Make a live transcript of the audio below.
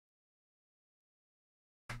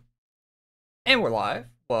And we're live.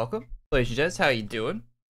 Welcome. Ladies and gents, how you doing?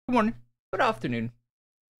 Good morning. Good afternoon.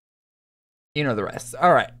 You know the rest.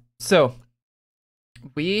 Alright, so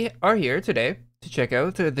we are here today to check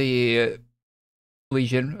out the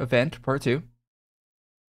Legion event, part 2.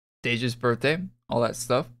 Dage's birthday, all that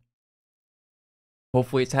stuff.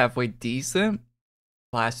 Hopefully it's halfway decent.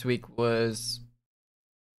 Last week was...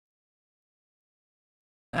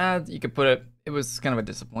 you could put it was kind of a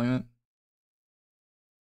disappointment.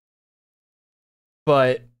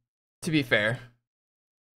 But, to be fair,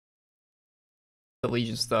 the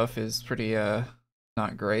Legion stuff is pretty,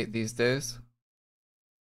 not great these days.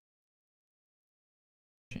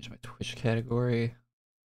 Change my Twitch category.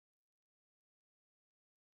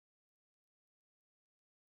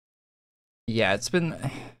 Yeah, it's been...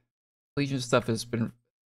 Legion stuff has been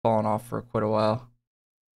falling off for quite a while.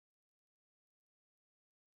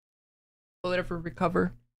 Will it ever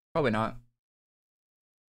recover? Probably not.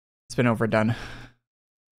 It's been overdone.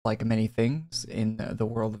 Like many things in the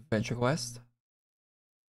world of Venture Quest.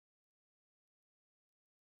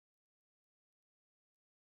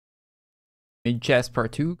 Mid Chess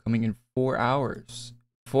Part 2 coming in 4 hours.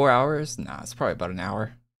 4 hours? Nah, it's probably about an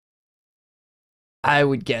hour. I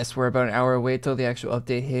would guess we're about an hour away till the actual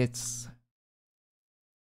update hits.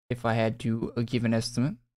 If I had to give an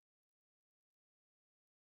estimate.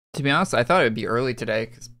 To be honest, I thought it would be early today,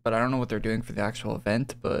 but I don't know what they're doing for the actual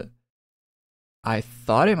event, but I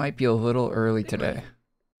thought it might be a little early today.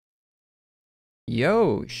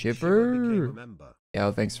 Yo, Shiver.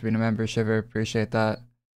 Yo, thanks for being a member, Shiver. Appreciate that.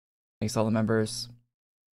 Thanks all the members.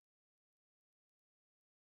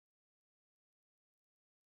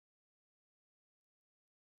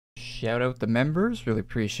 Shout out the members. Really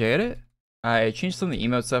appreciate it. I changed some of the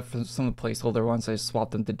emote stuff from some of the placeholder ones. I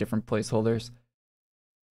swapped them to different placeholders.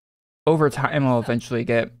 Over time, I'll eventually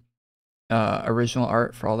get original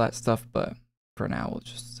art for all that stuff, but for now, we'll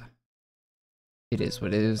just... It is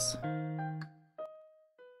what it is.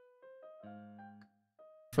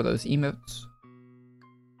 For those emotes.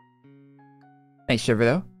 Thanks, Shiver,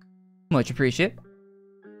 though. Much appreciate.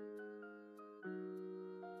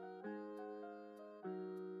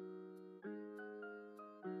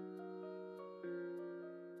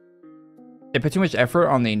 They put too much effort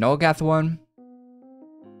on the Nulgath one.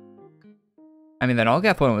 I mean, the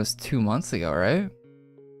Nulgath one was 2 months ago, right?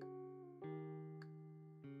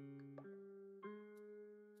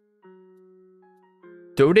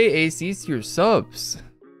 Donate ACs to your subs.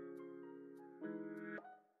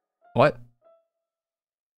 What?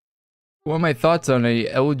 What are my thoughts on a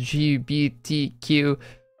LGBTQ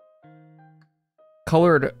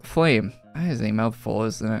colored flame? That is a mouthful,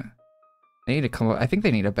 isn't it? They need to come up. I think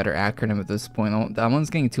they need a better acronym at this point. That one's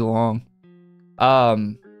getting too long. I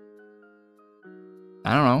don't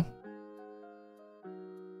know.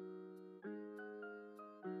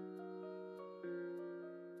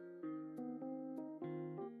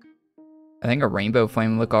 I think a rainbow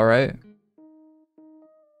flame would look alright.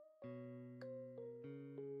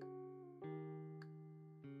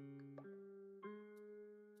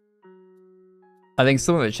 I think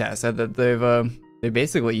some of the chat said that they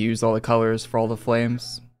basically used all the colors for all the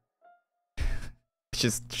flames. Which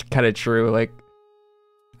is kind of true, like...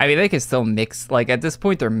 I mean, they can still mix, like, at this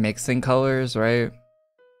point, they're mixing colors, right?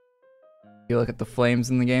 If you look at the flames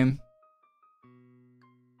in the game.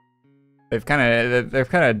 They've kind of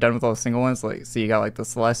done with all the single ones, like, so you got, like, the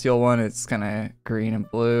Celestial one, it's kind of green and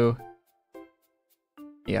blue.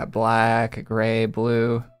 You got black, gray,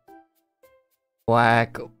 blue.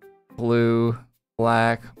 Black, blue,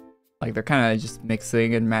 black. Like, they're kind of just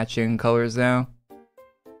mixing and matching colors now.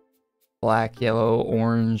 Black, yellow,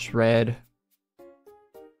 orange, red.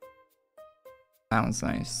 That one's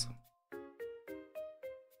nice.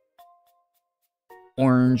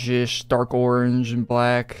 Orangish, dark orange and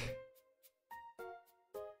black.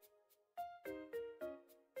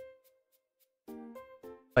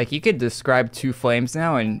 Like, you could describe two flames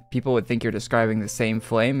now and people would think you're describing the same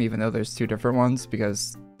flame even though there's two different ones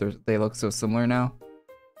because they look so similar now.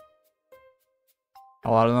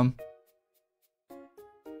 A lot of them.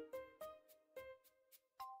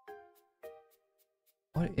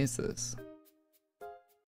 What is this?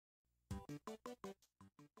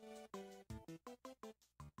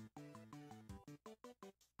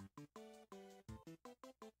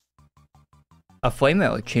 A flame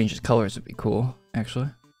that like changes colors would be cool, actually.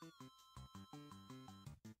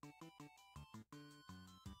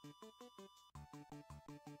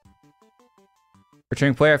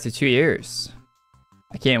 Returning player after 2 years.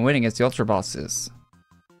 I can't win against the Ultra Bosses.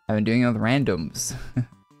 I've been doing it with randoms.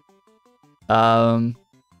 If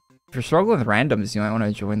you're struggling with randoms, you might want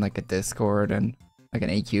to join like a Discord and like an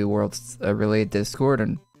AQ Worlds related Discord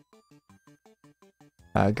and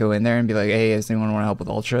go in there and be like, hey, does anyone want to help with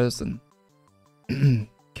ultras, and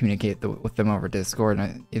communicate with them over Discord.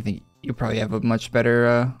 And I think you probably have a much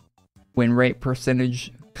better win rate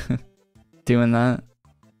percentage doing that.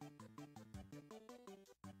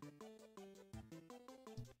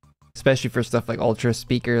 Especially for stuff like ultra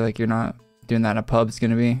speaker, like you're not doing that in a pub, is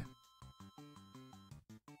gonna be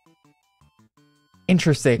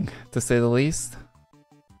interesting to say the least.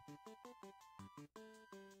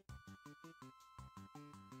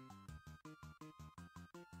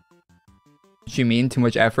 What you mean, too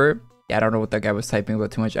much effort? Yeah, I don't know what that guy was typing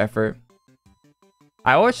about too much effort.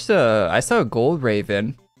 I watched I saw a Gold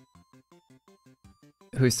Raven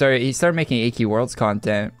who started making AQ Worlds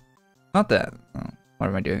content. Not that, oh, what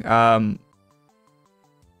am I doing?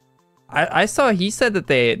 I saw he said that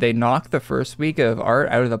they knocked the first week of art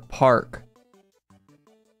out of the park.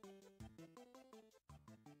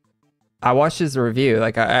 I watched his review,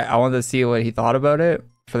 like I wanted to see what he thought about it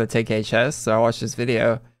for the TKHS, so I watched his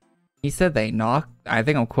video. He said they knocked, I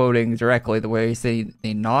think I'm quoting directly the way he said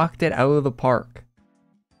they knocked it out of the park.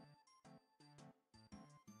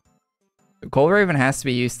 Gold Raven has to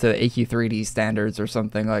be used to AQ3D standards or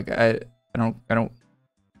something. Like I don't.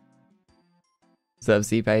 Sub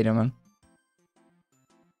C paid him.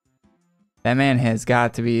 That man has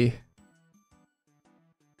got to be.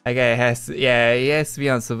 That guy has to, yeah, he has to be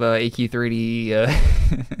on some AQ3D.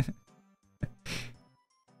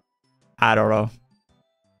 I don't know.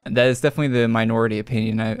 That is definitely the minority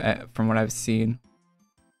opinion from what I've seen.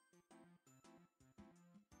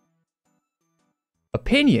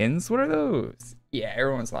 Opinions? What are those? Yeah,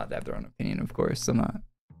 everyone's allowed to have their own opinion, of course. I'm not.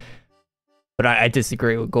 But I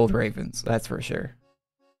disagree with Gold Ravens, that's for sure.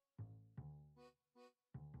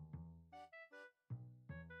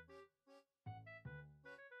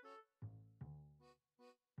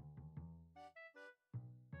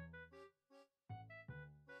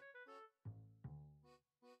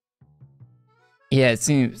 Yeah, it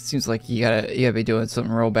seems like you gotta be doing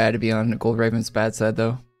something real bad to be on Gold Raven's bad side,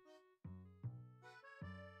 though.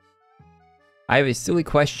 I have a silly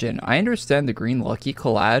question. I understand the green Lucky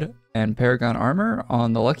collab and Paragon armor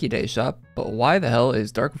on the Lucky Day shop, but why the hell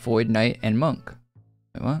is Dark Void, Knight, and Monk?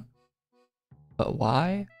 Wait, what? But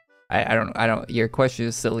why? I don't. Your question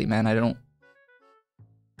is silly, man. I don't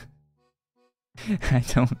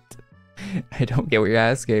get what you're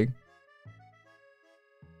asking.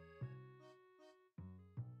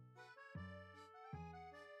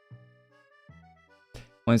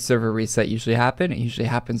 When server reset usually happen, it usually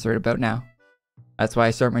happens right about now. That's why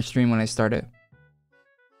I start my stream when I start it.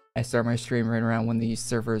 I start my stream right around when these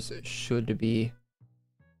servers should be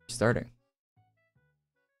starting.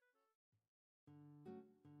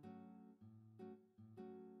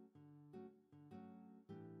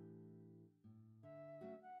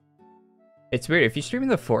 It's weird, if you stream in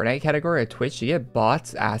the Fortnite category at Twitch, you get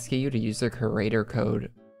bots asking you to use their creator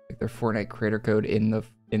code, like their Fortnite creator code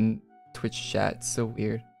in Twitch chat. It's so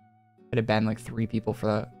weird. I had to ban like 3 people for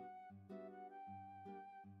that.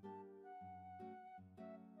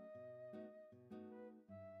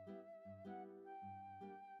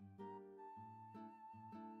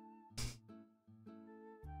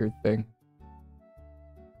 Weird thing.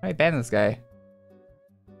 I ban this guy.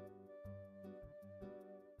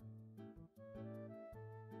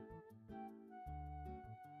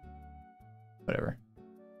 Whatever.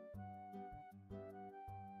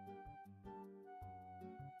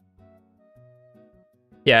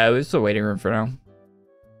 Yeah, it was a waiting room for now.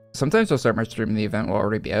 Sometimes I'll start my stream and the event will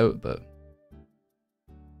already be out, but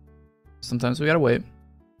sometimes we gotta wait.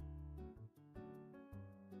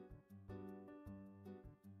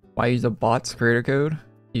 Why use a bot's creator code?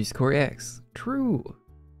 Use Korey X. True.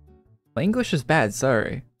 My English is bad,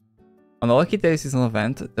 sorry. On the Lucky Day seasonal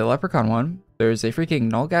event, the Leprechaun one, there's a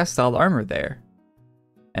freaking Nullgas styled armor there.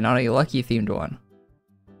 And not a Lucky themed one.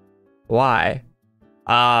 Why?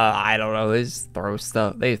 I don't know. They just throw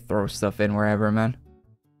stuff. They throw stuff in wherever, man.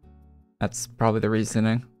 That's probably the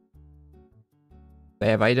reasoning. They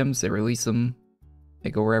have items, they release them. They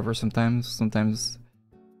go wherever sometimes. Sometimes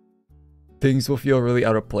things will feel really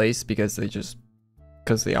out of place because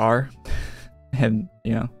they are. And,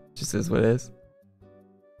 you know, just is what it is.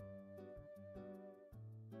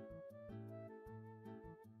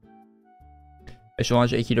 I should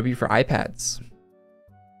launch AQW for iPads.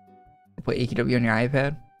 Put AQW on your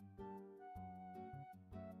iPad.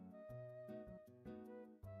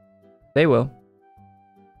 They will.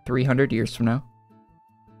 300 years from now.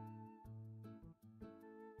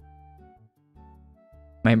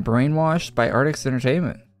 Am I brainwashed by Artix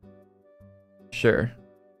Entertainment? Sure.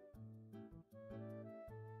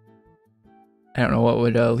 I don't know what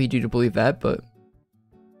would lead you to believe that, but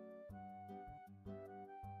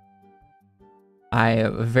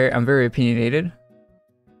I'm very opinionated,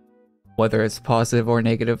 whether it's positive or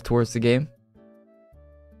negative towards the game,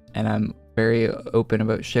 and I'm very open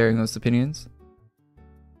about sharing those opinions.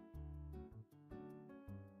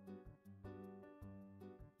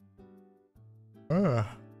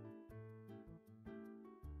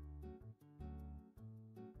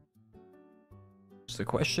 It's a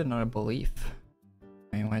question, not a belief.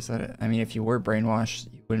 I mean, why is that? I mean, if you were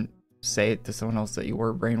brainwashed, you wouldn't say it to someone else that you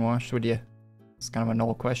were brainwashed, would you? It's kind of a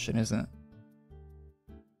null question, isn't it?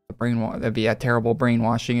 That'd be a terrible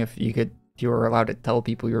brainwashing if you were allowed to tell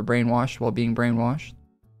people you were brainwashed while being brainwashed.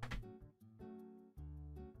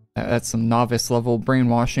 That's some novice level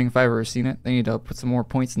brainwashing if I've ever seen it. They need to put some more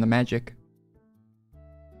points in the magic.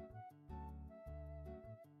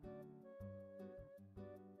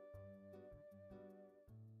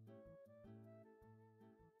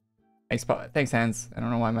 Thanks, Hans. I don't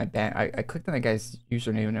know why my ban. I clicked on that guy's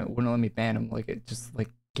username and it wouldn't let me ban him. Like it just like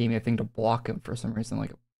gave me a thing to block him for some reason. I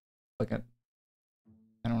don't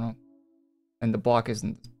know. And the block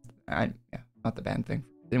isn't. Yeah, not the ban thing.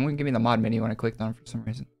 It wouldn't give me the mod menu when I clicked on it for some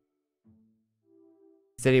reason.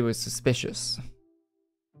 He said he was suspicious.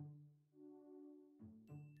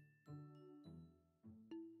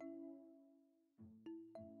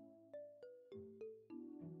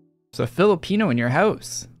 So Filipino in your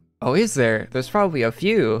house. Oh, is there? There's probably a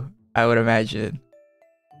few, I would imagine.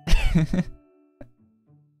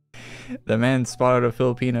 The man spotted a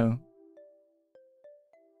Filipino.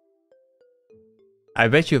 I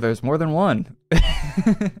bet you there's more than one.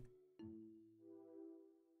 Can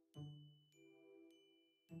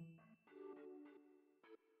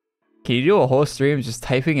you do a whole stream just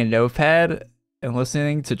typing in Notepad and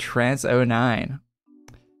listening to Trance 09?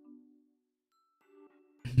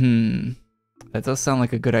 That does sound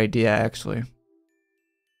like a good idea, actually.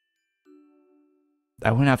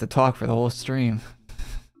 I wouldn't have to talk for the whole stream.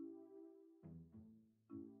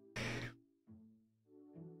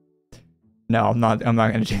 No, I'm not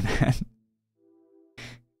gonna do that.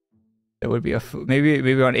 It would be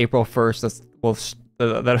maybe on April 1st.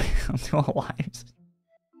 That'll do a live.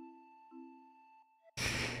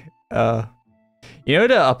 You know,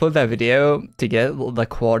 to upload that video, to get the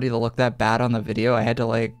quality to look that bad on the video, I had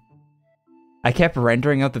to I kept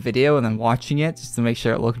rendering out the video and then watching it just to make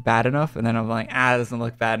sure it looked bad enough, and then I'm like, it doesn't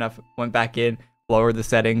look bad enough. Went back in, lowered the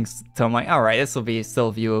settings, so I'm like, all right, this will be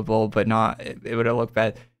still viewable, but not, it would have looked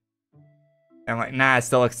bad. And I'm like, nah, it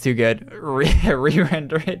still looks too good.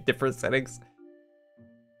 Re-render it, different settings.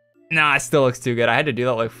 Nah, it still looks too good. I had to do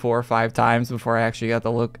that like 4 or 5 times before I actually got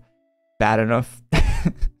the look bad enough.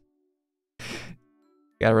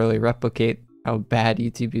 Gotta really replicate how bad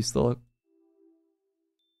YouTube used to look.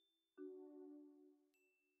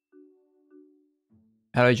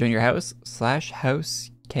 How do I join your house?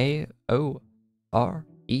 /house KOREY.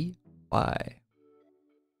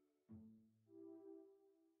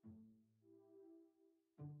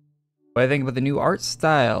 What do I think about the new art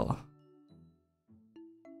style?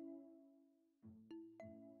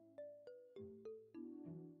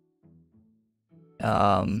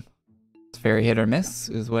 It's very hit or miss,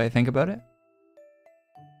 is what I think about it.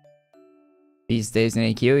 These days in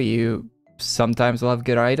AQ, you sometimes will have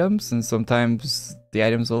good items, and sometimes the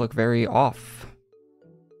items will look very off.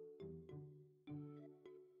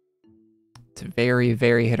 It's very,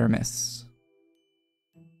 very hit or miss.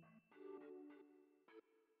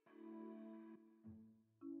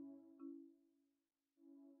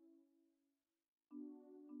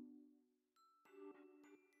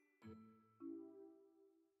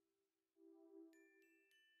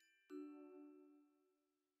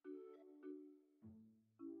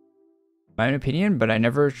 My opinion, but I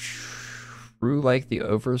never true like the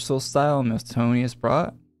oversoul style Miltonius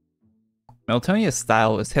brought. Miltonius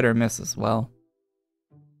style was hit or miss as well.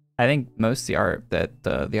 I think most of the art that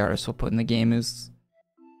the artist will put in the game is...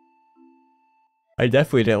 I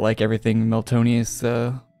definitely didn't like everything Miltonius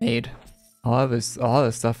made. A lot of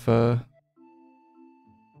the stuff...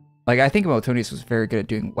 Like, I think Miltonius was very good at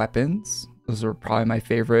doing weapons. Those are probably my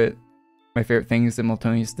favorite things that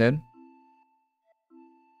Miltonius did.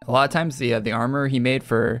 A lot of times the armor he made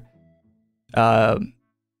for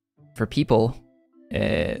people,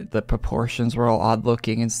 the proportions were all odd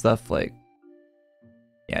looking and stuff. Like,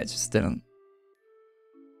 yeah, it just did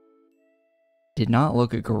not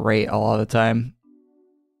look great a lot of the time.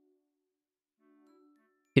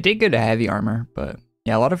 He did good at heavy armor, but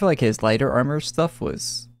yeah, a lot of like his lighter armor stuff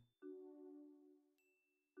was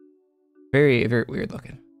very, very weird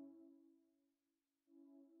looking.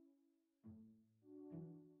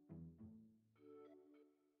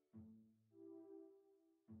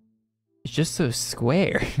 It's just so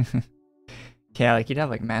square. Yeah, like you'd have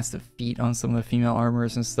like massive feet on some of the female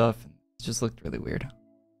armors and stuff. It just looked really weird.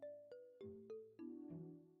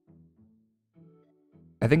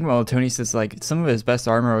 I think Tony says like some of his best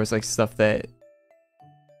armor was like stuff that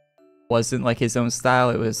wasn't like his own style.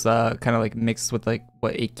 It was kind of like mixed with like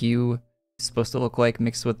what AQ is supposed to look like,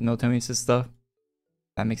 mixed with Tony's stuff. If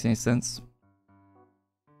that makes any sense.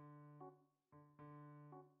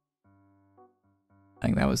 I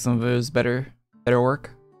think that was some of his better work.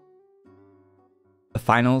 The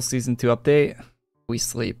finals season 2 update. We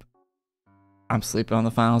sleep. I'm sleeping on the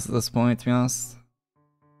finals at this point, to be honest.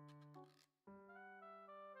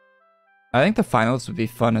 I think the finals would be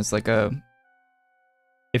fun as like a,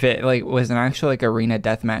 if it like was an actual like arena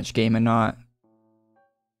deathmatch game and not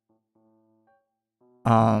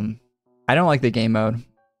I don't like the game mode.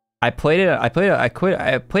 I played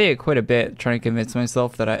it quite a bit trying to convince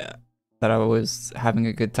myself that I was having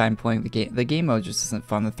a good time playing the game. The game mode just isn't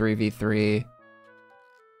fun. The 3v3,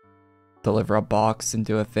 deliver a box and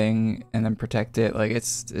do a thing and then protect it, like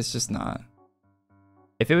it's just not.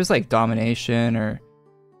 If it was like domination or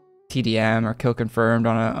TDM or kill confirmed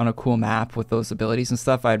on a cool map with those abilities and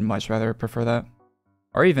stuff, I'd much rather prefer that.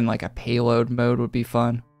 Or even like a payload mode would be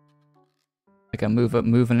fun. Like a move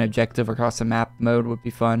an objective across a map mode would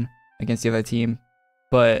be fun against the other team.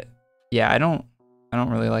 But yeah, I don't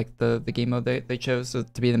really like the game mode they chose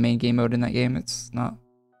to be the main game mode in that game. It's not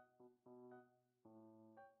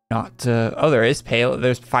oh, there is payload.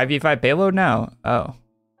 There's 5v5 payload now. Oh.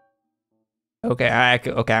 Okay,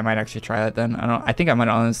 I might actually try that then. I think I might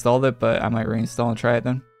uninstall it, but I might reinstall and try it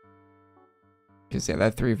then. Because yeah,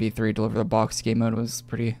 that 3v3 deliver the box game mode was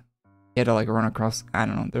pretty. You had to like run across. I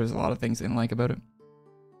don't know. There's a lot of things I didn't like about it.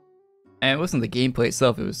 And it wasn't the gameplay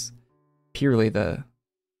itself. It was purely the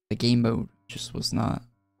game mode. Just was not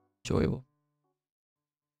enjoyable.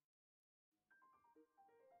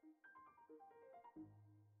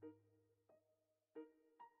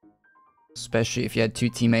 Especially if you had two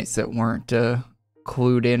teammates that weren't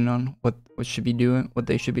clued in on what they should be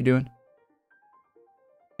doing.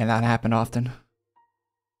 And that happened often.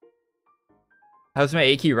 How's my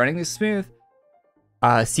AQ running this smooth?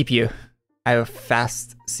 CPU. I have a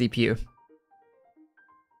fast CPU.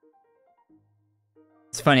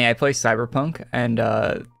 It's funny, I play Cyberpunk and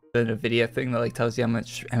the NVIDIA thing that like tells you how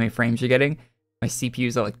many frames you're getting. My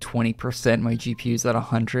CPU's at like 20%, my GPU's at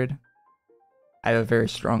 100. I have a very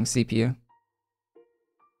strong CPU.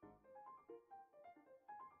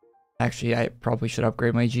 Actually, I probably should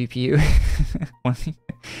upgrade my GPU.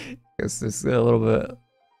 Because this is a little bit.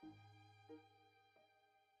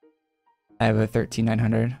 I have a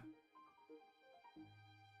 13900.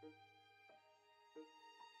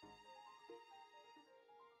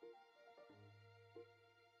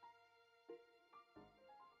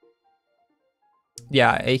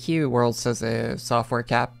 Yeah, AQ Worlds has a software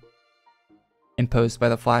cap imposed by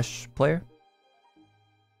the Flash player.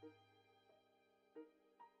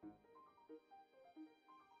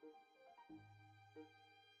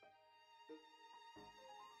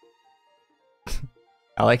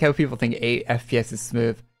 I like how people think 8 FPS is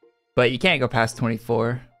smooth, but you can't go past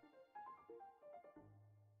 24.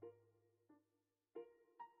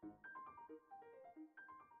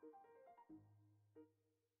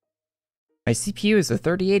 My CPU is a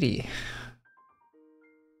 3080.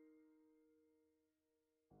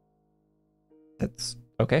 That's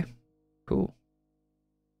okay. Cool.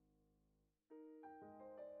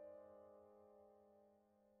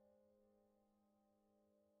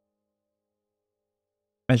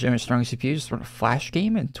 Imagine a strong CPU just run a Flash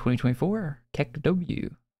game in 2024.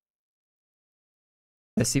 AQW.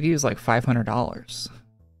 The CPU is like $500.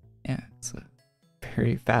 Yeah, it's a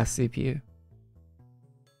very fast CPU.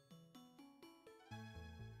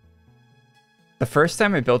 The first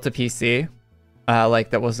time I built a PC, like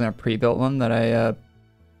that wasn't a pre-built one that I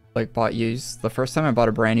like bought used. The first time I bought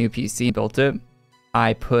a brand new PC and built it,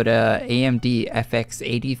 I put a AMD FX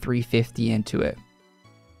 8350 into it.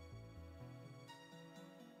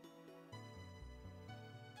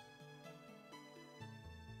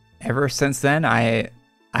 Ever since then, I'm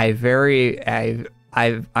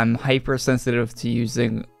hypersensitive to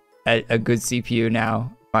using a good CPU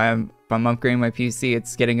now. If I'm upgrading my PC,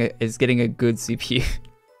 it's getting a good CPU.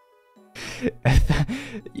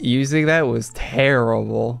 Using that was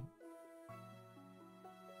terrible.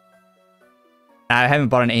 I haven't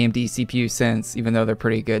bought an AMD CPU since, even though they're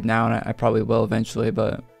pretty good now, and I probably will eventually,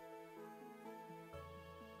 but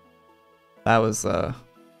that was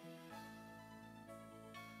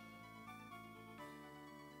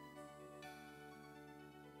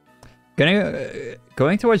gonna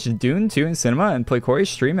Going to watch Dune 2 in cinema and play Korey's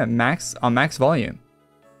stream at max volume.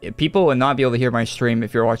 People would not be able to hear my stream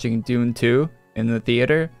if you're watching Dune 2 in the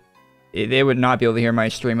theater. They would not be able to hear my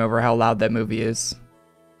stream over how loud that movie is.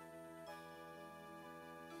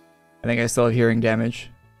 I think I still have hearing damage.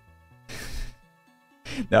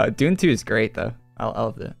 No, Dune 2 is great though. I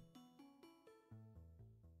loved it.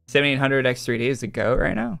 7800 X3D is a go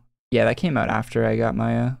right now. Yeah, that came out after I got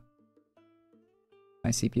my my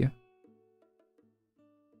CPU.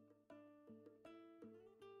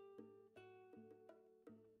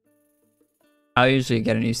 I'll usually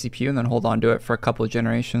get a new CPU and then hold on to it for a couple of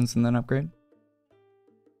generations and then upgrade.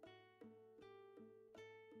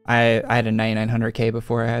 I had a 9900K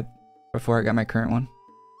before I got my current one.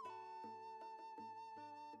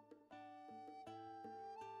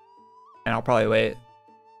 And I'll probably wait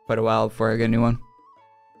quite a while before I get a new one.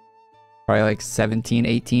 Probably like 17,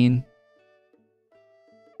 18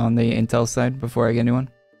 on the Intel side before I get a new one.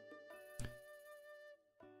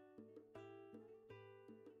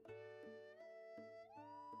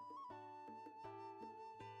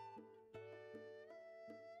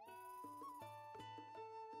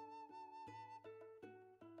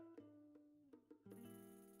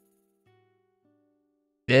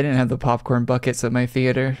 They didn't have the popcorn buckets at my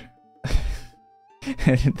theater.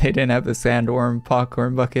 They didn't have the sandworm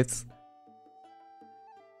popcorn buckets.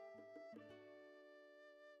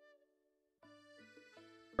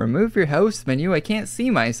 Remove your host menu. I can't see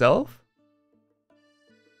myself.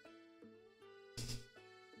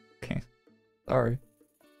 Okay. Sorry.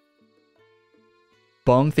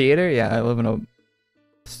 Bum Theater? Yeah, I live in a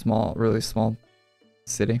small, really small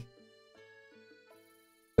city.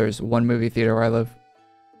 There's one movie theater where I live.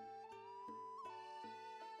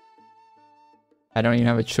 I don't even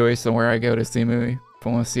have a choice on where I go to see a movie if I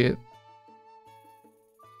want to see it.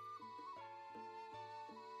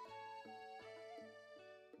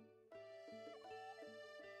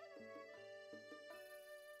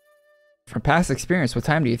 From past experience, what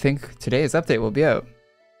time do you think today's update will be out?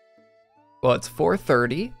 Well, it's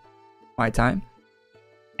 4:30 my time.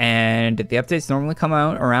 And the updates normally come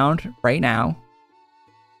out around right now.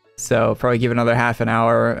 So probably give another half an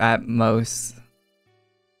hour at most.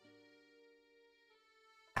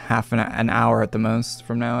 Half an hour at the most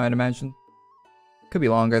from now, I'd imagine. Could be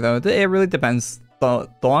longer though. It really depends. The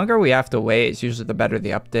longer we have to wait, it's usually the better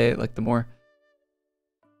the update. Like the more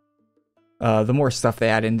stuff they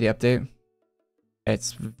add in the update.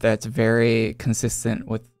 That's very consistent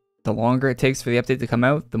with the longer it takes for the update to come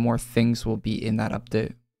out, the more things will be in that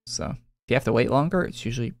update. So if you have to wait longer, it's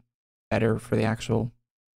usually better for the actual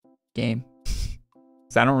game.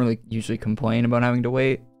 So I don't really usually complain about having to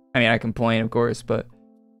wait. I mean, I complain, of course, but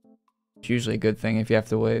it's usually a good thing if you have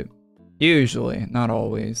to wait. Usually, not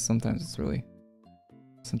always. Sometimes it's really...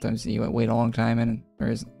 Sometimes you wait a long time and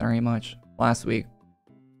there ain't much. Last week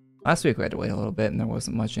we had to wait a little bit and there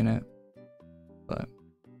wasn't much in it. But...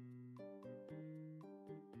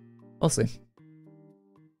 we'll see.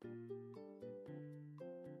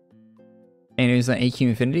 Any news on AQ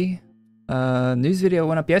Infinity? News video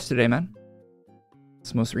went up yesterday, man.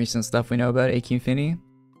 It's the most recent stuff we know about AQ Infinity.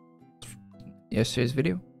 Yesterday's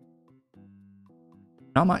video.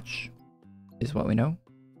 Not much is what we know.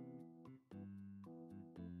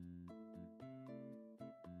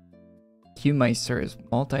 Q-Meister is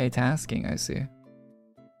multitasking, I see.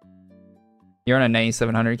 You're on a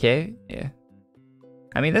 9700K? Yeah.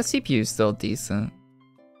 I mean, that CPU is still decent.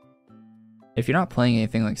 If you're not playing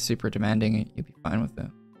anything like super demanding, you'll be fine with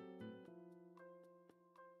it.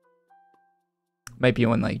 Might be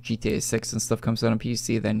when like GTA 6 and stuff comes out on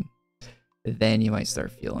PC, then you might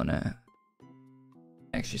start feeling it.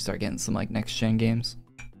 Actually start getting some like next gen games.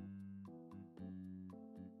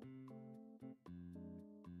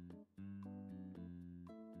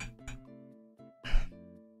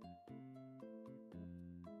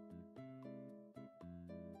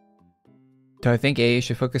 Do I think AA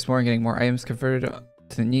should focus more on getting more items converted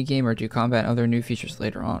to the new game, or do combat and other new features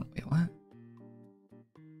later on? Wait, what?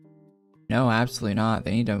 No, absolutely not.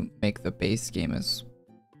 They need to make the base game as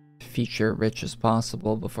feature rich as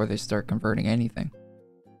possible before they start converting anything.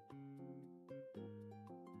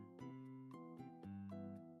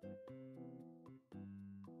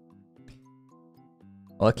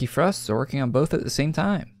 Lucky for us, they're working on both at the same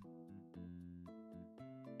time.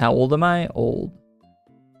 How old am I? Old.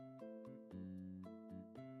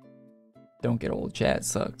 Don't get old, chat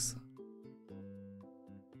sucks.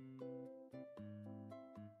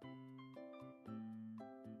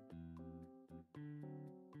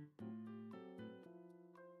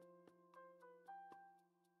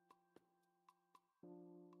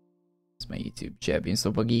 It's my YouTube chat being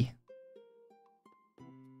so buggy.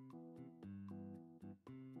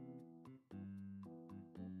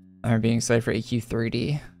 being excited for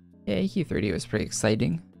AQ3D. Yeah, AQ3D was pretty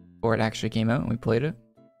exciting before it actually came out and we played it.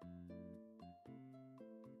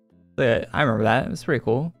 So yeah, I remember that. It was pretty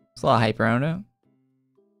cool. There's a lot of hype around it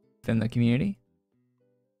within the community.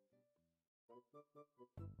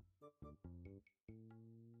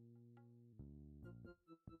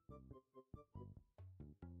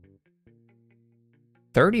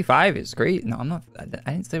 $35 is great. No, I'm not. I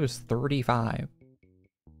didn't say it was 35.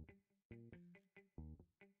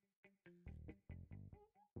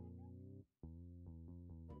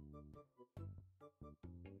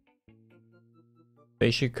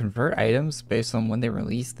 They should convert items based on when they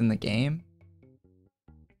released in the game.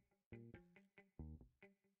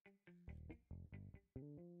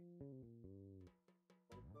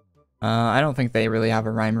 I don't think they really have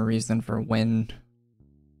a rhyme or reason for when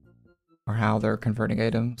or how they're converting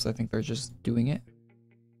items. I think they're just doing it.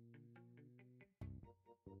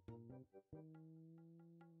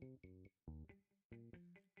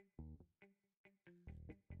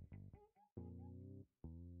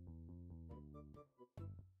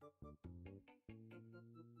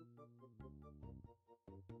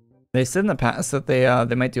 They said in the past that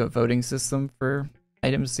they might do a voting system for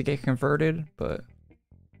items to get converted, but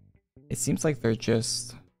it seems like they're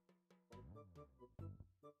just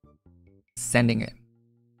sending it.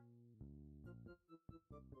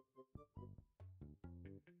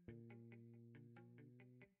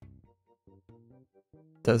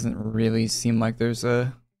 Doesn't really seem like there's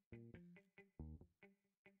a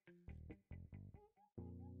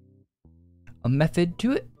method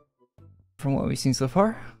to it from what we've seen so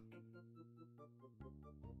far.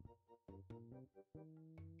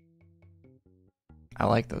 I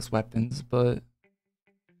like those weapons, but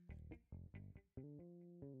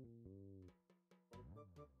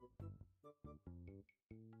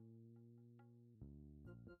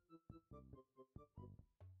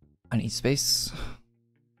I need space.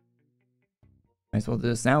 Might as well do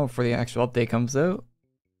this now before the actual update comes out.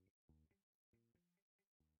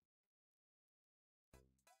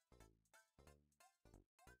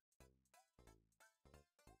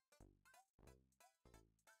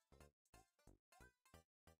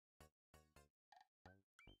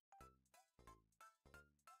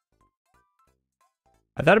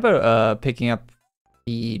 I thought about picking up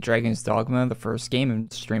the Dragon's Dogma, the first game,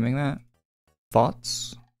 and streaming that.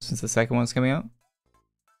 Thoughts? Since the second one's coming out?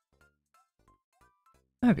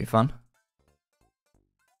 That'd be fun.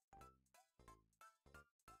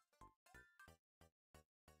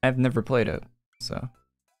 I've never played it, so.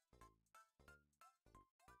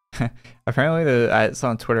 Apparently, I saw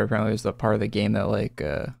on Twitter, apparently there's a part of the game that, like,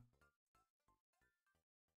 I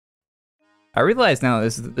realize now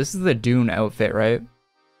this is the Dune outfit, right?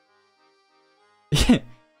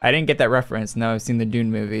 I didn't get that reference. No, I've seen the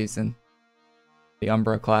Dune movies, and the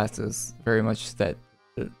Umbra class is very much that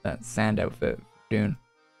sand outfit, Dune.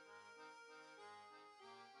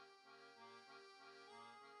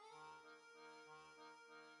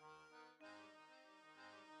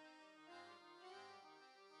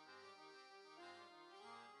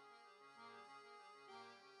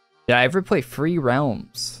 Did I ever play Free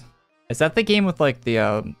Realms? Is that the game with like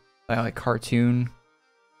the like cartoon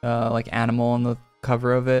like animal on the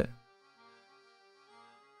cover of it?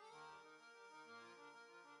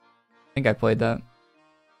 I think I played that.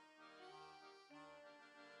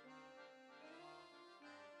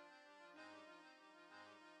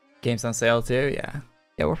 Games on sale too, yeah.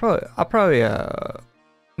 Yeah, I'll probably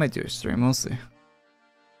might do a stream, we'll see.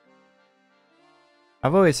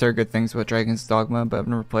 I've always heard good things about Dragon's Dogma, but I've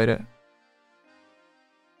never played it.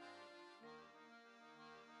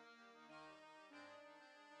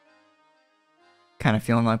 Kind of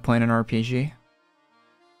feeling like playing an RPG.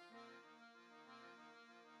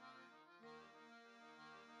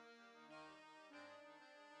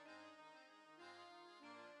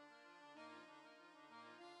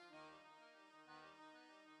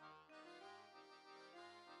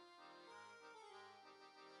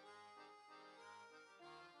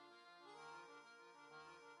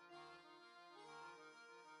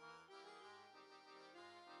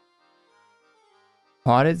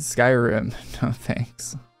 Modded Skyrim, no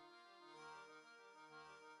thanks.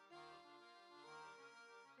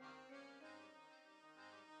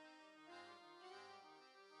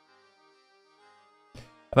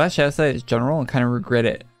 About Shadowside is general and kind of regret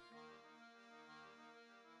it.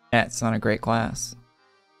 Yeah, it's not a great class.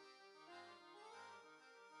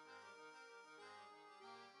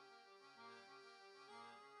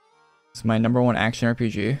 It's my #1 action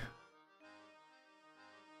RPG.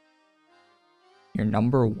 Your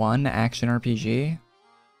 #1 action RPG?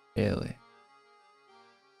 Really?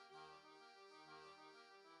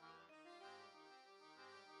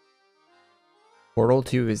 Portal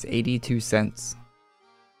 2 is 82 cents.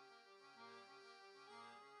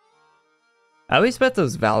 I always bet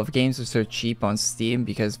those Valve games are so cheap on Steam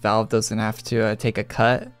because Valve doesn't have to take a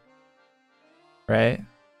cut, right?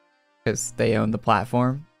 Because they own the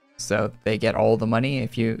platform, so they get all the money.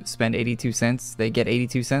 If you spend 82 cents, they get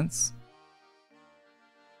 82 cents.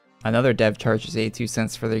 Another dev charges 82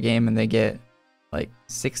 cents for their game and they get like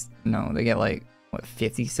they get like, what,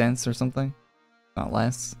 50 cents or something? Not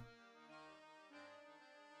less.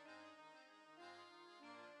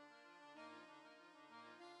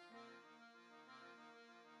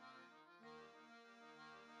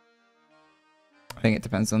 I think it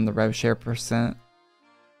depends on the rev share percent.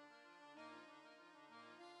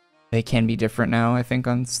 They can be different now, I think,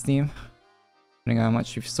 on Steam, depending on how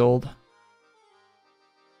much you've sold.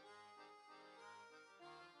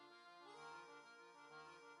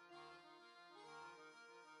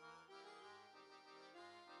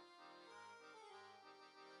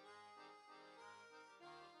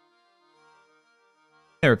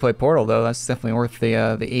 Never played Portal though. That's definitely worth the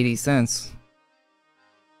 80 cents.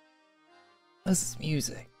 This is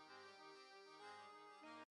music.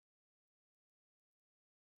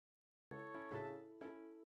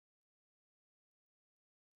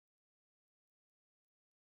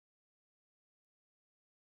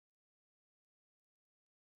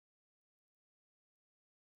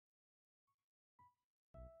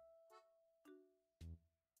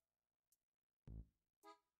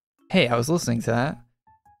 Hey, I was listening to that.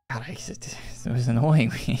 God, it was annoying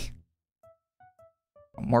me.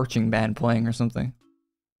 A marching band playing or something.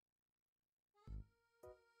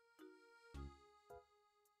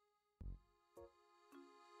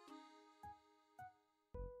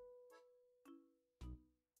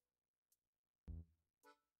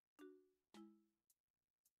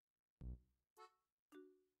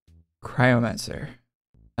 Cryomancer.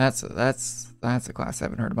 That's a class I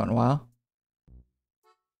haven't heard about in a while.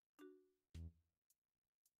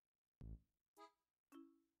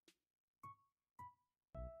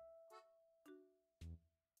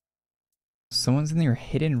 Someone's in your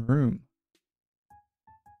hidden room.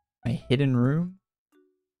 My hidden room?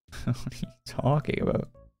 What are you talking about?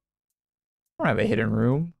 I don't have a hidden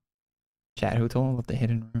room. Chat, who told him about the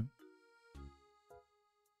hidden room?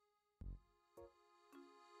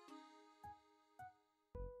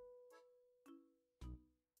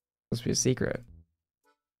 Supposed to be a secret.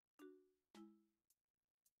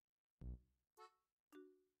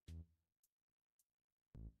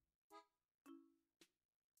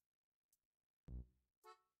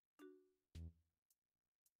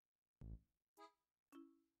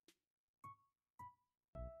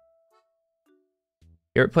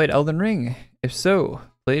 You ever played Elden Ring? If so,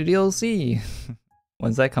 play the DLC.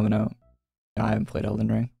 When's that coming out? No, I haven't played Elden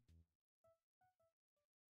Ring.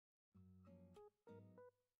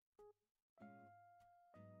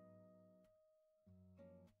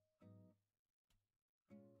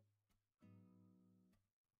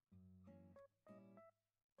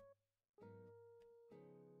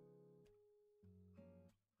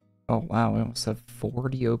 Oh wow, we almost have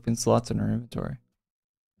 40 open slots in our inventory.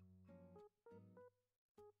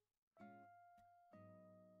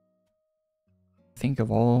 Think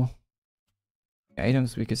of all the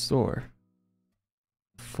items we could store.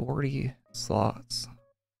 40 slots.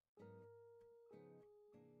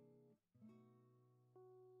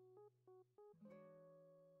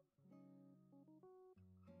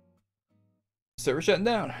 Server shutting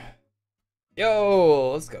down.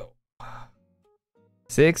 Yo, let's go.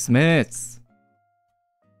 6 minutes.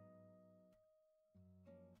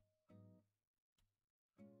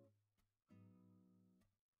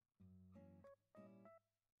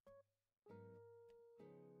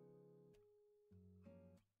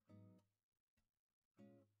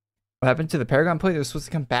 What happened to the Paragon plate? It was supposed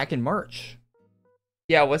to come back in March.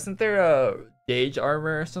 Yeah, wasn't there a Dage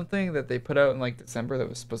armor or something that they put out in like December that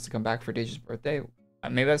was supposed to come back for Dage's birthday?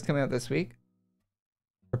 Maybe that's coming out this week.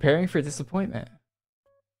 Preparing for disappointment.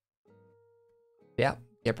 Yeah,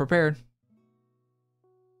 get prepared.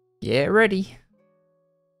 Get ready.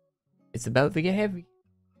 It's about to get heavy.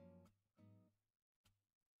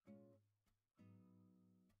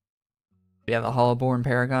 Yeah, the Hollowborn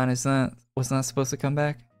Paragon was not supposed to come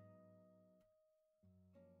back.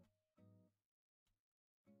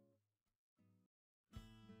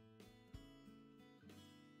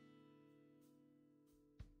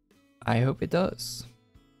 I hope it does.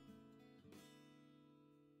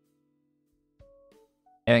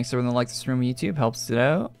 Yeah, thanks to everyone that likes the stream on YouTube. Helps it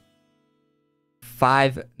out.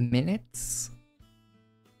 5 minutes.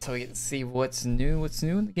 So we get to see what's new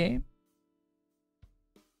in the game.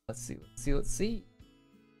 Let's see.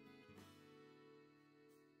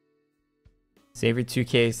 Save your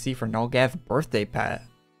 2K AC for Nulgav birthday pet.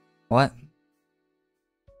 What?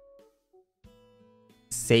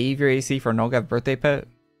 Save your AC for Nulgav birthday pet?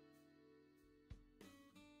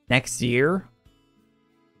 Next year?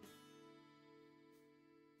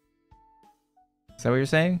 Is that what you're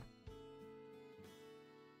saying?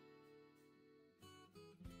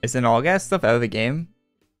 Isn't Nulgav stuff out of the game?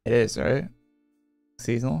 It is, right?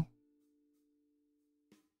 Seasonal?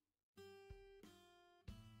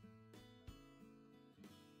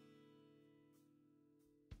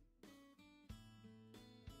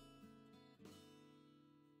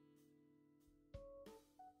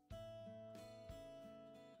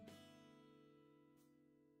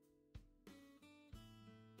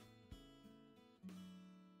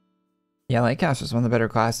 Yeah, Lightcaster is one of the better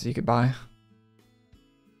classes you could buy.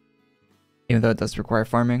 Even though it does require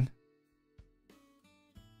farming.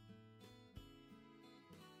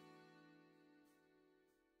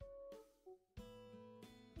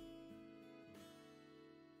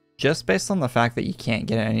 Just based on the fact that you can't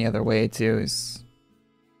get it any other way too is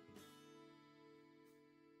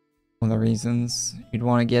one of the reasons you'd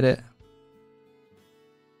want to get it.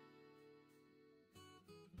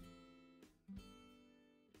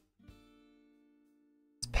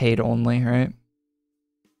 Paid only, right?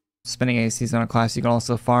 Spending ACs on a class you can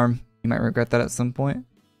also farm. You might regret that at some point.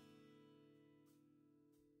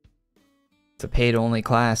 It's a paid only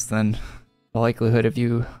class, then the likelihood of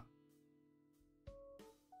you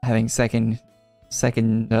having second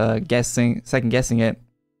guessing it.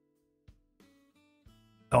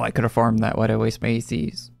 Oh, I could have farmed that. Why'd I waste my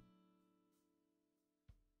ACs?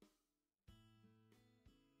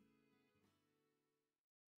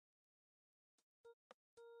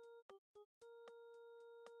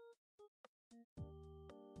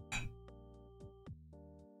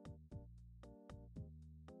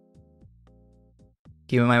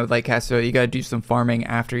 Keep in mind with Lightcaster, you gotta do some farming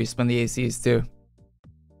after you spend the ACs too.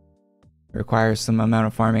 It requires some amount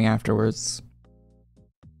of farming afterwards.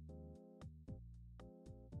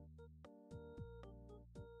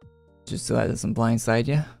 Just so that doesn't blindside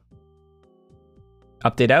you.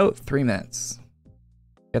 Update out, 3 minutes.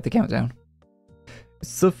 Got the countdown.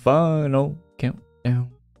 It's the final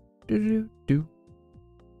countdown. Do-do-do.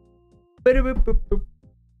 Ba-do-boop-boop-boop.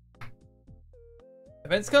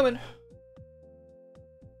 Event's coming.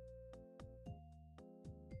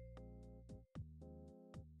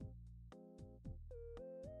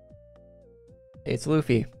 It's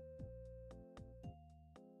Luffy.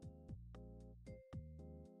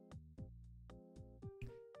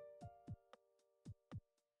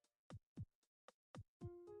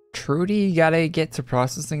 Trudy, you gotta get to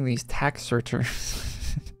processing these tax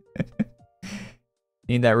returns.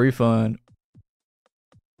 Need that refund.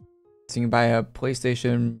 So you can buy a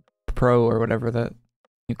PlayStation Pro or whatever that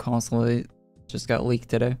new console just got leaked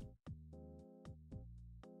today.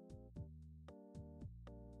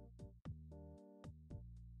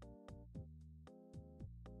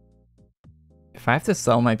 If I have to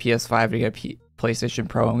sell my PS5 to get a PlayStation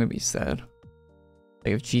Pro, I'm gonna be sad.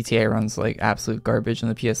 Like if GTA runs like absolute garbage on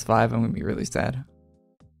the PS5, I'm gonna be really sad.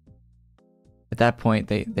 At that point,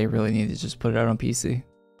 they really need to just put it out on PC.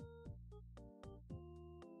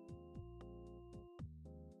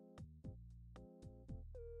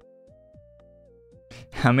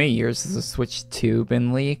 How many years has the Switch 2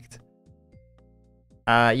 been leaked?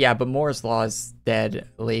 Yeah, but Moore's Law is dead.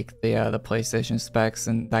 Leaked the PlayStation specs,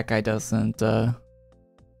 and that guy doesn't. That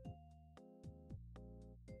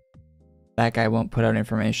guy won't put out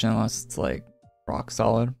information unless it's like rock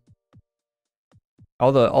solid.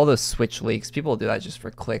 All the Switch leaks, people do that just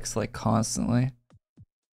for clicks, like constantly.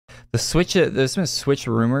 The Switch, there's been Switch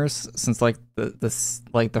rumors since like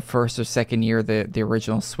the first or second year the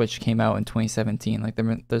original Switch came out in 2017. Like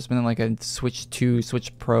there's been like a Switch 2,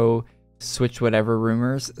 Switch Pro, Switch whatever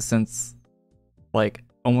rumors since like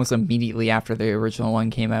almost immediately after the original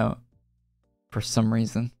one came out for some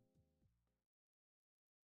reason.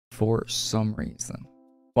 For some reason.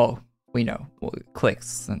 Well, we know. Well,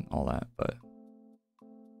 clicks and all that, but...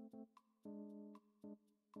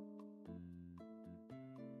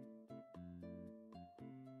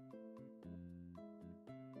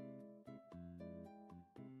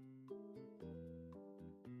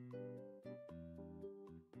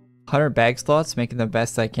 $100 bag slots, making the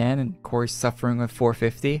best I can, and Korey's suffering with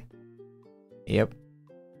 450. Yep.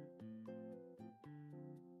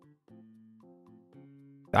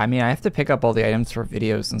 I mean, I have to pick up all the items for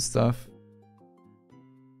videos and stuff.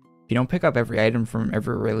 If you don't pick up every item from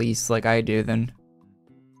every release like I do, then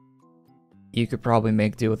you could probably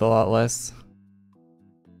make do with a lot less.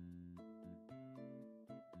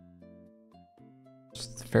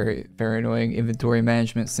 Just very, very annoying inventory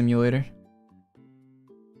management simulator.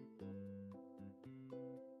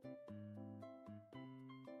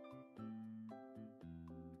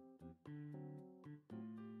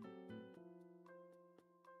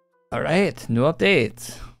 All right, new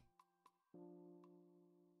update.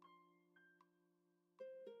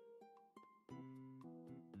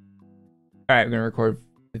 All right, we're gonna record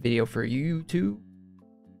the video for YouTube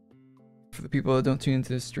for the people that don't tune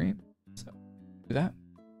into the stream. So do that.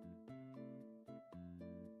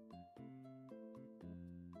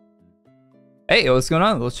 Hey, what's going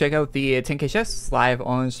on? Let's check out the 10K chests live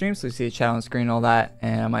on stream, so you see the chat on screen and all that,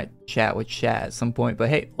 and I might chat with chat at some point. But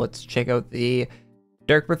hey, let's check out the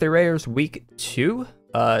Dark Birthday Rares week 2.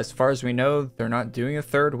 As far as we know, they're not doing a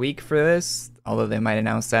third week for this, although they might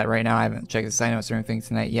announce that right now. I haven't checked the sign notes or anything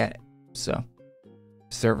tonight yet, so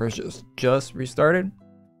servers just restarted.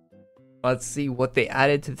 Let's see what they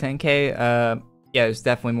added to the 10K. Yeah, there's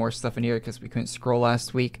definitely more stuff in here because we couldn't scroll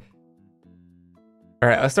last week. All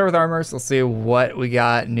right, let's start with armors. Let's see what we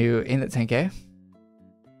got new in the 10K.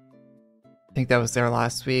 I think that was there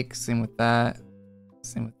last week. Same with that.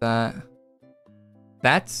 Same with that.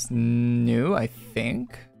 That's new, I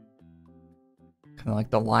think. Kind of like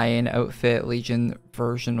the lion outfit, Legion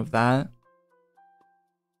version of that.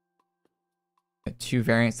 Got 2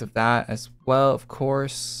 variants of that as well, of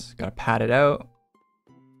course. Gotta pad it out.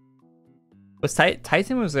 Was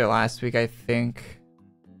Titan was there last week, I think.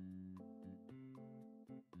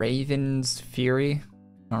 Raven's Fury.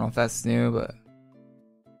 I don't know if that's new, but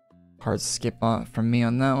hard skip on from me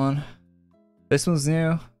on that one. This one's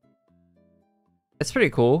new. It's pretty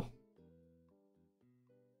cool.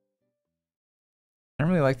 I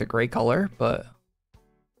don't really like the gray color, but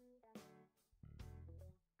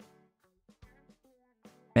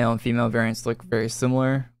male and female variants look very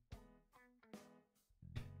similar.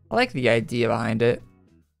 I like the idea behind it.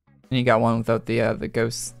 And you got one without the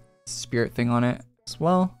ghost spirit thing on it as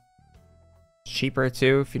well. Cheaper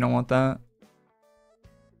too if you don't want that.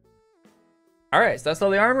 Alright, so that's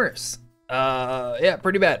all the armors. Yeah,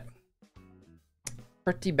 pretty bad.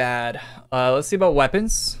 Pretty bad. Let's see about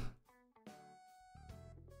weapons.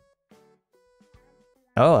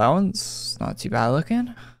 Oh, that one's not too bad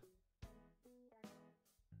looking.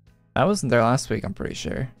 That wasn't there last week, I'm pretty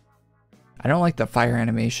sure. I don't like the fire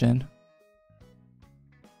animation.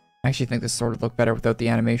 I actually think this sword would look better without the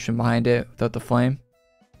animation behind it, without the flame.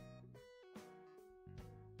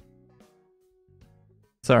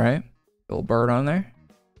 It's alright. Little bird on there.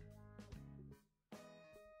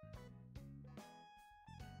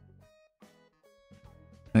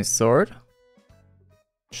 Nice sword.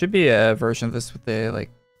 Should be a version of this with the like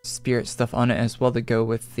spirit stuff on it as well to go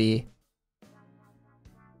with the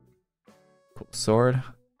cool sword.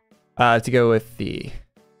 To go with the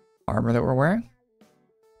armor that we're wearing.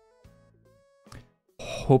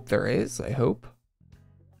 Hope there is, I hope.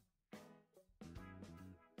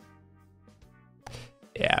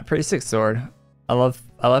 Yeah, pretty sick sword. I love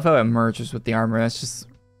how it merges with the armor. That's just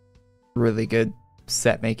really good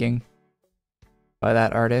set making by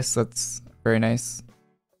that artist. That's very nice.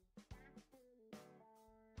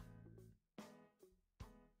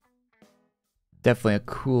 Definitely a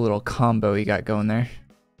cool little combo you got going there.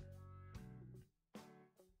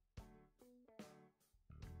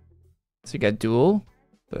 So you got dual,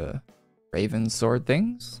 the raven sword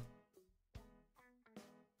things.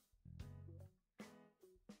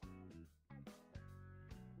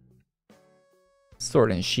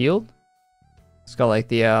 Sword and shield. It's got like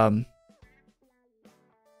the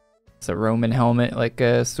it's a Roman helmet, like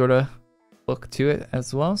a sort of look to it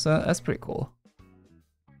as well. So that's pretty cool.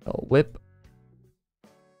 A whip.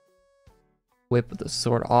 Whip with the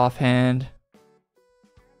sword offhand.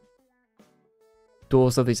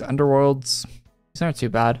 Duels of these underworlds. These aren't too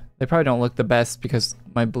bad. They probably don't look the best because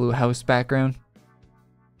my blue house background.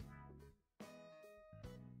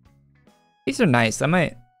 These are nice.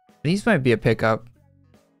 These might be a pickup.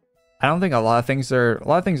 I don't think a lot of things are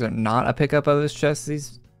not a pickup of this chest.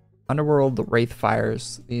 These underworld wraith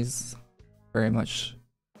fires, these very much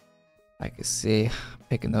I can see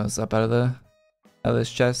picking those up out of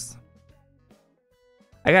this chest.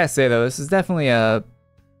 I gotta say though, this is definitely a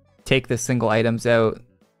take the single items out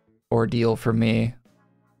ordeal for me.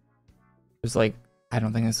 There's like, I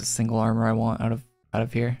don't think there's a single armor I want out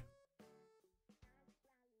of here.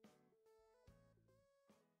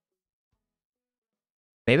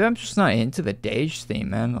 Maybe I'm just not into the Dage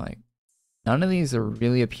theme, man. Like, none of these are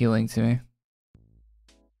really appealing to me.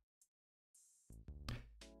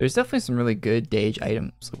 There's definitely some really good Dage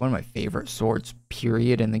items. Like one of my favorite swords,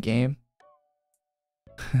 period, in the game.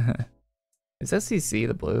 Is SCC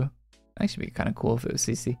the blue? Actually be kind of cool if it was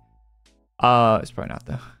CC. It's probably not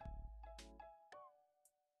though.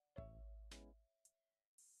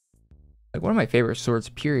 Like one of my favorite swords,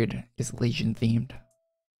 period, is Legion themed.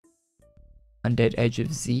 Undead Edge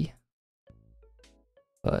of Z.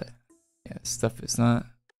 But yeah, stuff is not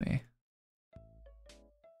me.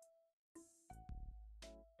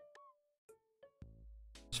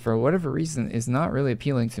 Just for whatever reason, is not really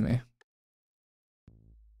appealing to me.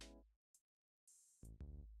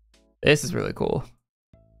 This is really cool.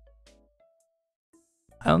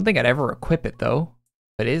 I don't think I'd ever equip it though,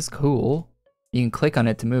 but it is cool. You can click on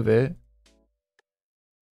it to move it.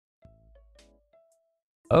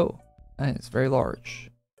 Oh, that is very large.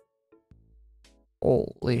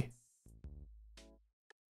 Holy.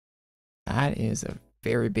 That is a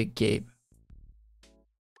very big gape.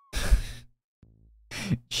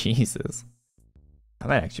 Jesus. That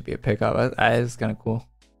might actually be a pickup. That is kind of cool.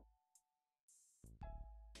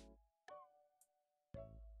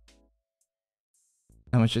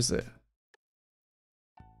 How much is it?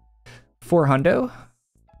 400?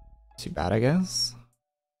 Too bad, I guess.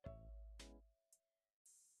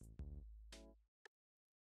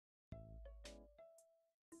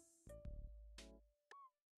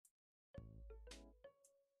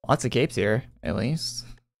 Lots of capes here, at least.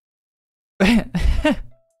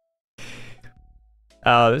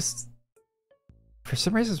 This for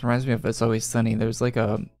some reason this reminds me of It's Always Sunny. There's like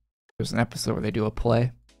there's an episode where they do a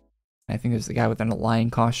play. I think there's a guy within a lion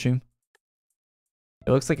costume.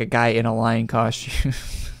 It looks like a guy in a lion costume.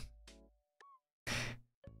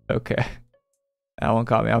 Okay. That one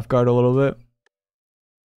caught me off guard a little bit.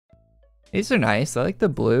 These are nice. I like the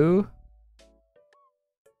blue.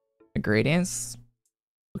 The gradients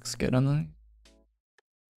looks good on them.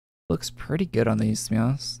 Looks pretty good on these, to be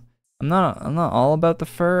honest. I'm not all about the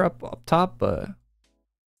fur up top, but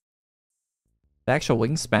the actual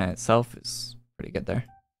wingspan itself is pretty good there.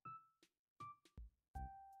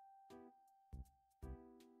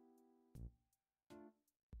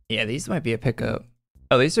 Yeah, these might be a pickup.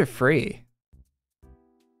 Oh, these are free.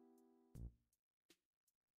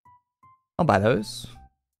 I'll buy those.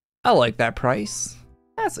 I like that price.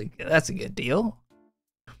 That's a good deal.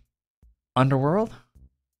 Underworld.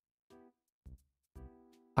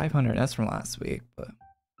 500. That's from last week, but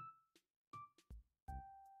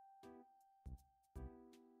oh,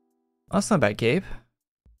 that's not bad, Gabe.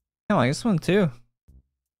 I like this one too.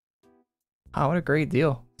 Oh, what a great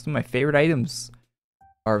deal! Some of my favorite items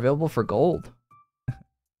are available for gold.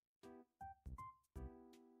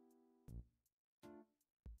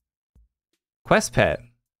 Quest pet.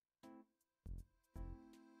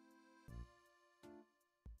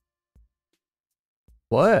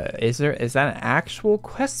 What? Is that an actual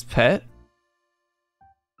quest pet?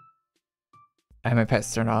 I have my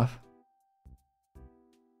pets turned off.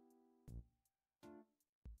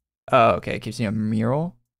 Oh, okay. It gives you a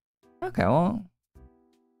mural. Okay, well,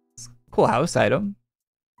 it's a cool house item.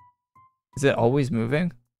 Is it always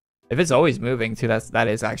moving? If it's always moving too, that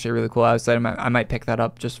is actually a really cool house item. I might pick that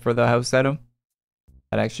up just for the house item.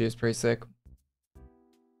 That actually is pretty sick.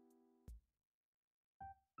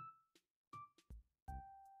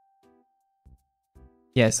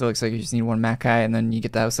 Yeah, so it looks like you just need one Makai and then you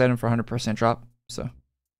get the house item for 100% drop. So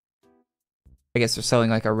I guess they're selling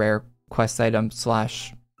like a rare quest item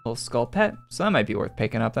slash little skull pet. So that might be worth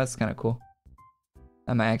picking up. That's kind of cool.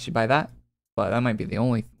 I might actually buy that. But that might be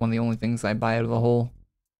one of the only things I buy out of the whole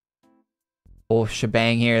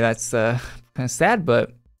shebang here. That's kind of sad,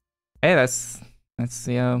 but hey, that's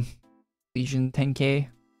the Legion 10k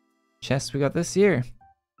chest we got this year.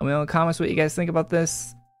 Let me know in the comments what you guys think about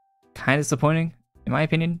this. Kind of disappointing, in my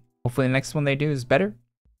opinion. Hopefully the next one they do is better.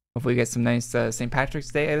 Hopefully we get some nice St.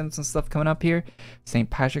 Patrick's Day items and stuff coming up here. St.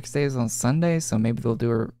 Patrick's Day is on Sunday, so maybe they'll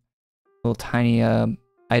do a little tiny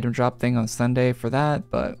item drop thing on Sunday for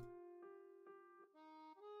that, but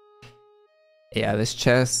yeah, this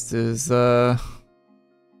chest is not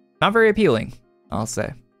very appealing, I'll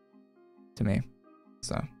say, to me.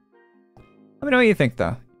 So let me know what you think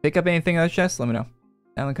though. Pick up anything on the chest, let me know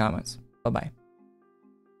down in the comments. Bye-bye.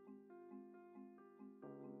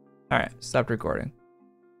 Alright, stopped recording.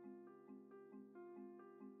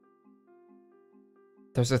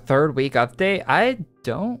 There's a 3rd week update? I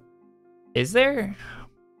don't... Is there?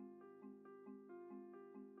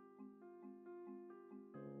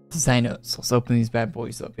 Design notes. Let's open these bad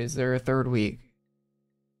boys up. Is there a 3rd week?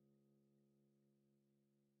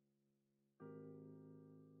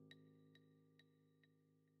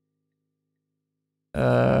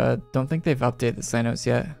 Don't think they've updated the sign notes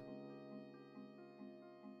yet.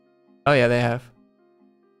 Oh yeah, they have. .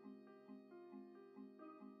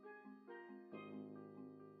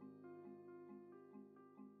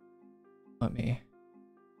 Let me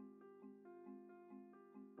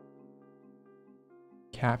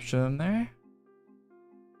capture them there.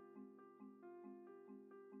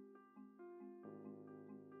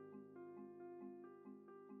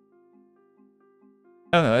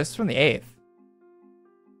 Oh no, it's from the 8th. Is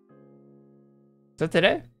that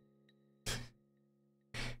today?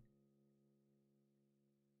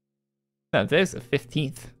 No, today's the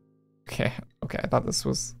 15th. Okay, okay, I thought this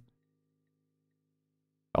was...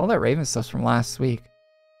 All that Raven stuff's from last week.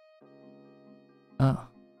 Oh.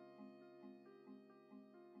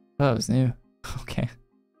 That was new. Okay.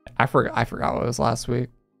 I forgot what was last week.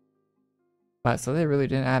 Wow, so they really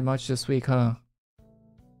didn't add much this week, huh?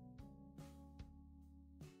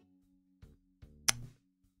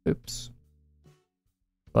 Oops.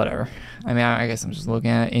 Whatever. I mean, I guess I'm just looking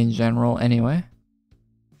at it in general anyway.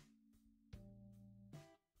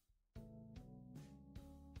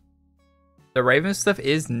 The Raven stuff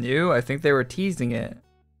is new. I think they were teasing it.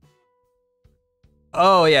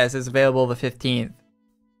 Oh, yes, it's available the 15th.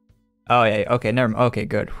 Oh, yeah. Okay, never mind. Okay,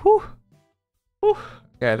 good. Whew. Whew.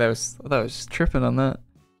 Yeah, that was tripping on that.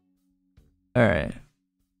 All right.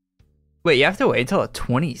 Wait, you have to wait until the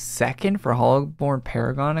 22nd for Hollowborn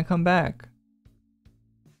Paragon to come back?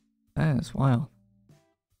 That is wild.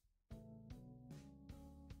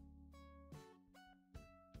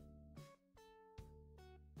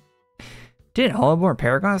 Didn't Hollowborn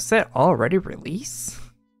Paragon set already release?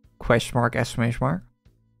 Question mark, exclamation mark.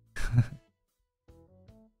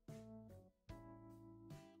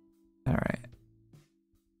 Alright.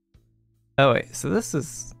 Oh wait, so this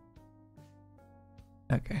is...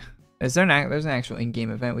 Okay. Is there there's an actual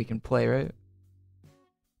in-game event we can play, right?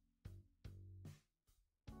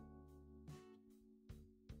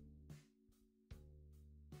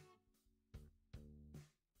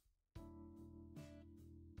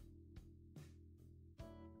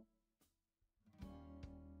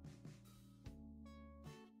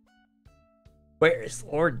 Where is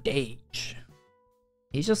Lord Dage?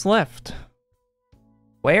 He just left.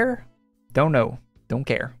 Where? Don't know. Don't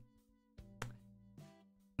care.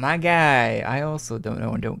 My guy. I also don't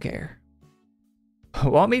know and don't care.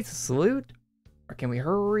 Want me to salute? Or can we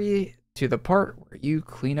hurry to the part where you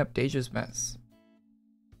clean up Dage's mess?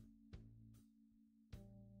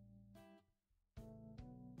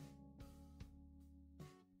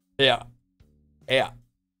 Yeah. Yeah.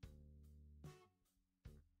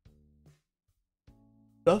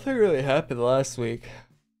 Nothing really happened last week.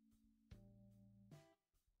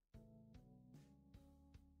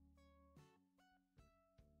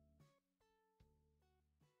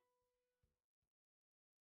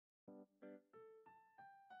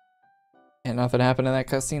 And nothing happened in that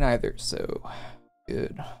cutscene either, so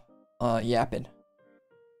good. Yapping.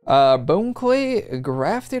 Bone clay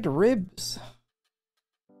grafted ribs.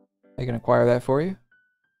 I can acquire that for you.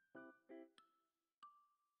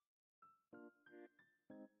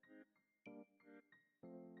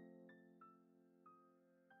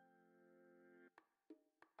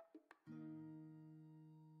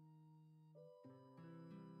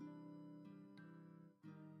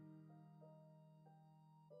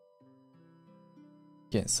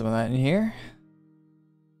 Get some of that in here.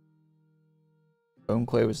 Bone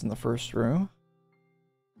clay was in the first room.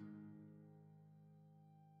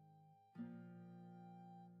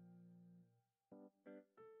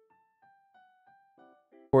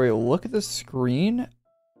 Korey, look at the screen.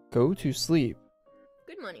 Go to sleep.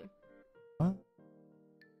 Good morning. What?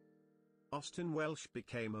 Austin Welsh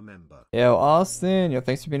became a member. Yo, Austin. Yo,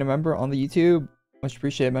 thanks for being a member on the YouTube. Much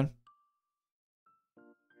appreciated, man.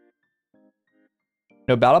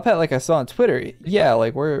 No, Battle Pet like I saw on Twitter. Yeah,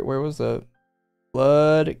 like where was the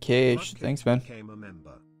Blood Cage? Thanks, man. Became a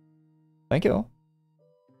member. Thank you.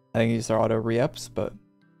 I think these are auto re-ups, but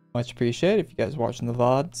much appreciated if you guys are watching the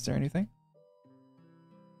VODs or anything.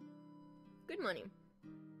 Good morning.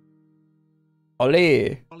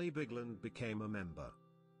 Ollie. Ollie Bigland became a member.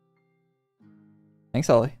 Thanks,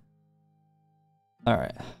 Ollie.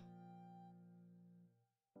 Alright.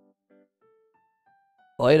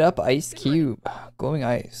 Light up Ice Cube. Glowing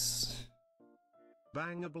ice.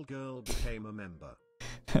 Bangable Girl became a member.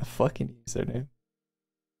 Fucking username.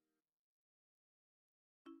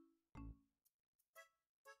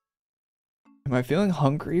 Am I feeling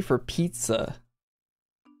hungry for pizza?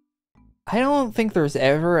 I don't think there's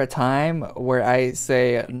ever a time where I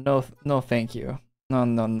say no thank you. No,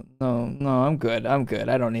 I'm good. I'm good.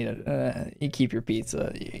 I don't need it. You keep your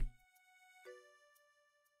pizza.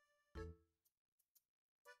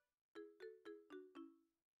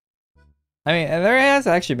 I mean, there has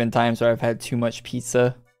actually been times where I've had too much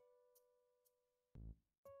pizza.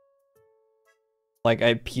 Like I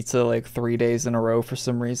had pizza like 3 days in a row for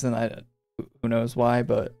some reason. Who knows why,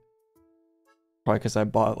 but probably because I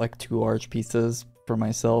bought like 2 large pizzas for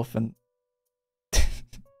myself and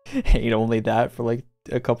ate only that for like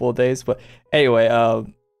a couple of days. But anyway,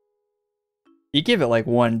 you give it like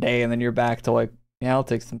 1 day and then you're back to like, yeah, I'll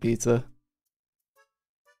take some pizza.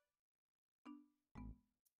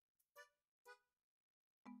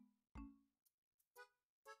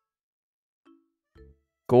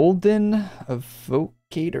 Golden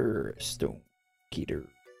Evocator Stone Keter.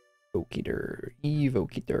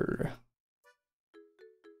 Evocator.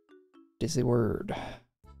 Is a word.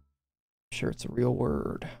 I'm sure it's a real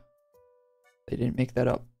word. They didn't make that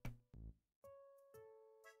up.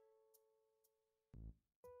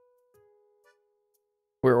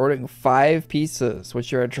 We're ordering 5 pizzas.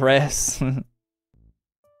 What's your address?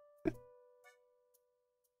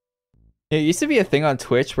 It used to be a thing on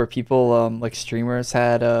Twitch where people, like streamers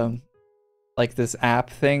had, like this app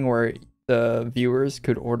thing where the viewers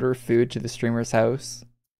could order food to the streamer's house.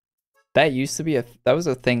 That used to be that was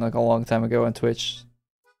a thing like a long time ago on Twitch.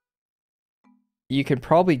 You could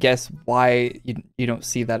probably guess why you don't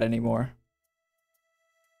see that anymore.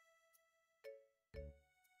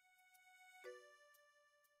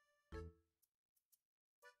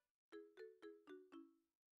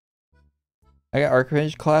 I got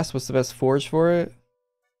Archmage class. What's the best forge for it?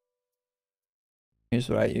 Here's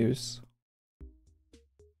what I use.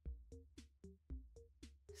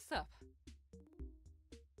 Sup?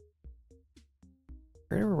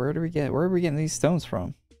 Where are we getting these stones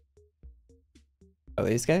from? Oh,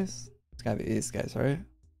 these guys? It's gotta be these guys, right?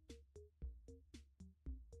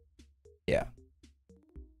 Yeah.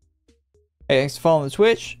 Hey, thanks for following the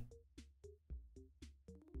Twitch.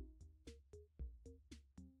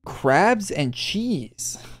 Crabs and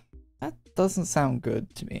cheese. That doesn't sound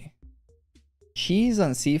good to me. Cheese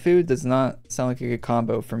on seafood does not sound like a good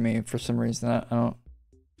combo for me for some reason. I don't.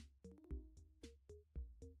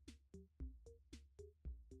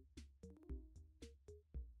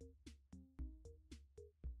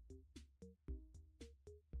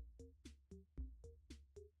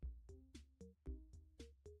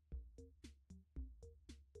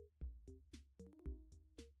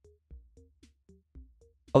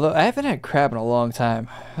 Although I haven't had crab in a long time.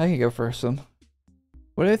 I can go for some.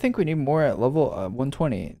 What do I think we need more at level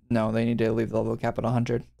 120? No, they need to leave the level cap at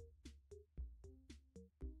 100.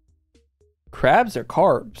 Crabs or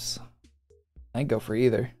carbs? I can go for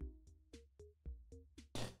either.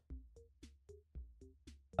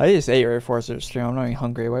 I just ate right before I started stream. I'm not even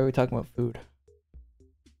hungry. Why are we talking about food?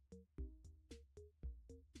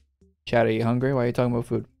 Chat, are you hungry? Why are you talking about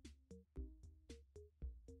food?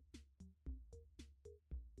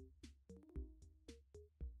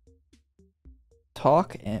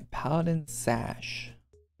 Talk and Paladin Sash.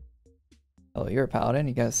 Oh, you're a Paladin?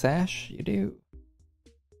 You got a sash? You do.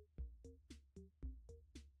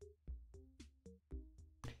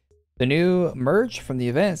 The new merch from the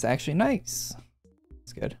event is actually nice.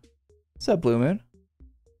 It's good. What's up, Blue Moon?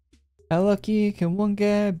 How lucky can one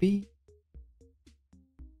guy be?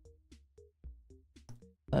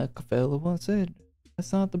 Like a fella once said,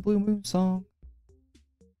 that's not the Blue Moon song.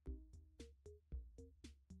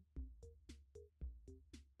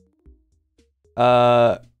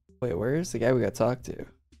 Wait, where's the guy we got to talk to? Is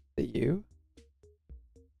it you?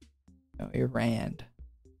 No, you're Rand.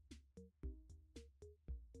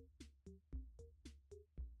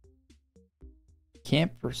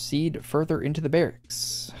 Can't proceed further into the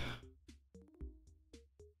barracks.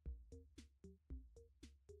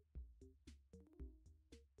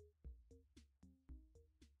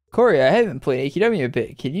 Korey, I haven't played AQW a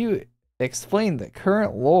bit. Can you explain the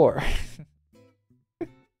current lore?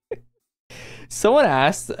 Someone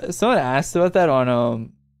asked about that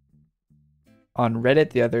on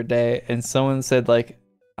Reddit the other day, and someone said like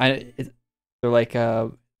they're like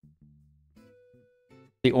the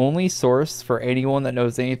only source for anyone that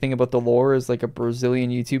knows anything about the lore is like a Brazilian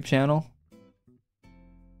YouTube channel.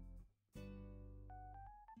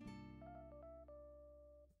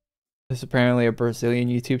 There's apparently a Brazilian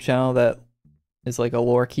YouTube channel that is like a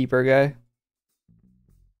lore keeper guy,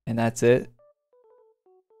 and that's it.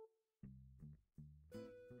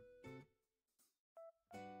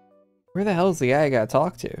 Where the hell is the guy I gotta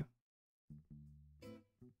talk to?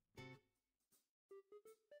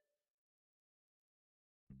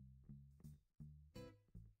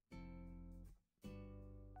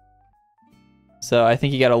 So I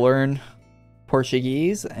think you gotta learn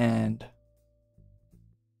Portuguese and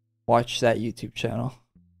watch that YouTube channel,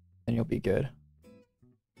 and you'll be good.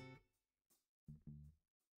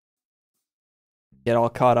 Get all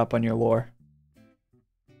caught up on your lore.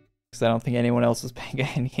 because I don't think anyone else was paying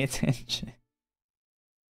any attention.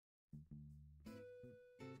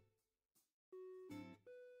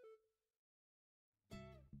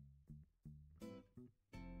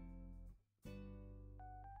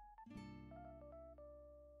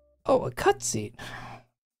 Oh, a cutscene.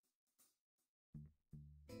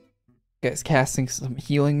 Guy's casting some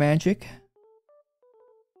healing magic.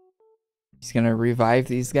 He's gonna revive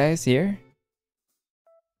these guys here.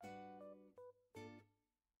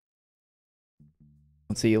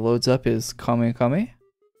 Once he loads up his Kame.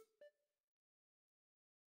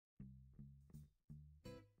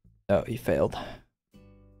 Oh, he failed.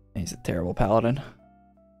 He's a terrible paladin.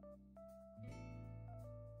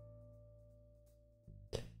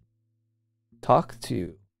 Talk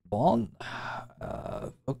to Vaughn.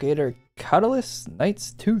 Vocator Catalyst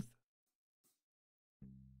Knight's Tooth.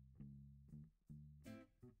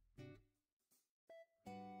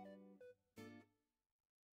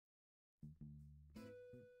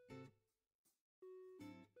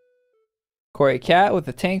 Korey, cat with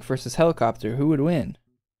a tank versus helicopter. Who would win?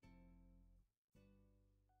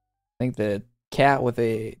 I think the cat with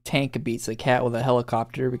a tank beats the cat with a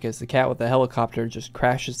helicopter, because the cat with the helicopter just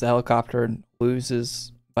crashes the helicopter and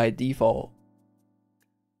loses by default.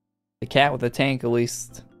 The cat with the tank, at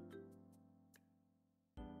least.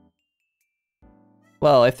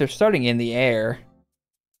 Well, if they're starting in the air,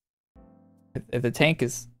 if the tank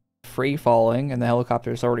is free falling and the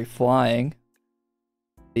helicopter is already flying,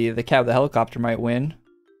 the cat with the helicopter might win,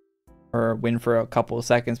 or win for a couple of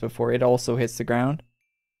seconds before it also hits the ground.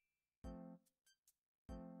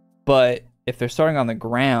 But if they're starting on the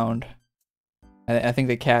ground, I think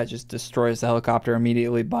the cat just destroys the helicopter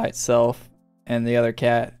immediately by itself, and the other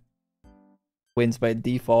cat wins by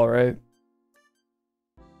default, right?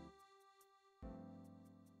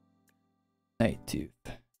 Night Tooth.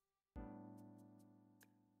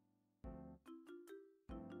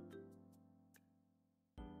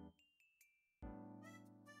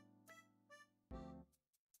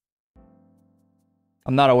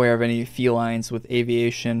 I'm not aware of any felines with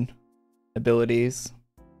aviation abilities,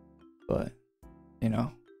 but, you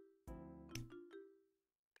know.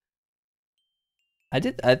 I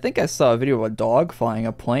think I saw a video of a dog flying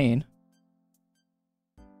a plane.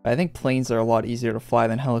 I think planes are a lot easier to fly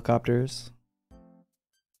than helicopters.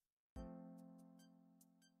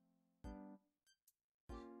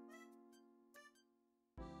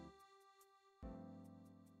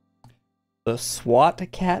 The SWAT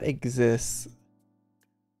cat exists.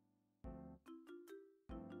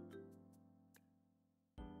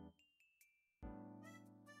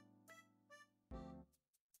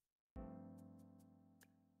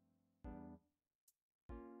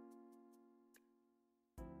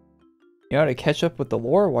 You know how to catch up with the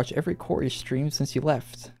lore? Watch every Korey stream since you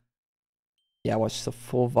left. Yeah, watch the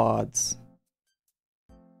full VODs.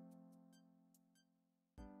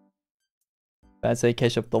 That's how you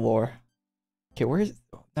catch up the lore. Okay, where's...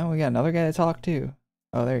 Now we got another guy to talk to.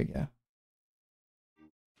 Oh, there you go.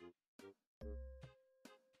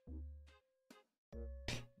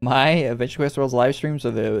 My Adventure Quest World's live streams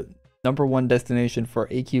are the #1 destination for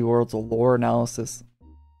AQ World's lore analysis.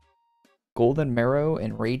 Golden Marrow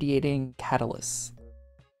and Radiating Catalyst.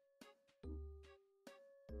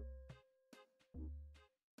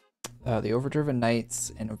 The Overdriven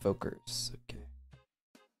Knights and Evokers. Okay.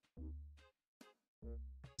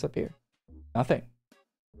 What's up here? Nothing.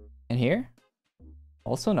 In here?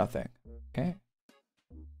 Also nothing. Okay.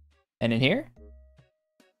 And in here?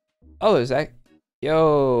 Oh, there's that.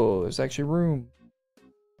 Yo, there's actually room.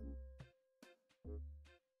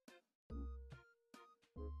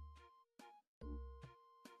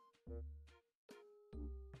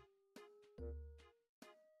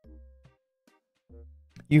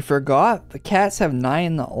 You forgot the cats have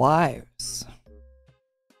 9 lives.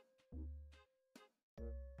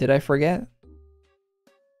 Did I forget?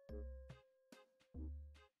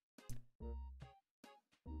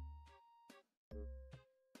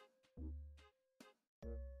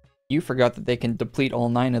 You forgot that they can deplete all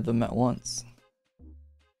 9 of them at once.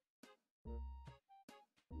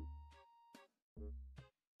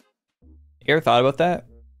 You ever thought about that?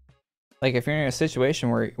 Like, if you're in a situation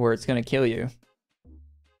where it's gonna kill you,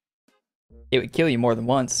 it would kill you more than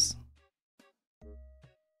once,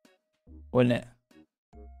 wouldn't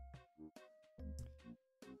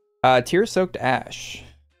it? Tear-soaked ash.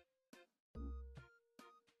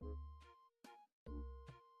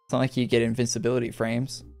 It's not like you get invincibility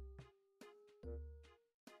frames.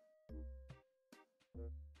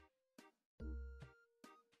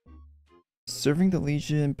 Serving the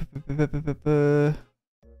Legion.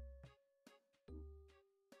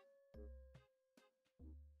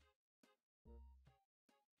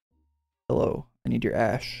 need your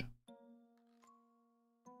ash.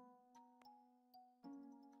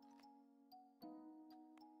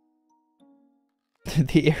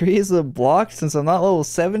 The areas are blocked since I'm not level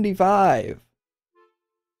 75.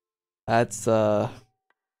 That's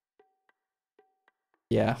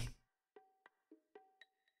yeah.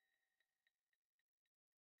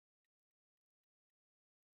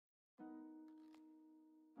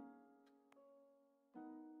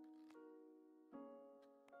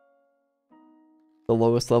 The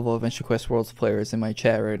lowest level of Adventure Quest Worlds players in my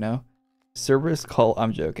chat right now. Cerberus call.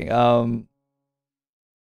 I'm joking.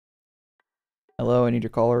 Hello, I need your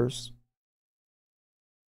callers.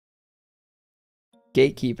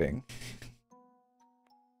 Gatekeeping.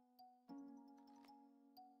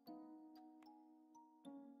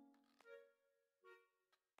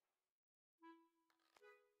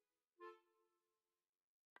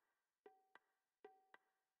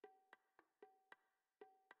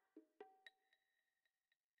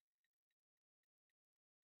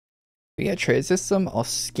 We got a trade system, I'll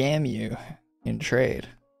scam you in trade.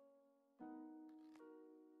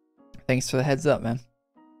 Thanks for the heads up, man.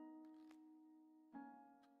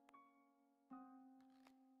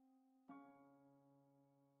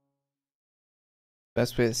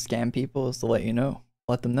 Best way to scam people is to let you know.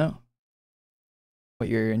 Let them know what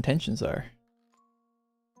your intentions are.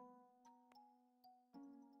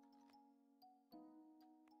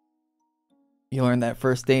 You learned that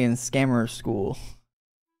first day in scammer school.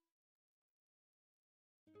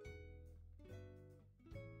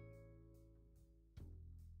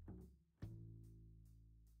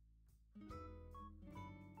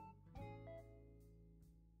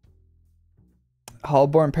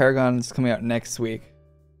 Hallborn Paragon is coming out next week.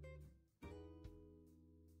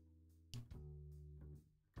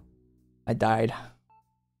 I died.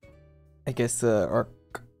 I guess Archmage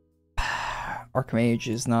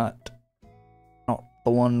is not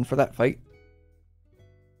the one for that fight.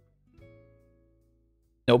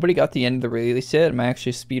 Nobody got the end of the release yet. Am I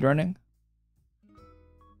actually speedrunning?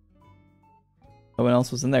 No one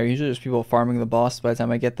else was in there. Usually there's people farming the boss by the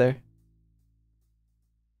time I get there.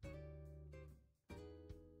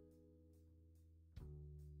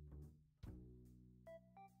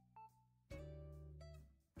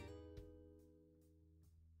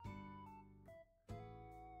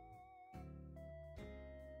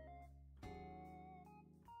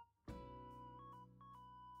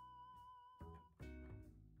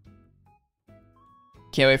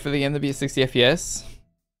 Can't wait for the game to be a 60 FPS.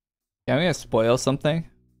 Yeah, I'm gonna spoil something.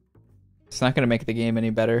 It's not gonna make the game any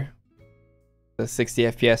better. The 60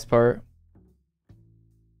 FPS part.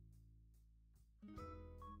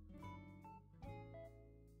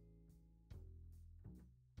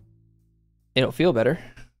 It'll feel better.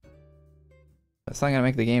 That's not gonna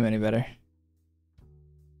make the game any better.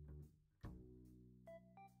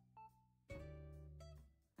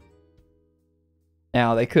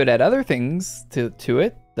 Now, they could add other things to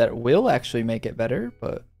it that will actually make it better,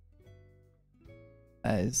 but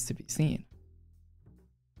that is to be seen.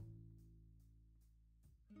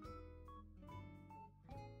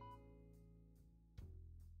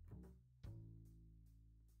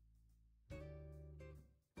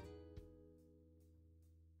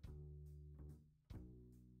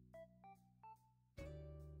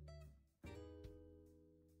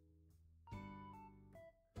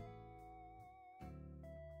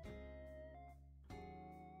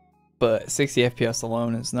 But 60 FPS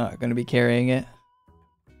alone is not going to be carrying it.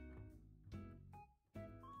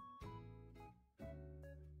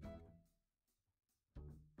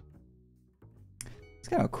 It's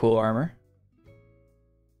kind of cool armor.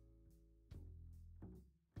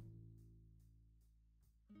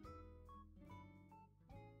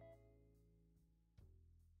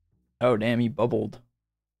 Oh damn, he bubbled.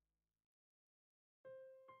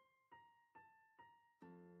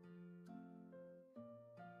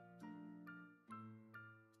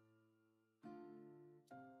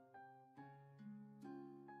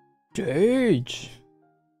 Dage.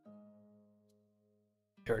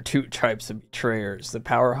 There are two types of betrayers: the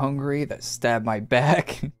power hungry that stab my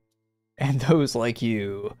back, and those like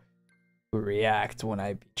you who react when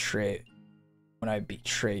I betray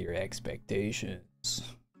your expectations.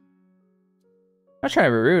 I'm not trying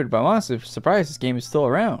to be rude, but I'm honestly surprised this game is still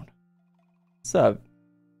around. What's up?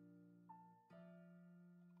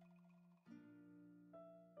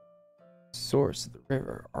 Source of the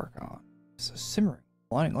river Archon. It's a simmering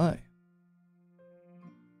blinding light.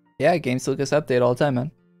 Yeah, game still gets updated all the time,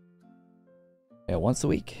 man. Yeah, once a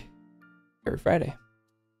week. Every Friday.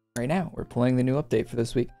 Right now, we're playing the new update for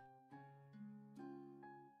this week.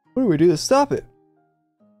 What do we do to stop it?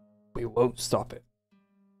 We won't stop it.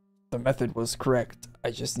 The method was correct.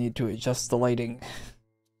 I just need to adjust the lighting.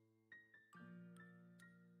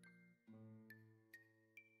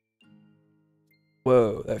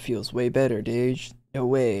 Whoa, that feels way better, Dage. No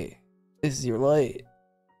way. This is your light.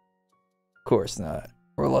 Of course not.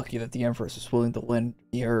 We're lucky that the Empress was willing to lend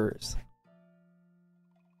me hers.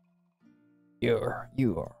 You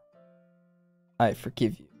are. I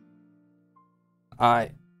forgive you.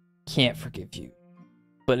 I can't forgive you.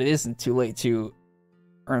 But it isn't too late to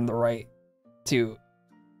earn the right to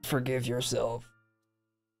forgive yourself.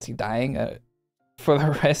 To dying for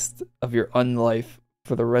the rest of your unlife,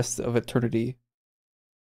 for the rest of eternity.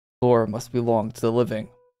 Lore must belong to the living,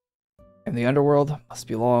 and the underworld must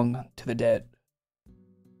belong to the dead.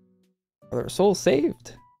 Are their souls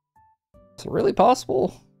saved? Is it really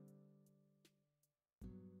possible?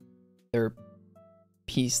 They're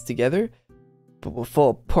pieced together, but will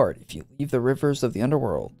fall apart if you leave the rivers of the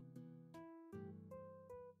underworld.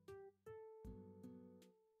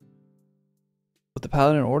 What the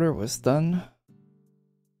Paladin Order was done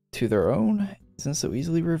to their own isn't so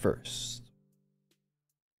easily reversed.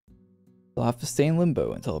 They'll have to stay in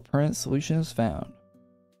limbo until a permanent solution is found.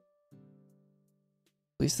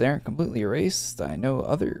 At least they aren't completely erased. I know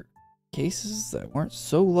other cases that weren't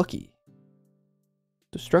so lucky.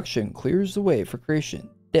 Destruction clears the way for creation.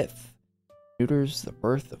 Death neuters the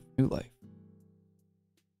birth of new life.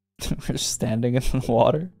 We're standing in the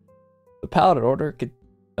water. The Paladin Order could,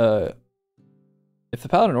 if the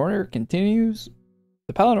Paladin Order continues,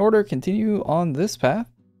 on this path,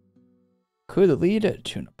 could lead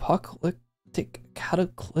to an apocalyptic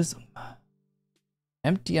cataclysm.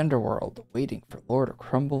 Empty underworld waiting for Lore to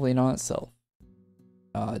crumble in on itself.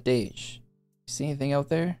 Dage, you see anything out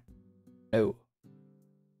there? No.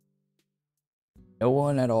 No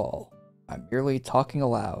one at all. I'm merely talking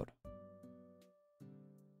aloud.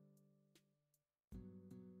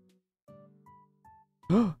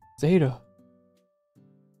 Zeta.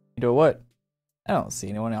 You know what? I don't see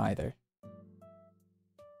anyone either.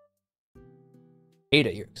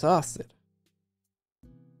 Ada, you're exhausted.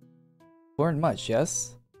 Learned much,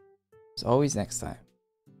 yes? As always, next time.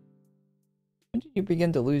 When did you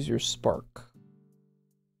begin to lose your spark?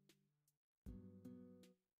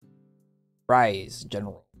 Rise,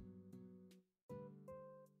 General.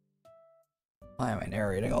 Why am I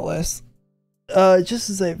narrating all this? Just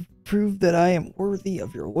as I've proved that I am worthy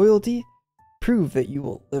of your loyalty, prove that you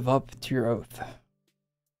will live up to your oath.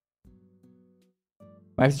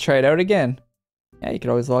 I have to try it out again. Yeah, you could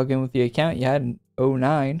always log in with the account you had in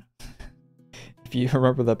 09. If you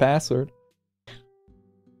remember the password.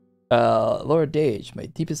 Lord Dage, my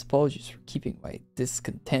deepest apologies for keeping my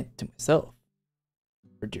discontent to myself.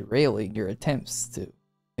 For derailing your attempts to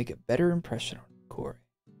make a better impression on Korey.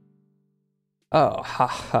 Oh,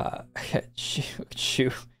 haha.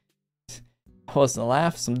 Shoo. I wasn't a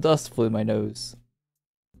laugh, some dust flew my nose.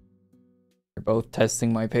 You're both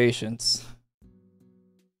testing my patience.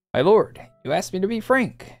 My lord, you asked me to be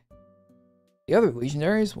frank. The other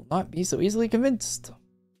legionaries will not be so easily convinced.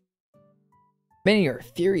 Many are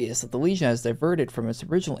furious that the Legion has diverted from its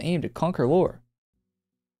original aim to conquer Lore.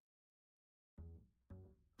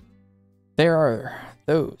 There are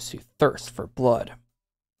those who thirst for blood,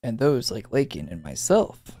 and those like Lakin and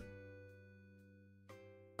myself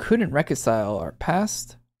couldn't reconcile our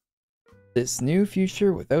past, this new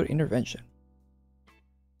future without intervention.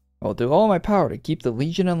 I'll do all my power to keep the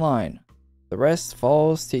Legion in line. The rest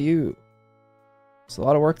falls to you. There's a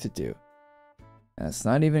lot of work to do. And it's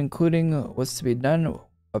not even including what's to be done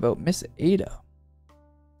about Miss Ada.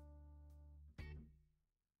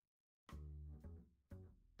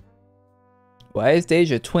 Why is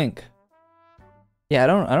Dage a twink? Yeah, I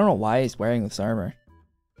don't know why he's wearing this armor.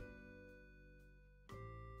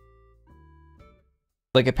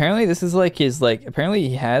 Like, apparently this is like his, like, apparently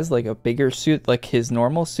he has like a bigger suit, like his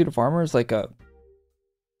normal suit of armor is like an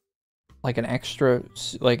extra,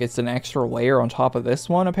 like it's an extra layer on top of this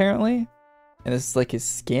one apparently. And this is like his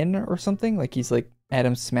skin or something, like he's like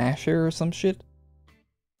Adam Smasher or some shit.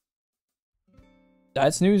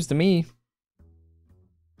 That's news to me.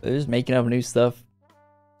 They're just making up new stuff.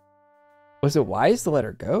 Was it wise to let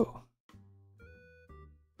her go?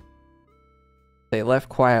 They left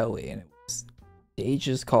quietly and it was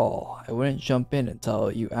Dage's call. I wouldn't jump in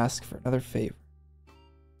until you ask for another favor.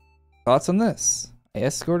 Thoughts on this? I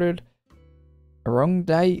escorted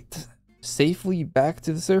Arungdite safely back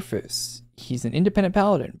to the surface. He's an independent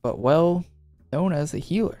paladin, but well known as a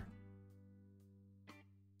healer.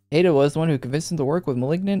 Ada was the one who convinced him to work with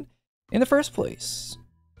Malignant in the first place.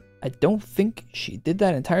 I don't think she did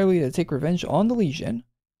that entirely to take revenge on the Legion.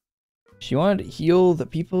 She wanted to heal the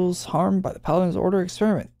peoples harmed by the Paladin's Order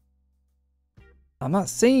experiment. I'm not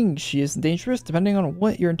saying she isn't dangerous, depending on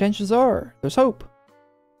what your intentions are. There's hope.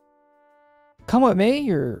 Come what may,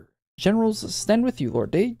 your generals stand with you,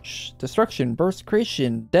 Lord Dage. Destruction, birth,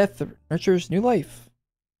 creation, death nurtures new life.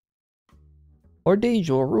 Lord Dage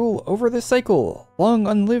will rule over this cycle. Long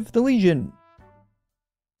unlive the Legion.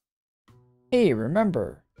 Hey,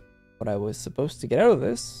 remember what I was supposed to get out of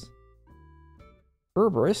this?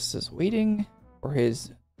 Cerberus is waiting for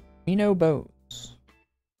his Mino bones.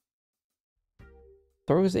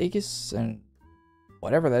 Throw his Aegis and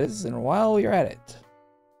whatever that is, and while you're at it,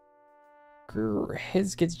 your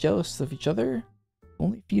heads get jealous of each other.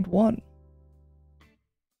 Only feed one.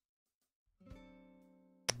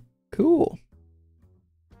 Cool.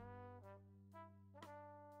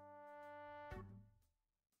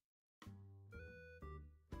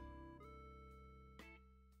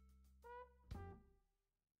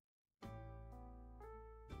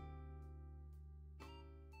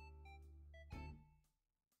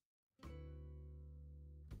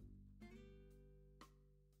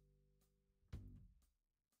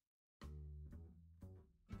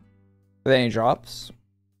 Then he drops.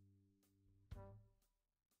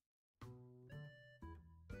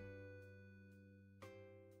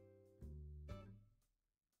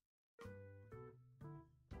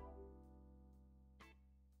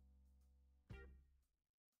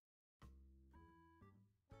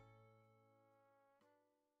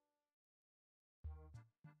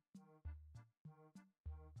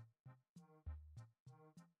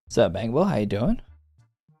 What's up, Bangwell? How you doing?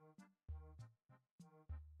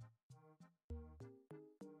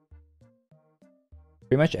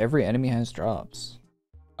 Pretty much every enemy has drops.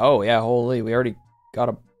 Oh yeah, holy, we already got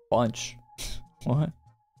a bunch. What?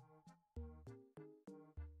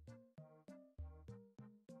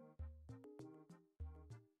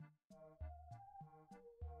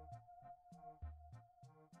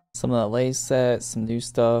 Some of that lace set, some new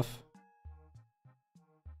stuff.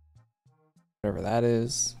 Whatever that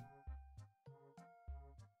is.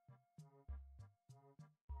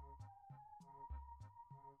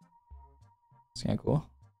 It's kind of cool.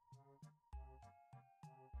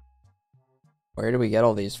 Where do we get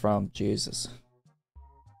all these from? Jesus.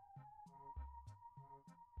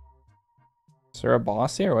 Is there a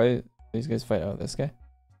boss here? Why do these guys fight? Oh, this guy?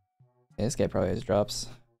 Yeah, this guy probably has drops.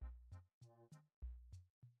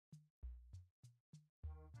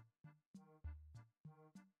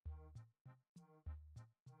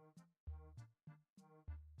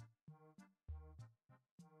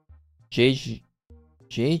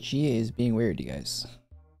 JGA is being weird, you guys.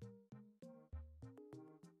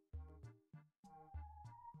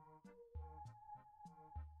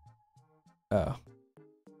 Oh.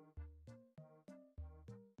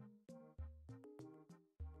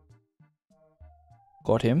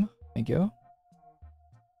 Got him. Thank you.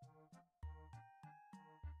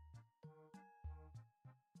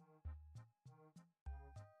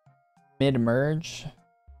 Mid-merge.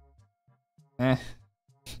 Eh.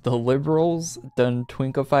 The liberals done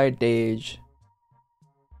twinkified Dage.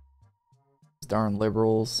 Those darn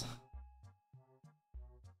liberals.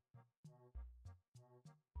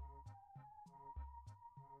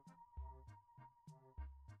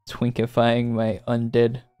 Twinkifying my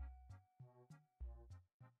undead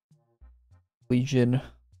Legion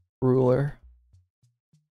ruler.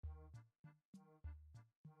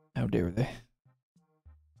 How dare they?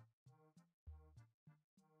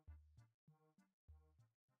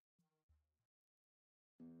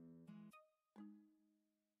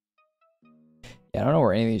 Yeah, I don't know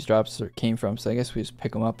where any of these drops came from, so I guess we just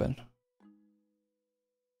pick them up and...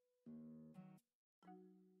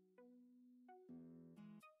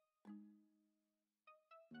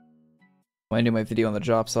 When I do my video on the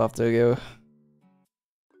drops, I'll have to go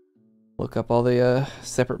look up all the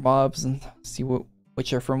separate mobs and see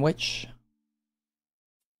which are from which.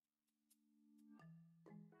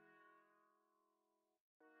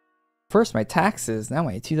 First my taxes, now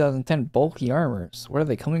my 2010 bulky armors. What are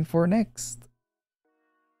they coming for next?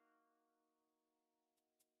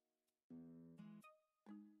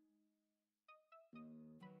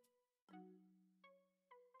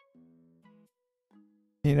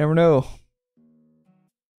 You never know.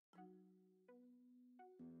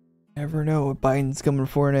 Never know what Biden's coming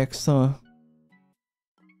for next, huh?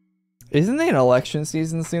 Isn't there an election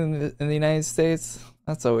season soon in the United States?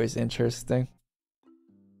 That's always interesting.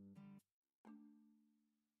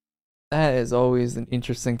 That is always an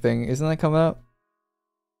interesting thing. Isn't that coming up?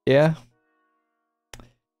 Yeah.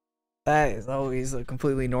 That is always a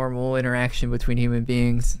completely normal interaction between human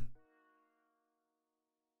beings.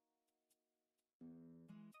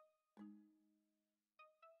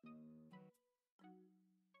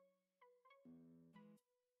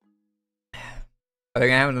 Are they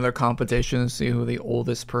gonna have another competition to see who the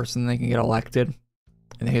oldest person they can get elected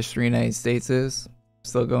in the history of the United States is?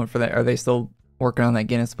 Still going for that? Are they still working on that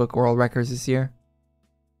Guinness Book of World Records this year?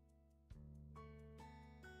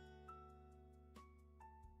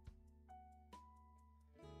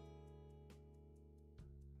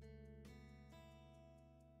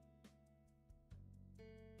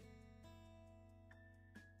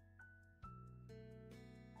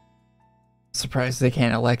 Surprised they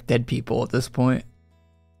can't elect dead people at this point.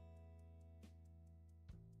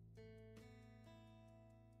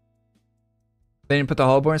 They didn't put the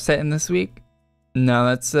Holborn set in this week? No,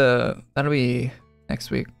 that's that'll be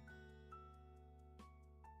next week.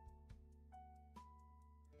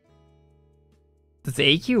 Does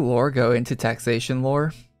AQ lore go into taxation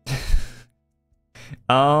lore?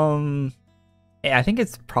 Yeah, I think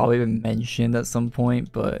it's probably been mentioned at some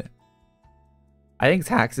point, but I think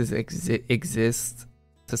taxes exist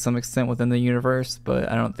to some extent within the universe,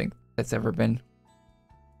 but I don't think that's ever been.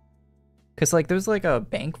 Cause like there's like a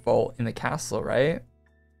bank vault in the castle, right?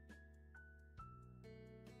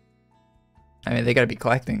 I mean, they gotta be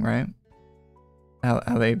collecting, right?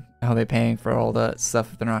 How they paying for all that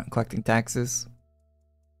stuff if they're not collecting taxes?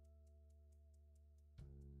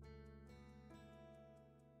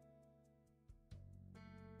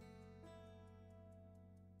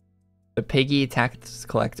 The piggy tax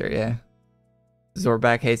collector, yeah.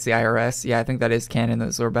 Zorback hates the IRS. Yeah, I think that is canon that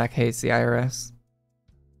Zorback hates the IRS.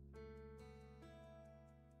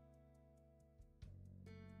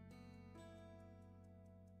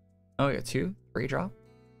 Oh, we got 2 free drop.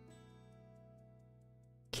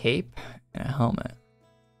 Cape and a helmet.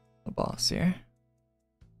 The boss here.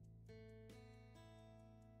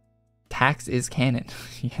 Tax is canon.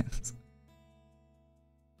 Yes.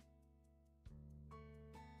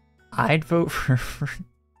 I'd vote for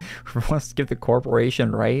wants to give the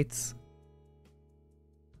corporation rights.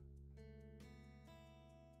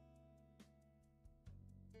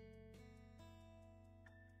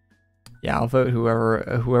 Yeah, I'll vote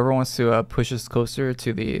whoever wants to push us closer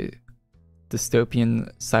to the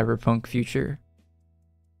dystopian cyberpunk future.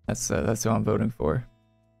 That's who I'm voting for.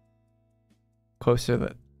 Closer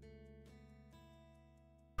that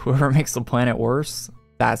whoever makes the planet worse,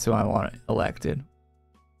 that's who I want elected.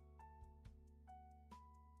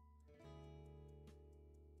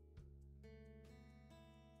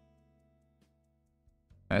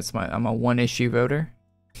 I'm a one issue voter.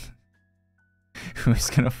 Who's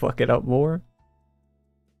gonna fuck it up more?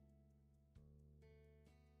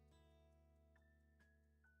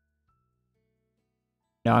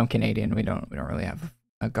 No, I'm Canadian. We don't really have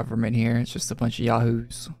a government here. It's just a bunch of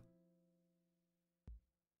yahoos.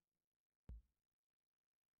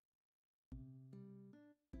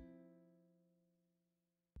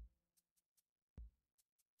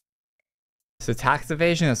 So tax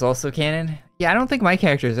evasion is also canon? Yeah, I don't think my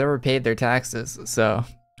character's ever paid their taxes, so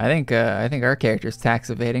I think our character's tax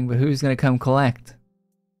evading, but who's gonna come collect?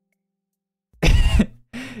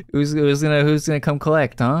 who's gonna come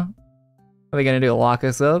collect, huh? Are they gonna do? Lock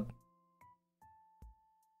us up?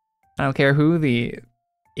 I don't care who the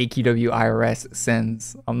AQW IRS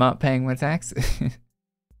sends. I'm not paying my taxes.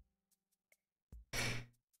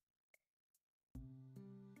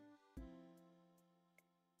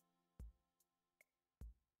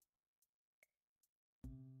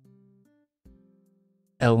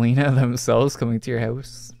 Elena themselves coming to your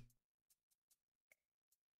house.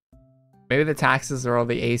 Maybe the taxes are all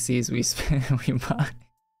the ACs we spend we buy.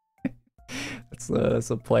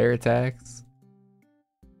 That's a player tax.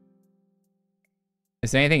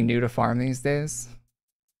 Is there anything new to farm these days?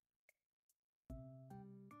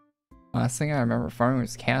 Last thing I remember farming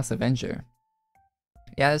was Chaos Avenger.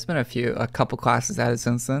 Yeah, there's been a couple classes added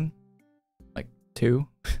since then. Like 2.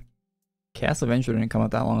 Chaos Avenger didn't come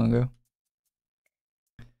out that long ago.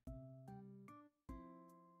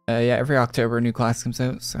 Yeah, every October a new class comes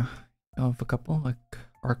out, so I'll have a couple, like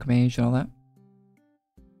Archmage and all that.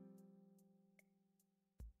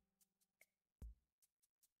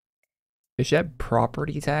 Is that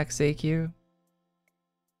property tax, AQ?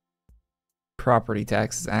 Property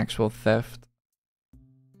tax is actual theft.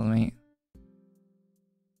 Let me...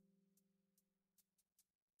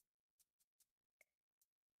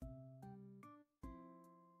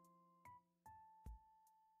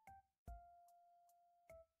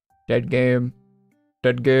 Dead game.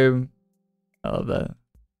 Dead game. I love that.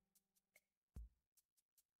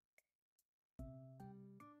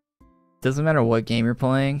 Doesn't matter what game you're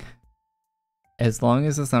playing, as long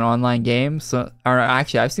as it's an online game. So, or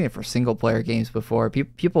actually, I've seen it for single player games before.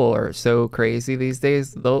 People are so crazy these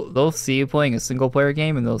days. They'll see you playing a single player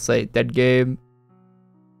game and they'll say dead game.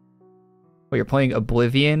 Oh, you're playing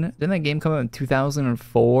Oblivion? Didn't that game come out in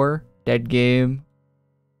 2004? Dead game.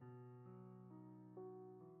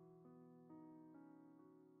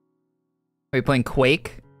 Are you playing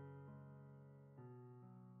Quake?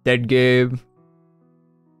 Dead game.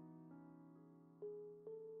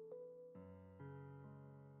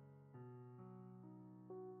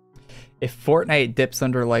 If Fortnite dips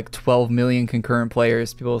under like 12 million concurrent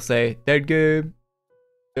players, people will say, dead game.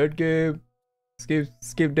 Dead game.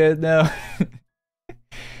 Skip dead now.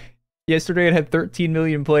 Yesterday it had 13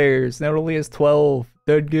 million players. Now it only has 12.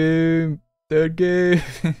 Dead game. Dead game.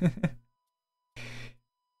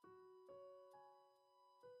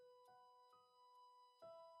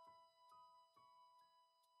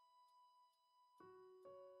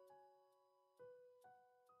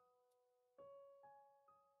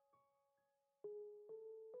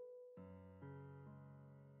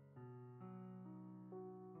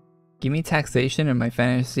 Give me taxation in my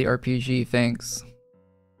fantasy RPG, thanks.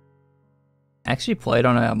 I actually played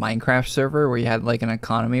on a Minecraft server where you had like an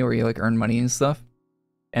economy where you like earn money and stuff.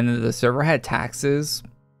 And the server had taxes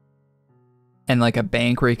and like a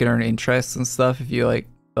bank where you could earn interest and stuff if you like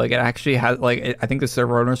it actually had like I think the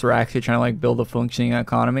server owners were actually trying to like build a functioning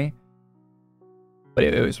economy. But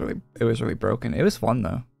it was really broken. It was fun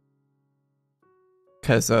though.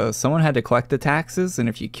 Cuz someone had to collect the taxes, and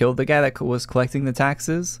if you killed the guy that was collecting the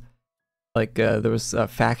taxes, like there was a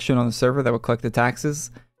faction on the server that would collect the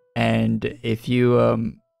taxes, and if you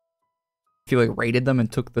like raided them and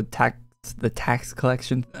took the tax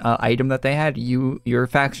collection item that they had, your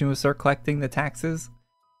faction would start collecting the taxes.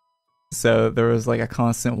 So there was like a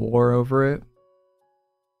constant war over it,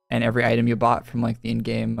 and every item you bought from like the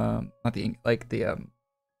in-game,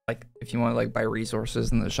 like if you want to like buy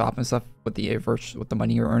resources in the shop and stuff with the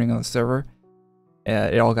money you're earning on the server,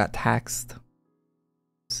 it all got taxed.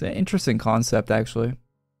 It's an interesting concept, actually.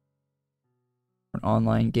 An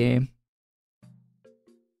online game.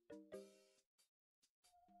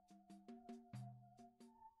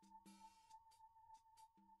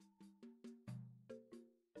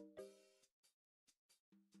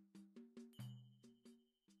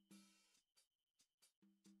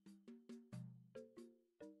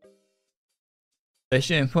 They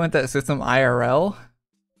should implement that system IRL.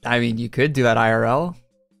 I mean, you could do that IRL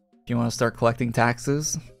if you want to start collecting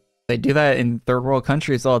taxes. They do that in third world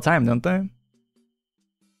countries all the time, don't they?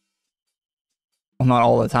 Well, not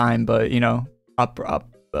all the time, but you know,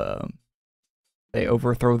 they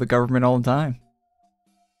overthrow the government all the time.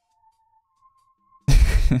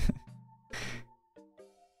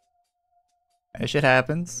 That shit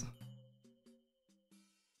happens.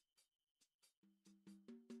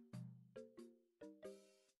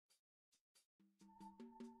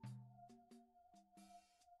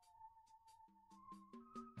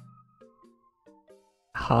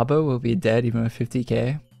 Habbo will be dead even with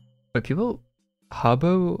 50k. But people,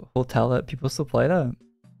 Habbo Hotel, that people still play that.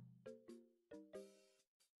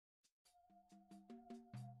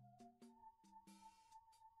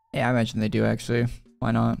 Yeah, I imagine they do actually.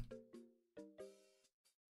 Why not?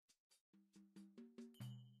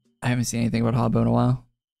 I haven't seen anything about Habbo in a while.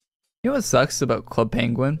 You know what sucks about Club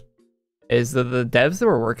Penguin? Is that the devs that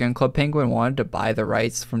were working on Club Penguin wanted to buy the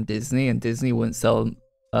rights from Disney, and Disney wouldn't sell them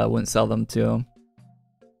to them.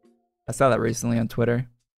 I saw that recently on Twitter.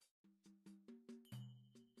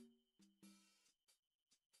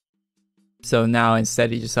 So now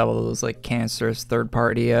instead you just have all those like cancerous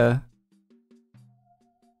third-party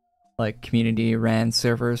like community ran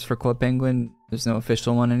servers for Club Penguin. There's no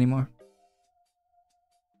official one anymore.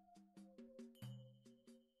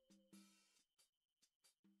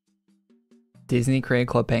 Disney created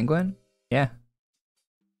Club Penguin? Yeah.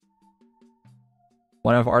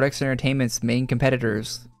 One of Artix Entertainment's main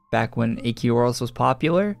competitors back when AQW was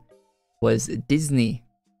popular was Disney.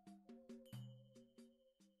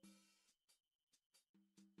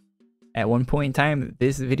 At one point in time,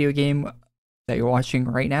 this video game that you're watching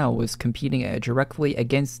right now was competing directly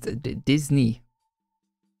against Disney.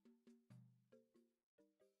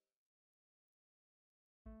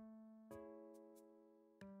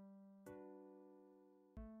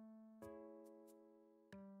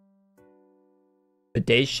 The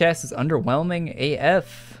Dage chest is underwhelming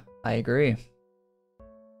AF. I agree.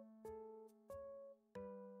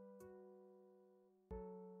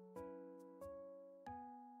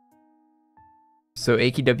 So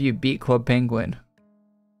AQW beat Club Penguin.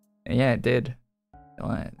 Yeah, it did.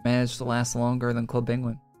 It managed to last longer than Club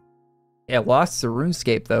Penguin. Yeah, it lost to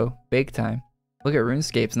RuneScape though, big time. Look at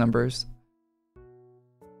RuneScape's numbers.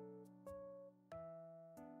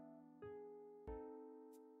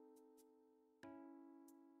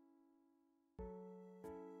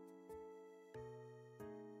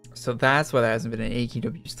 So that's why there hasn't been an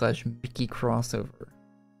AQW slash Mickey crossover.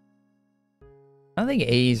 I don't think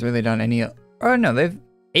AE's really done any. Oh no,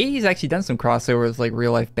 AE's actually done some crossovers like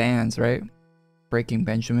real life bands, right? Breaking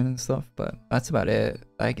Benjamin and stuff, but that's about it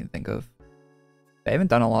I can think of. They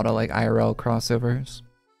haven't done a lot of like IRL crossovers,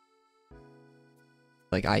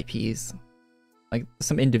 like IPs, like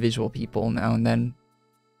some individual people now and then,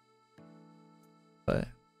 but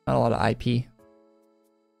not a lot of IP.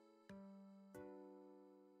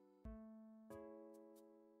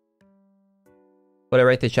 Would I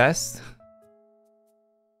rate the chest?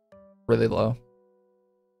 Really low.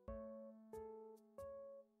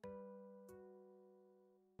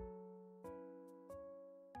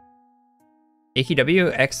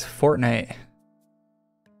 AQW X Fortnite.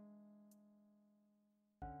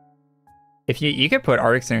 If you could put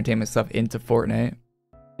Artix Entertainment stuff into Fortnite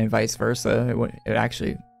and vice versa,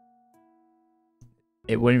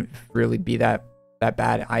 it wouldn't really be that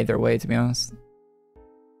bad either way, to be honest.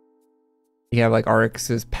 You have like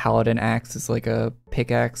Artix's Paladin axe is like a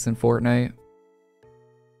pickaxe in Fortnite.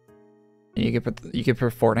 And you could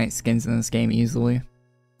put Fortnite skins in this game easily.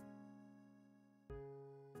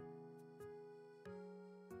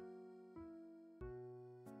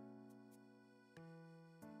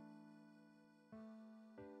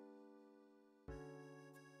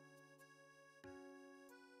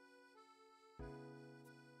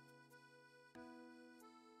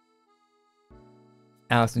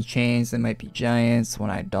 Alice in Chains, they might be Giants,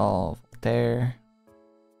 One-Eyed Doll, there.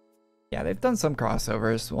 Yeah, they've done some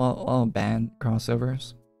crossovers, well, band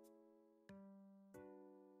crossovers.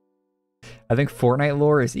 I think Fortnite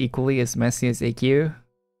lore is equally as messy as AQ.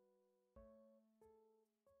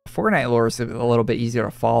 Fortnite lore is a little bit easier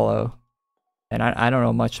to follow. And I don't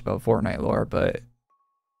know much about Fortnite lore, but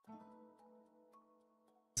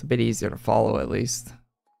it's a bit easier to follow at least.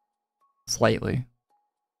 Slightly.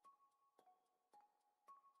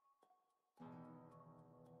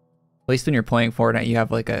 At least when you're playing Fortnite, you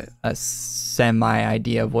have like a semi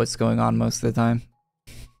idea of what's going on most of the time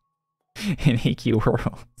in AQ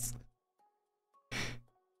worlds.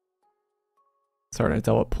 It's hard to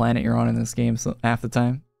tell what planet you're on in this game half the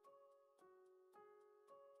time.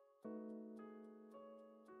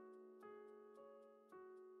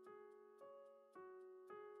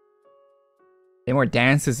 There are more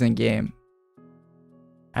dances in game.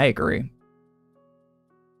 I agree.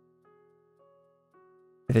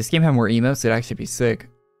 If this game had more emotes, it'd actually be sick.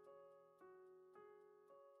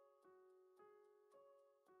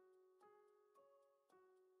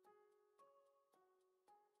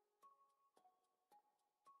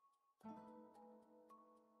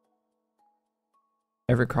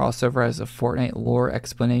 Every crossover has a Fortnite lore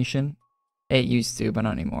explanation. It used to, but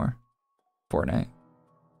not anymore. Fortnite.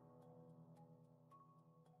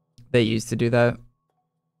 They used to do that.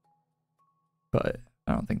 But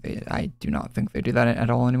I do not think they do that at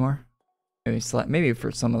all anymore. Maybe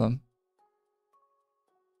for some of them.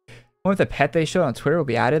 What if the pet they showed on Twitter will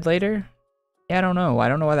be added later? Yeah, I don't know. I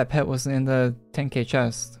don't know why that pet wasn't in the 10k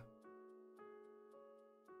chest.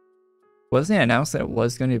 Wasn't it announced that it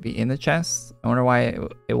was going to be in the chest? I wonder why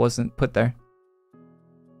it wasn't put there.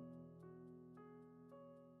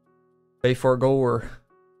 Pay for a goer.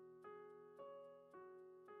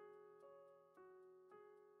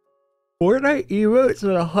 Fortnite emotes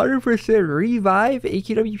with 100% revive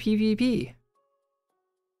AQW PvP.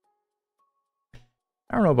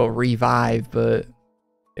 I don't know about revive, but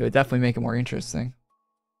it would definitely make it more interesting.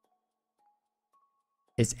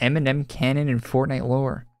 Is Eminem canon in Fortnite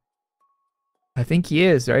lore? I think he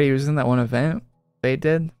is, right? He was in that one event they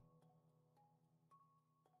did.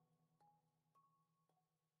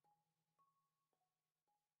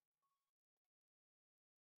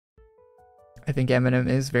 I think Eminem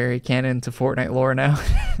is very canon to Fortnite lore now.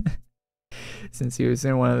 Since he was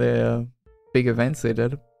in one of the big events they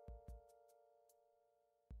did.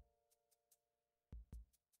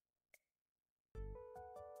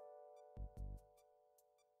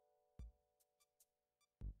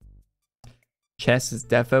 Chess is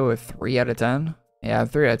defo a 3 out of 10. Yeah,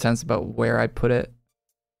 3 out of 10 is about where I'd put it.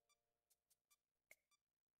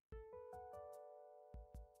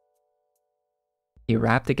 He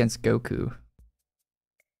rapped against Goku.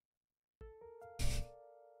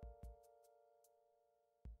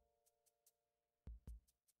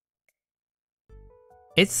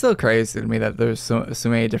 It's still crazy to me that there's so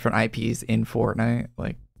many different IPs in Fortnite.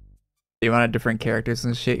 Like, the amount of different characters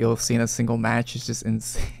and shit you'll see in a single match is just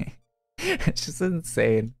insane. It's just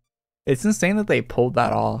insane. It's insane that they pulled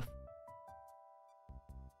that off.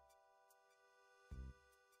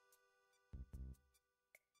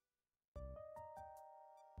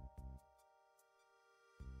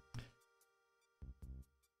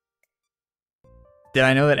 Did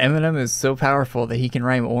I know that Eminem is so powerful that he can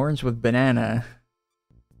rhyme orange with banana?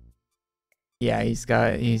 Yeah, he's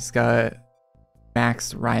got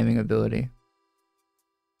max rhyming ability.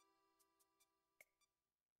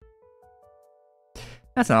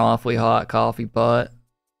 That's an awfully hot coffee pot.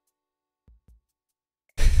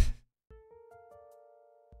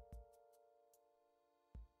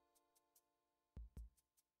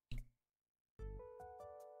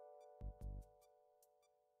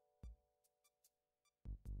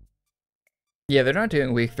 Yeah, they're not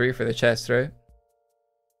doing week 3 for the chest, right?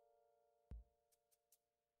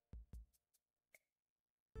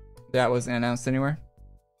 That wasn't announced anywhere.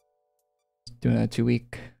 Doing a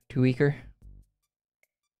 2-weeker.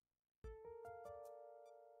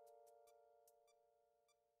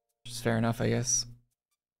 Which is fair enough, I guess.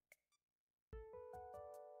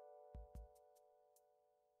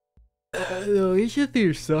 No, you should think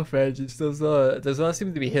your stuff, man. Just does not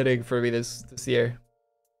seem to be hitting for me this year.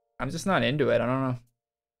 I'm just not into it. I don't know.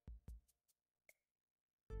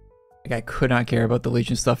 Like, I could not care about the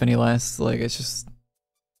Legion stuff any less. Like, it's just,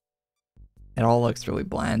 it all looks really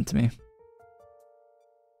bland to me.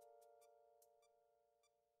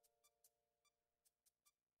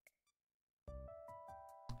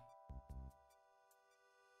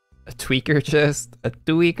 A tweaker chest? A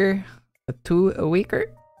two-weeker? A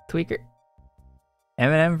weaker? Tweaker?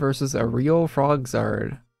 Eminem versus a real Frog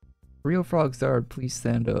Zard. Real Frog Zard, please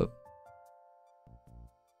stand up.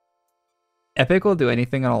 Epic will do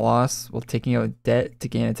anything on a loss while taking out debt to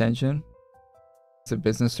gain attention. It's a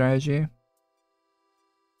business strategy.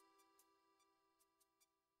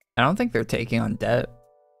 I don't think they're taking on debt.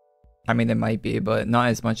 I mean, they might be, but not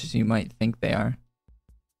as much as you might think they are.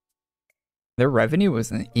 Their revenue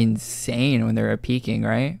was insane when they were peaking,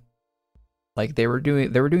 right? Like weren't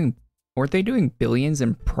they doing billions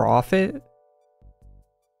in profit?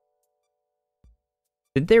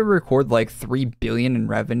 Did they record like 3 billion in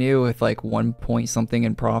revenue with like 1 point something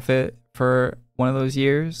in profit for one of those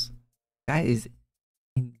years? That is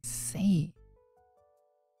insane.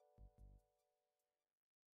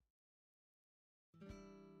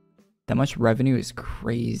 That much revenue is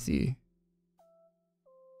crazy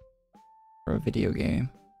for a video game.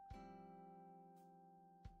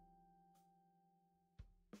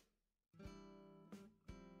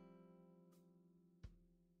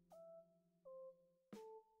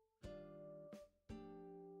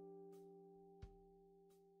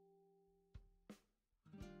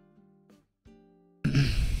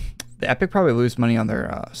 The Epic probably lose money on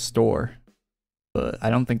their store, but I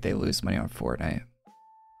don't think they lose money on Fortnite.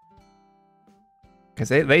 Because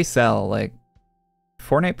they sell, like,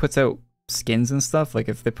 Fortnite puts out skins and stuff. Like,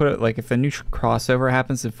 if they put it, like, if a new crossover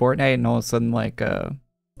happens in Fortnite and all of a sudden, like, trying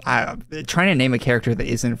to name a character that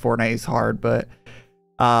isn't Fortnite is hard, but,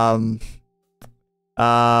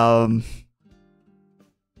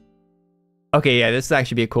 okay, yeah, this would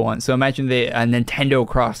actually be a cool one. So imagine a Nintendo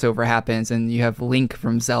crossover happens and you have Link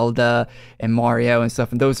from Zelda and Mario and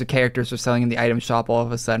stuff, and those are characters are selling in the item shop all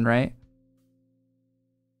of a sudden, right?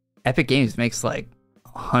 Epic Games makes like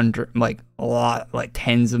a lot, like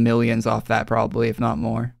tens of millions off that probably, if not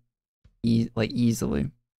more. Like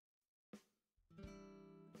easily.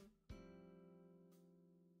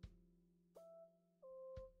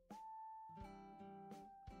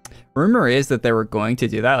 Rumor is that they were going to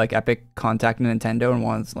do that, like Epic contacted Nintendo and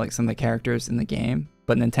wanted like some of the characters in the game,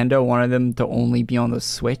 but Nintendo wanted them to only be on the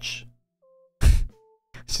Switch.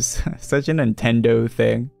 It's just such a Nintendo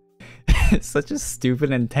thing. It's such a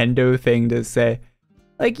stupid Nintendo thing to say.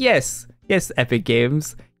 Like, yes, Epic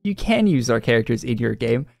Games, you can use our characters in your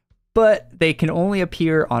game, but they can only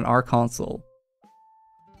appear on our console.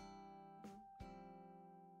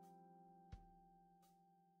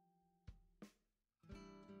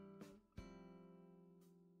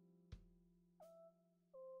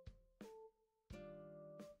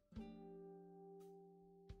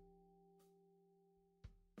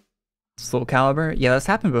 Soul Calibur? Yeah, that's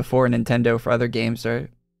happened before in Nintendo for other games, right?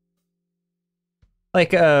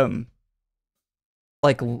 Like,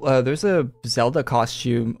 there's a Zelda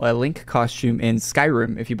costume, a Link costume in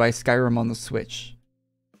Skyrim if you buy Skyrim on the Switch.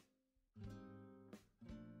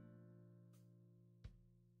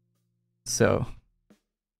 So,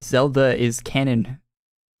 Zelda is canon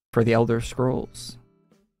for the Elder Scrolls.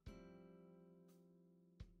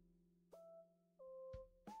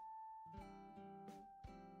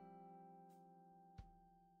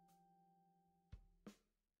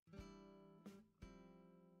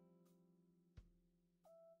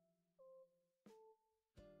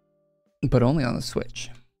 But only on the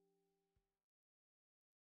Switch.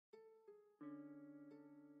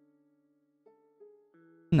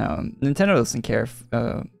 No, Nintendo doesn't care if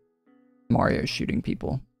Mario's shooting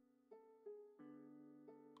people.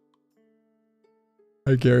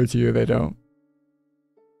 I guarantee you they don't.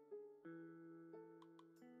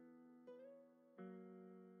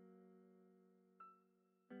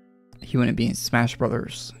 He wouldn't be in Smash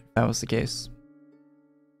Brothers if that was the case.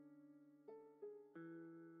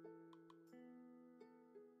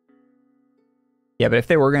 Yeah, but if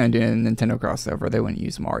they were going to do a Nintendo crossover, they wouldn't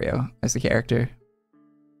use Mario as the character.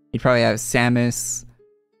 You'd probably have Samus.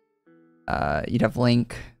 You'd have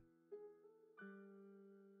Link.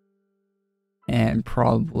 And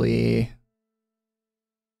probably...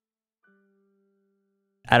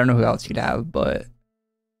 I don't know who else you'd have, but...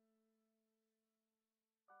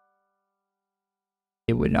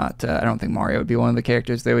 it would not... I don't think Mario would be one of the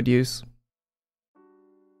characters they would use.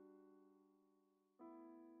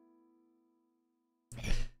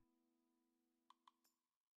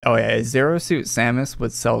 Oh yeah, Zero Suit Samus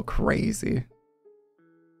would sell crazy.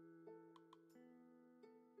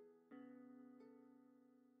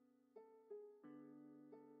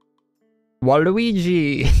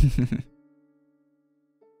 Waluigi!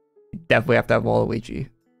 Definitely have to have Waluigi.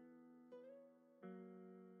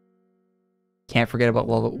 Can't forget about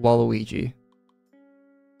Waluigi.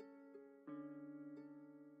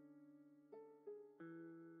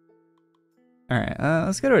 Alright,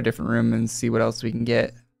 let's go to a different room and see what else we can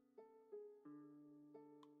get.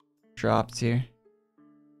 Drops here.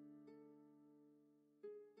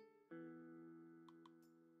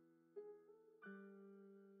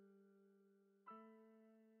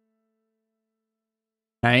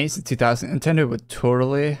 Nice, 2000 Nintendo would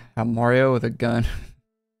totally have Mario with a gun.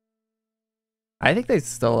 I think they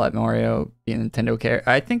still let Mario be a Nintendo character.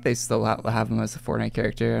 I think they still have him as a Fortnite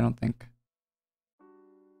character. I don't think.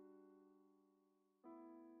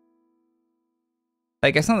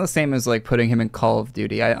 Like, it's not the same as like putting him in Call of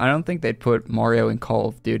Duty. I don't think they'd put Mario in Call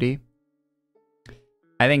of Duty.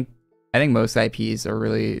 I think most IPs are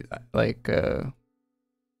really like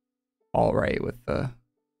all right with the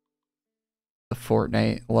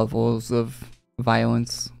Fortnite levels of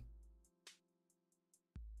violence.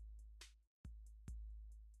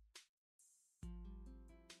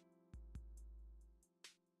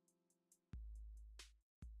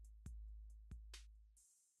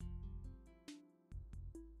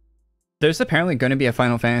 There's apparently going to be a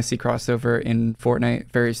Final Fantasy crossover in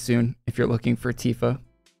Fortnite very soon if you're looking for Tifa.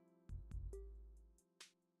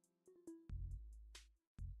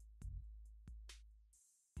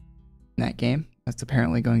 In that game, that's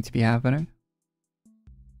apparently going to be happening.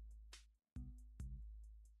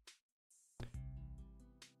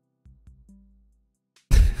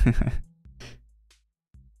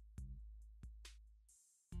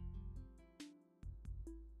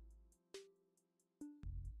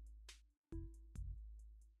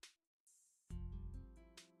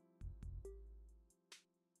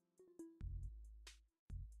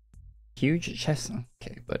 Huge chest.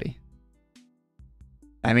 Okay, buddy.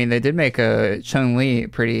 I mean, they did make a Chun-Li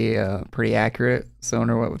pretty accurate. So I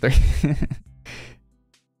wonder what they're...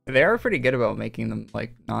 They are pretty good about making them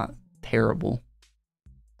like not terrible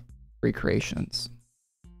recreations.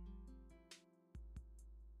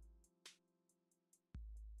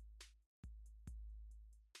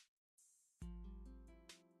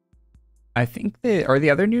 I think are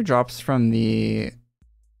the other new drops from these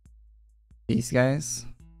guys.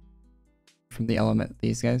 From the Element,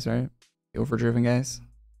 these guys, right? The Overdriven guys.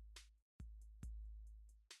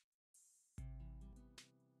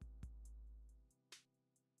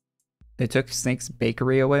 They took Snake's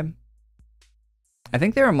bakery away. I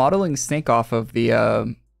think they were modeling Snake off of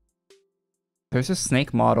the there's a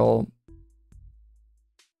Snake model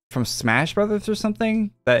from Smash Brothers or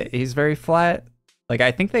something that he's very flat. Like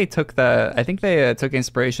I think they took took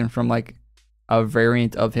inspiration from like a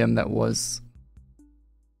variant of him that was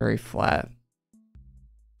very flat.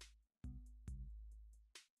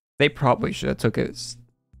 They probably should have took it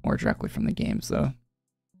more directly from the games though.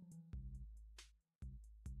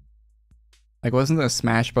 Like wasn't the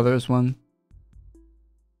Smash Brothers one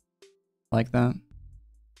like that?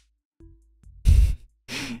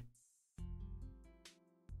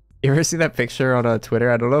 You ever see that picture on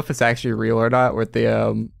Twitter? I don't know if it's actually real or not with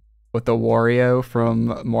the Wario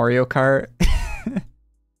from Mario Kart.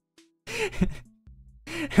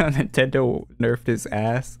 Nintendo nerfed his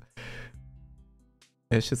ass.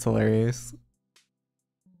 It's just hilarious.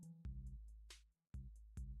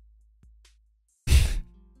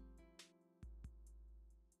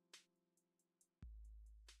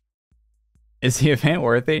 Is the event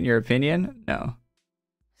worth it in your opinion? No.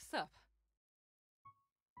 Sup.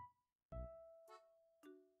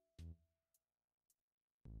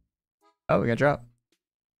 Oh, we got drop.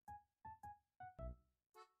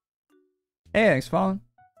 Hey, thanks for following.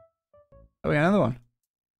 Oh, we got another one.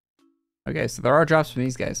 Okay, so there are drops from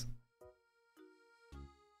these guys.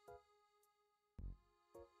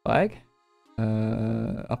 Lag?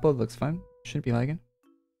 Upload looks fine. Shouldn't be lagging.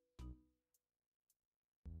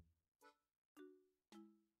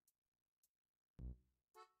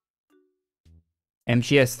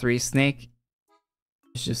 MGS3 snake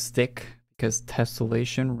is just thick because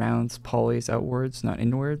tessellation rounds polys outwards, not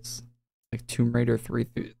inwards. Like Tomb Raider 3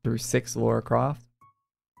 through 6 Lara Croft.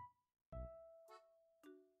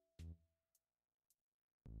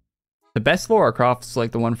 The best Lara Croft is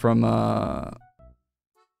like the one from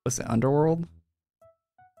what's it, Underworld?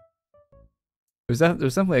 There's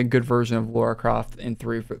definitely a good version of Lara Croft in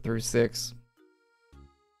 3 through 6.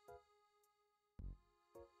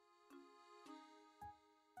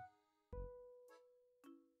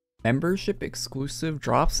 Membership exclusive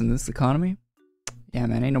drops in this economy? Yeah,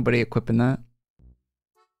 man, ain't nobody equipping that.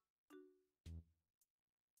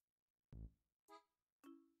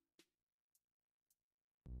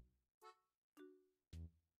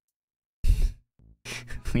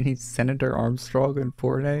 We need Senator Armstrong in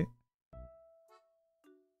Fortnite.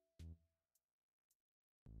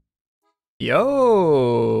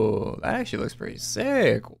 Yo, that actually looks pretty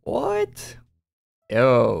sick. What?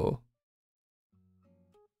 Yo.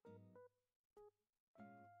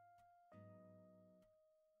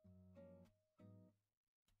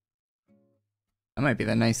 That might be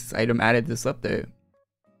the nicest item added this update.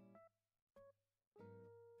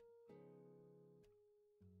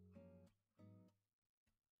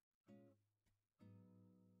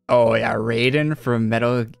 Oh yeah, Raiden from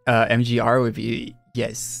Metal MGR would be,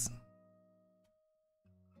 yes.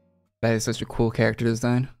 That is such a cool character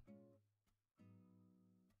design.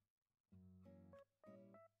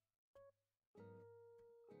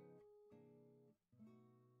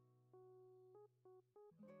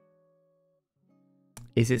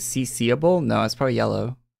 Is it CCable? No, it's probably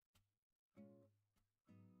yellow.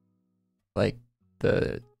 Like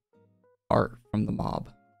the art from the mob.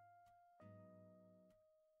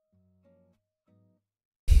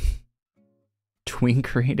 Twink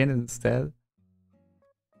Raiden instead?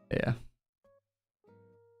 Yeah.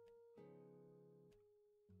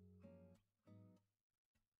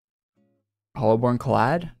 Hollowborn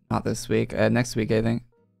collab? Not this week. Next week, I think.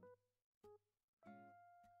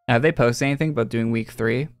 Have they posted anything about doing week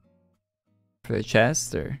 3 for the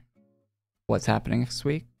chest or what's happening next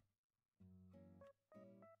week?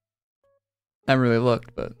 I haven't really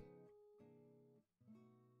looked, but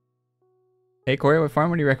hey Korey, what farm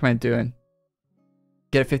would you recommend doing?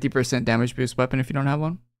 Get a 50% damage boost weapon if you don't have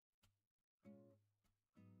one.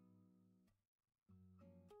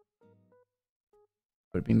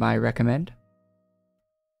 Would be my recommend.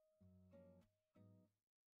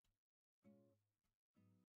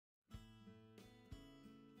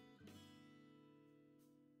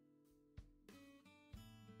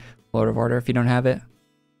 Lord of Order if you don't have it.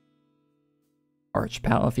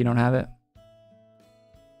 Archpal if you don't have it.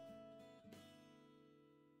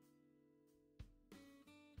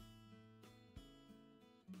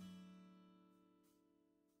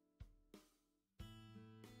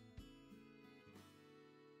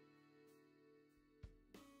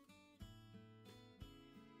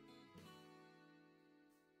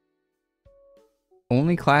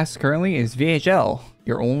 Only class currently is VHL.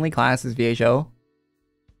 Your only class is VHL?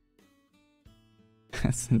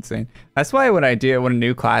 That's insane. That's why when a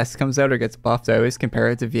new class comes out or gets buffed, I always compare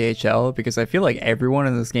it to VHL because I feel like everyone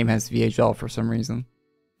in this game has VHL for some reason.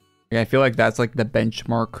 Like, I feel like that's like the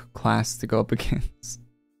benchmark class to go up against.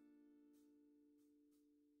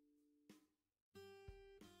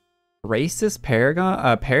 Racist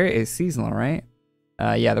Paragon? Parrot is seasonal, right?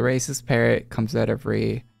 Yeah, the Racist Parrot comes out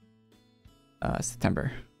every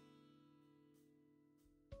September.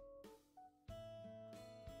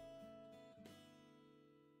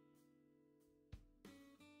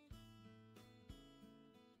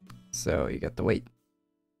 So you got to wait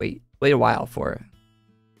a while for it.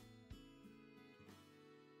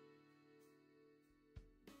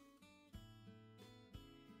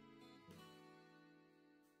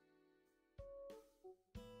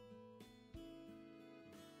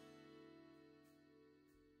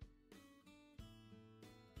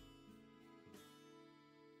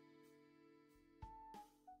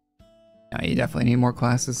 No, you definitely need more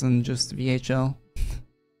classes than just VHL.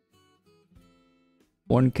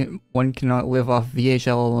 One cannot live off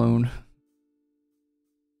VHL alone.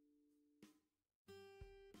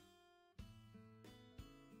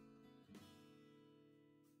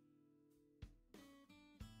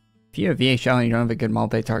 If you have VHL and you don't have a good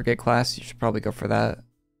multi-target class, you should probably go for that.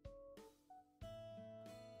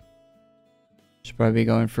 Should probably be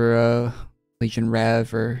going for a Legion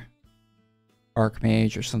Rev or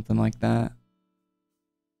Archmage or something like that.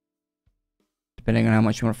 Depending on how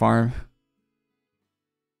much you want to farm.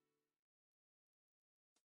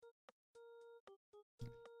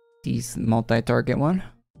 Decent multi-target one.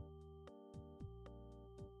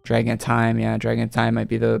 Dragon Time, yeah, Dragon Time might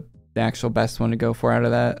be the actual best one to go for out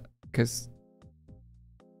of that. Because,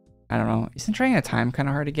 I don't know, isn't Dragon Time kind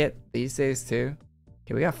of hard to get these days too?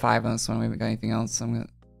 Okay, we got 5 on this one, we haven't got anything else, so I'm going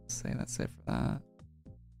to say that's it for that.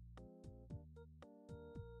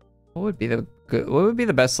 What would be the good, what would be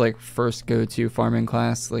the best like first go-to farming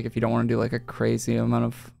class? Like if you don't want to do like a crazy amount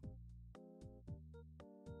of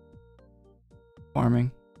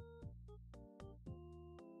farming.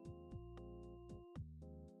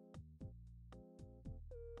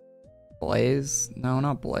 Blaze? No,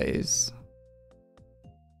 not Blaze.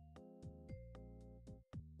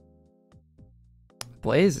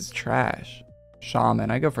 Blaze is trash.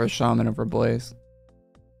 Shaman. I go for a Shaman over Blaze.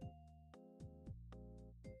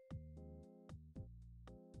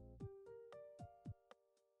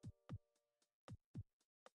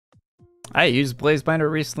 I used Blaze Binder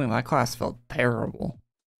recently. My class felt terrible.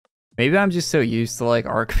 Maybe I'm just so used to like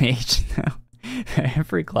Archmage now.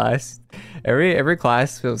 every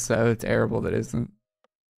class feels so terrible that isn't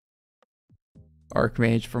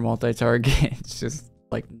Archmage for multi-target. It's just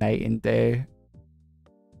like night and day.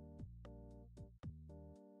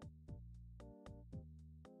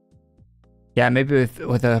 Yeah, maybe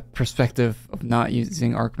with a perspective of not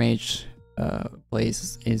using Archmage,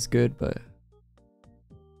 Blaze is good, but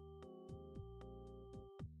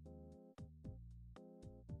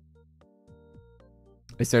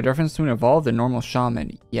is there a difference between Evolved and normal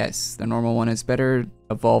Shaman? Yes, the normal one is better.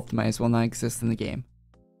 Evolved might as well not exist in the game.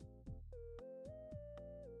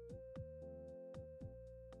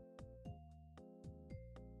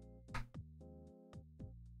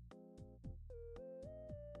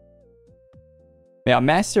 Yeah,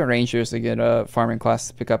 Master Ranger is a good farming class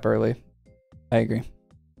to pick up early. I agree.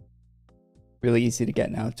 Really easy to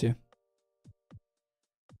get now too.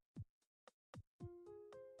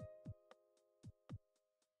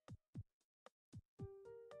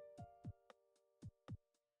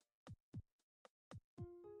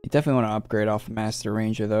 You definitely want to upgrade off of Master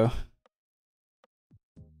Ranger though.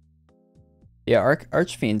 Yeah,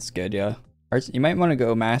 Archfiend's good, yeah. You might want to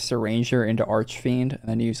go Master Ranger into Archfiend and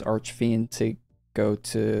then use Archfiend to go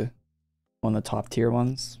to one of the top tier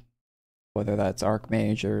ones. Whether that's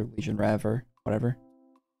Archmage or Legion Rev or whatever.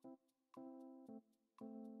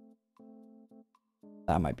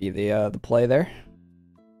 That might be the play there.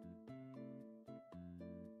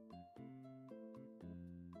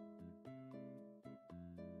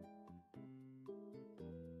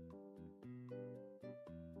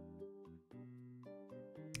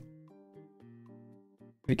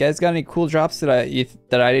 Have you guys got any cool drops that I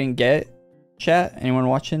didn't get? Chat? Anyone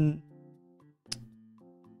watching?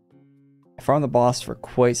 I farmed the boss for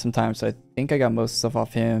quite some time, so I think I got most stuff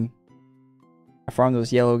off him. I farmed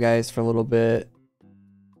those yellow guys for a little bit.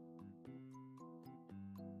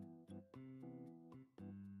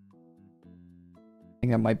 I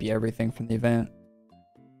think that might be everything from the event.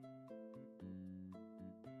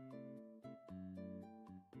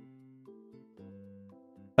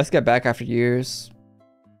 Let's get back after years.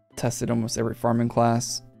 Tested almost every farming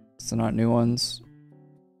class, so not new ones.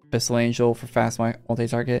 Abyssal Angel for fast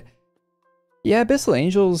multi-target. Yeah, Abyssal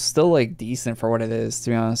Angel is still like decent for what it is,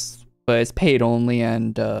 to be honest. But it's paid only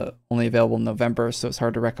and only available in November, so it's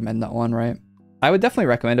hard to recommend that one, right? I would definitely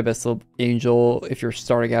recommend Abyssal Angel if you're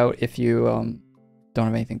starting out, if you don't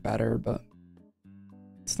have anything better, but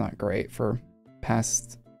it's not great for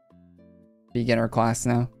past beginner class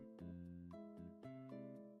now.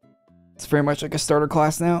 It's very much like a starter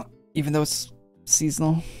class now, even though it's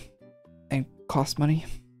seasonal and costs money.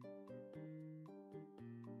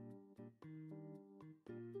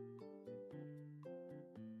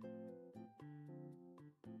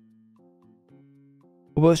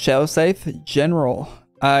 Well, Shadow Scythe General.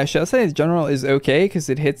 Shadow Scythe General is okay because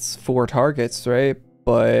it hits 4 targets, right?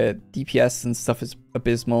 But DPS and stuff is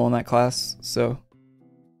abysmal in that class, so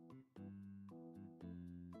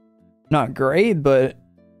not great, but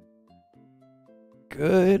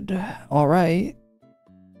good. All right.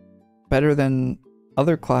 Better than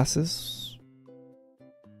other classes.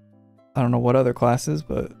 I don't know what other classes,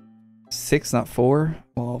 but 6, not 4.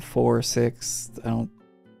 Well, 4, 6.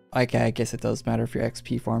 I guess it does matter if you're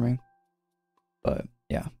XP farming, but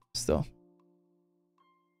yeah, still.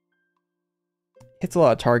 hits a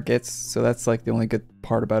lot of targets, so that's like the only good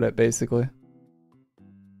part about it, basically.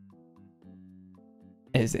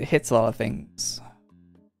 Is it hits a lot of things.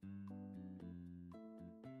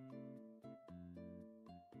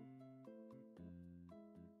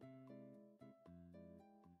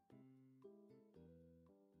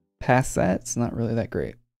 Past that, it's not really that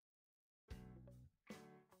great.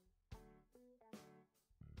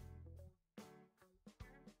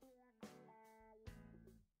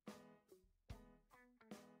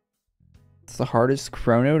 It's the hardest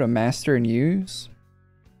chrono to master and use?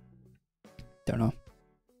 Don't know.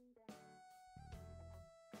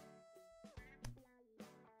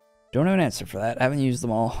 Don't know an answer for that. I haven't used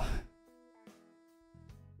them all.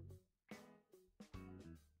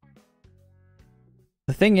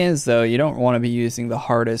 The thing is, though, you don't want to be using the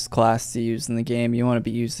hardest class to use in the game. You want to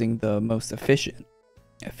be using the most efficient.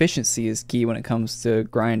 Efficiency is key when it comes to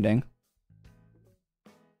grinding.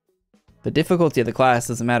 The difficulty of the class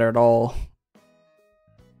doesn't matter at all.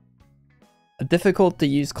 A difficult to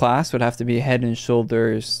use class would have to be head and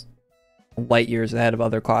shoulders light years ahead of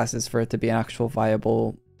other classes for it to be an actual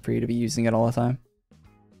viable for you to be using it all the time.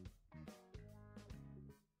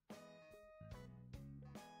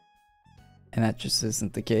 And that just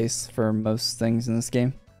isn't the case for most things in this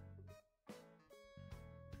game.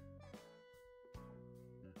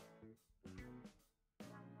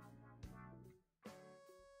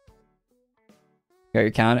 Got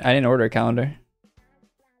your calendar? I didn't order a calendar.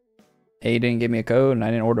 A didn't give me a code and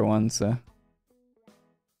I didn't order one, so.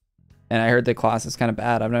 And I heard the class is kind of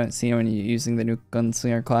bad. I've not seen anyone using the new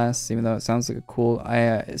Gunslinger class, even though it sounds like a cool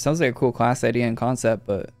it sounds like a cool class idea and concept,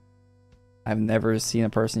 but I've never seen a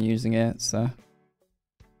person using it, so.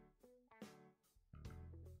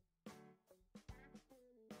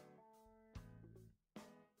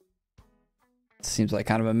 Seems like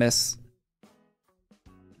kind of a miss.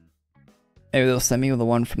 Maybe they'll send me the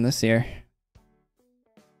one from this year.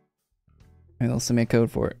 Maybe they'll send me a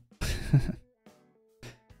code for it.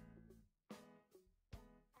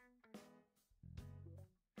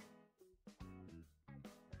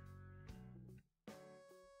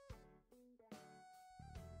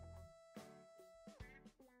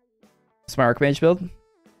 Smart Archmage build?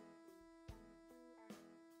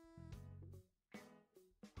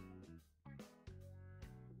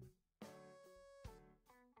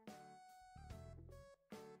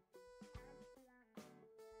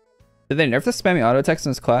 Did they nerf the spammy auto text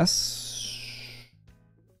in this class?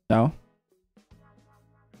 No.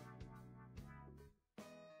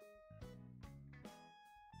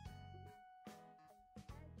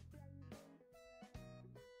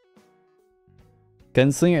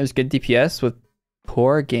 Gunslinger is good DPS with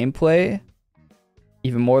poor gameplay,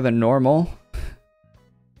 even more than normal,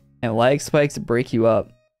 and lag spikes break you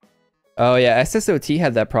up. Oh yeah, SSOT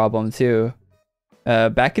had that problem too.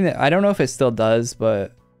 Back in the, I don't know if it still does,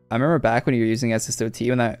 but I remember back when you were using SSOT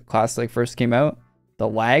when that class like first came out, the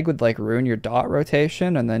lag would like ruin your dot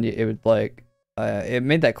rotation, and then it would like, it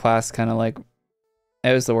made that class kind of like,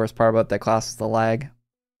 it was the worst part about that class was the lag.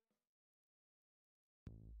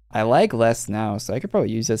 I lag less now, so I could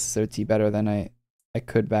probably use SSOT better than I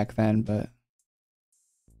could back then, but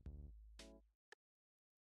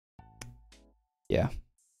yeah.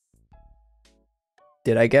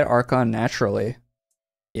 Did I get Archon naturally?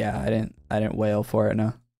 Yeah, I didn't whale for it,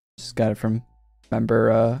 no. Just got it from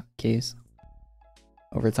member keys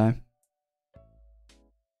over time.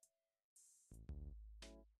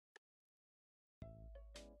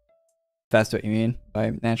 If that's what you mean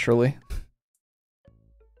by naturally.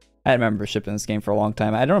 I had membership in this game for a long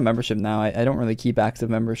time. I don't have membership now. I don't really keep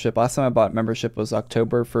active membership. Last time I bought membership was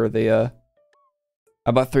October for the,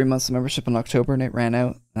 I bought 3 months of membership in October and it ran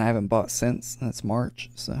out. And I haven't bought since, and it's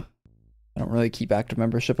March. So I don't really keep active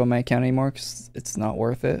membership on my account anymore because it's not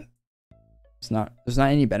worth it. There's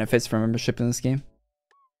not any benefits for membership in this game.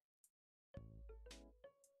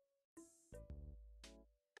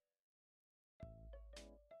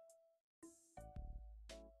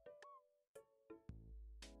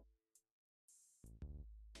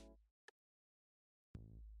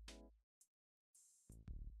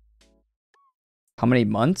 How many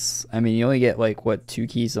months? I mean, you only get like, what, 2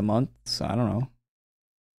 keys a month? So I don't know.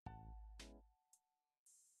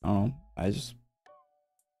 I just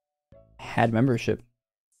had membership.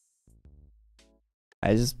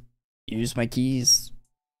 I just used my keys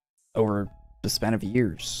over the span of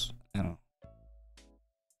years. I don't know.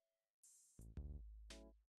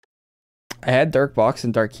 I had Dark Box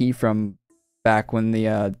and Dark Key from back when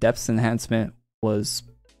the Depths enhancement was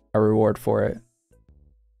a reward for it.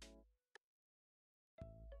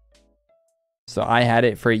 So I had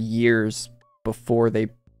it for years before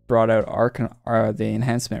brought out the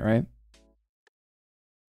enhancement, right?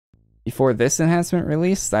 Before this enhancement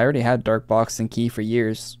released, I already had Dark Box and Key for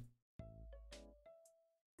years.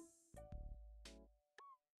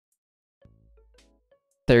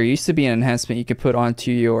 There used to be an enhancement you could put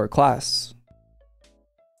onto your class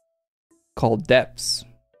called Depths.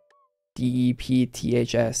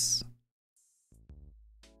 DEPTHS.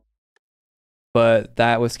 But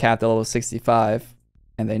that was capped at level 65,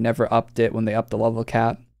 and they never upped it when they upped the level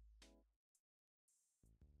cap.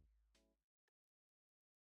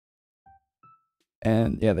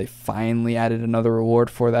 And yeah, they finally added another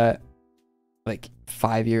reward for that, like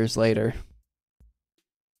 5 years later.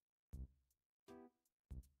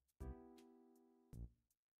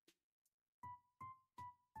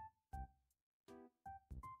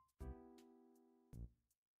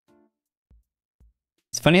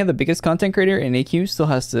 It's funny how the biggest content creator in AQ still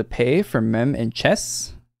has to pay for mem and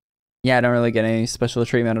chess. Yeah, I don't really get any special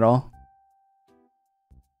treatment at all.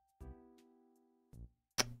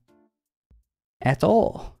 At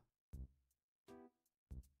all.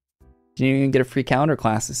 Didn't even get a free calendar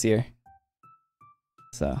class this year.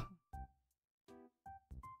 So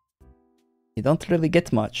you don't really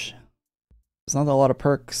get much. There's not a lot of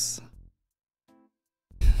perks.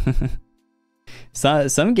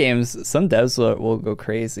 Some games, some devs will go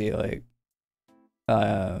crazy. Like,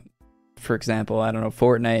 for example, I don't know,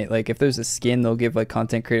 Fortnite. Like, if there's a skin, they'll give like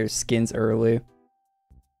content creators skins early.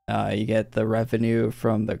 You get the revenue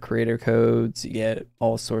from the creator codes. You get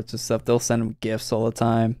all sorts of stuff. They'll send them gifts all the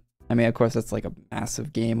time. I mean, of course, that's like a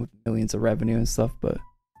massive game with millions of revenue and stuff. But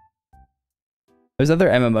there's other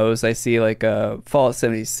MMOs I see, like Fallout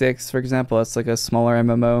 76, for example. That's like a smaller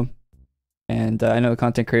MMO. And I know the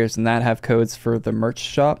content creators in that have codes for the merch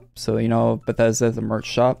shop. So, you know, Bethesda, the merch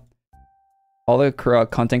shop. All the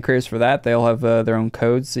content creators for that, they all have their own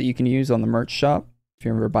codes that you can use on the merch shop. If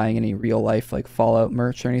you're ever buying any real life like Fallout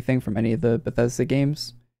merch or anything from any of the Bethesda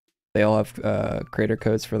games, they all have creator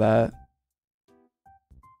codes for that.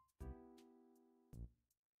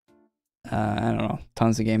 I don't know.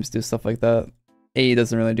 Tons of games do stuff like that. AE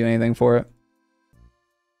doesn't really do anything for it.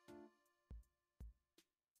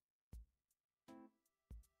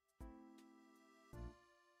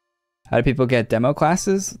 How do people get demo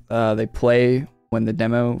classes? They play when the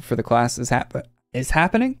demo for the class is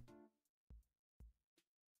happening.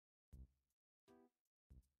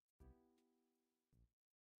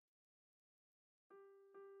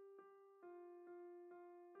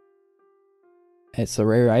 It's a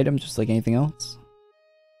rare item, just like anything else.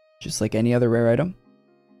 Just like any other rare item.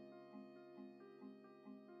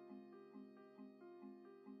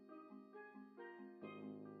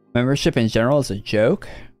 Membership in general is a joke.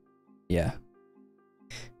 Yeah.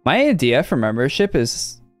 My idea for membership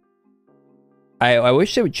is... I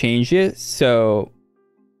wish they would change it so...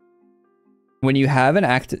 when you have an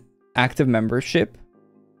active membership...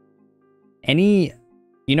 any...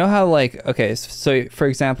 you know how like... okay, so for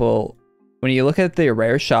example... when you look at the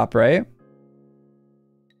rare shop, right?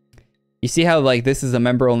 You see how like this is a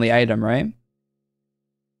member only item, right?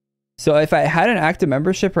 So if I had an active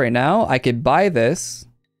membership right now, I could buy this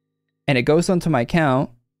and it goes onto my account,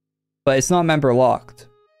 but it's not member locked.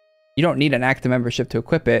 You don't need an active membership to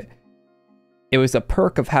equip it. It was a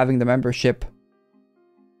perk of having the membership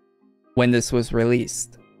when this was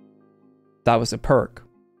released. That was a perk.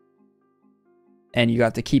 And you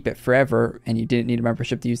got to keep it forever, and you didn't need a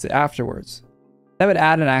membership to use it afterwards. That would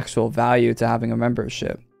add an actual value to having a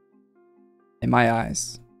membership, in my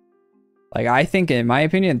eyes. Like, I think, in my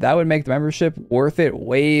opinion, that would make the membership worth it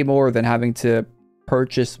way more than having to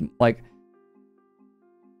purchase, like...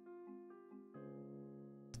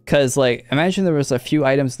 because, like, imagine there was a few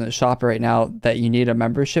items in the shop right now that you need a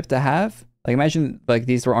membership to have. Like, imagine, like,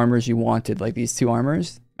 these were armors you wanted, like these 2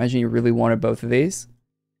 armors. Imagine you really wanted both of these.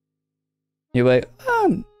 You're like,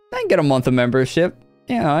 I can get a month of membership.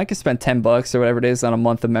 You know, I could spend 10 bucks or whatever it is on a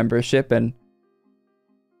month of membership and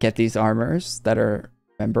get these armors that are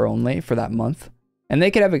member only for that month. And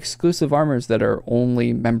they could have exclusive armors that are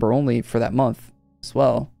only member only for that month as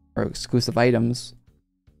well. Or exclusive items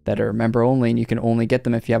that are member only, and you can only get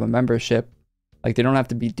them if you have a membership. Like, they don't have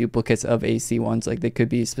to be duplicates of AC ones. Like, they could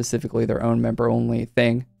be specifically their own member only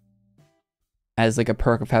thing as like a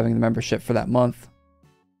perk of having the membership for that month.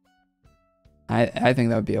 I think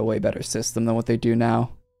that would be a way better system than what they do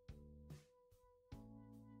now.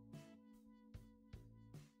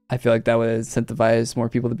 I feel like that would incentivize more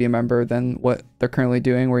people to be a member than what they're currently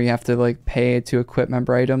doing, where you have to like pay to equip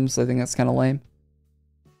member items. I think that's kind of lame.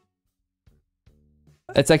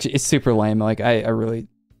 It's super lame. Like I really,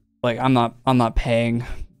 like I'm not paying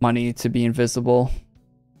money to be invisible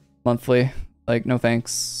monthly. Like, no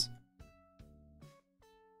thanks.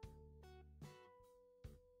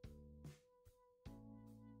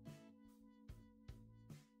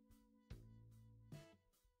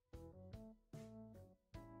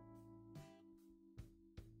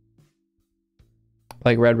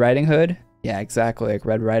 Like Red Riding Hood? Yeah, exactly, like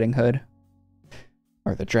Red Riding Hood.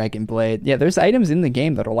 Or the Dragon Blade. Yeah, there's items in the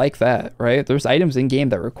game that are like that, right? There's items in game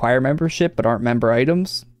that require membership but aren't member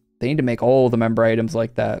items. They need to make all the member items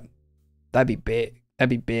like that. That'd be big. That'd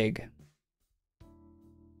be big.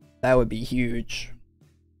 That would be huge.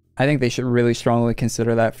 I think they should really strongly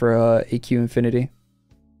consider that for AQ Infinity.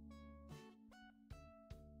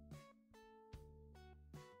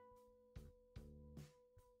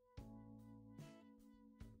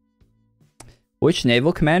 Which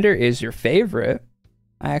naval commander is your favorite?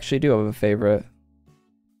 I actually do have a favorite.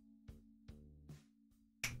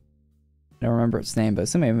 I don't remember its name, but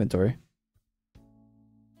it's in my inventory.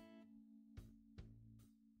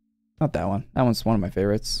 Not that one. That one's one of my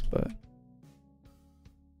favorites, but...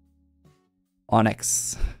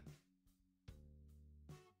 Onyx.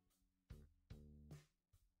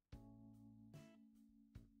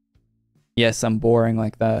 Yes, I'm boring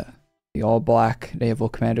like that. The all-black naval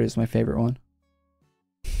commander is my favorite one.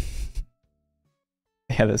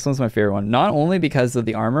 Yeah, this one's my favorite one. Not only because of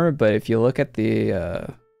the armor, but if you look at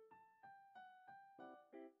the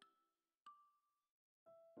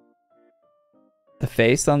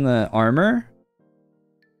face on the armor,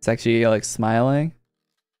 it's actually like smiling.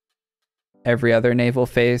 Every other naval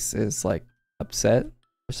face is like upset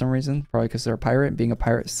for some reason, probably because they're a pirate and being a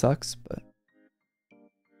pirate sucks, but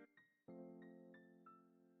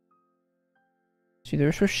see,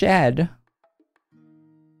 they're so sad.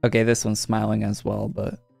 Okay, this one's smiling as well,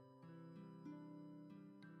 but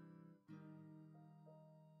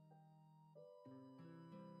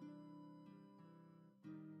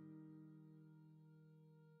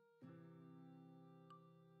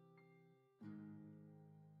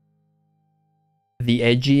the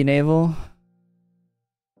edgy naval.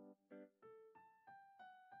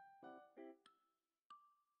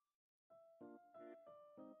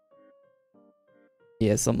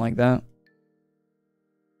 Yeah, something like that.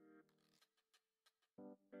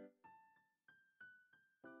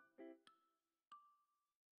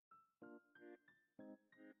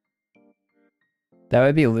 That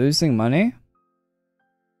would be losing money.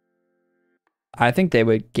 I think they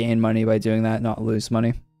would gain money by doing that, not lose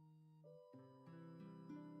money.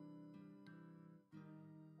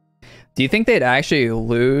 Do you think they'd actually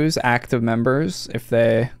lose active members if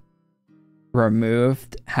they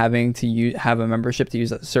removed having to have a membership to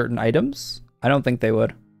use certain items? I don't think they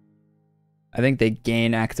would. I think they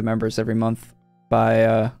gain active members every month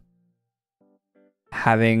by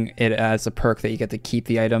having it as a perk that you get to keep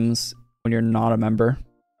the items when you're not a member.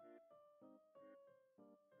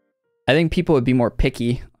 I think people would be more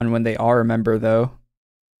picky on when they are a member though,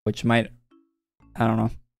 which might, I don't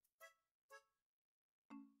know.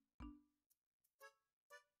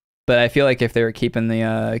 But I feel like if they were keeping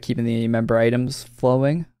the member items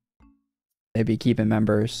flowing, they'd be keeping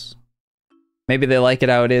members. Maybe they like it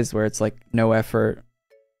how it is, where it's like no effort,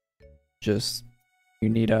 just you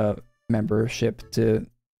need a membership to.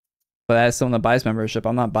 But as someone that buys membership,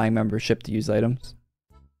 I'm not buying membership to use items.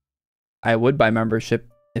 I would buy membership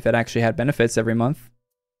if it actually had benefits every month.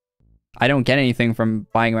 I don't get anything from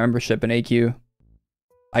buying a membership in AQ.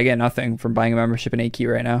 I get nothing from buying a membership in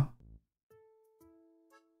AQ right now.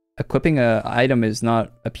 Equipping an item is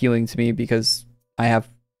not appealing to me because I have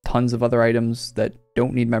tons of other items that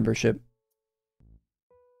don't need membership.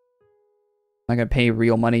 I'm not gonna pay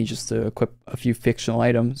real money just to equip a few fictional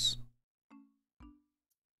items.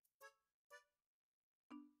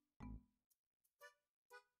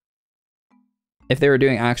 If they were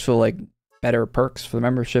doing actual like better perks for the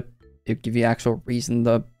membership, it'd give you actual reason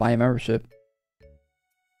to buy a membership.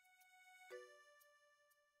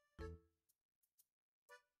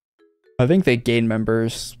 I think they gain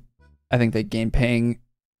members. I think they gain paying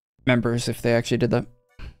members if they actually did that.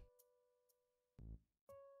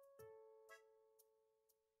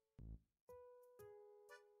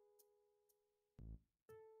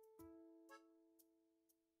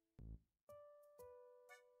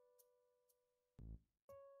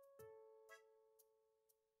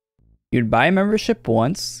 You'd buy a membership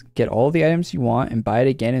once, get all the items you want, and buy it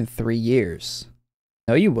again in 3 years.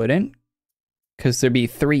 No, you wouldn't. Because there'd be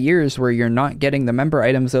 3 years where you're not getting the member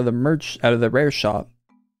items of the merch out of the rare shop.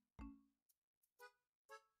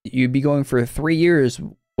 You'd be going for 3 years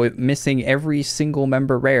with missing every single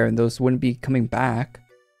member rare, and those wouldn't be coming back.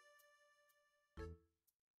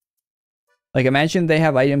 Like imagine they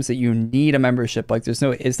have items that you need a membership. Like there's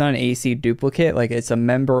no, it's not an AC duplicate. Like it's a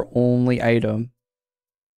member only item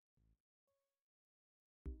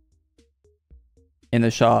in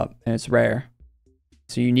the shop and it's rare.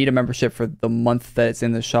 So you need a membership for the month that it's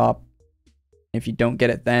in the shop. If you don't get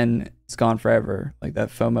it then, it's gone forever. Like that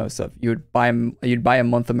FOMO stuff. You'd buy a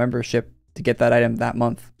month of membership to get that item that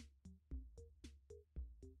month.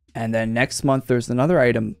 And then next month there's another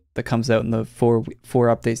item that comes out in the four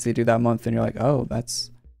updates they do that month, and you're like, oh,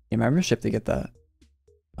 that's a membership to get that.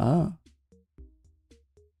 Ah.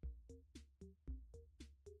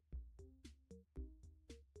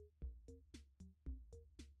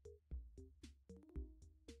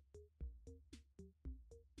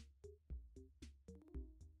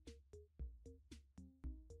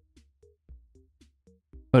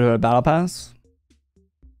 What about a battle pass?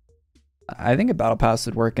 I think a battle pass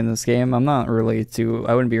would work in this game. I'm not really too,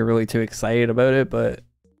 I wouldn't be really too excited about it, but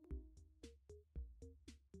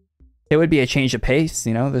it would be a change of pace,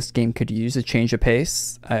 you know? This game could use a change of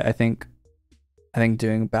pace. I think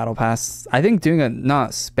doing battle pass, I think doing a,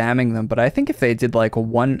 not spamming them, but I think if they did like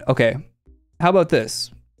one, okay, how about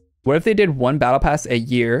this? What if they did one battle pass a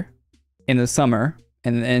year in the summer,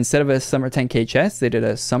 and instead of a summer 10k chest, they did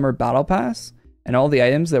a summer battle pass, and all the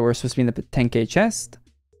items that were supposed to be in the 10k chest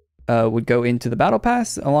would go into the battle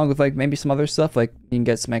pass, along with like maybe some other stuff, like you can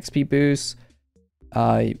get some XP boosts,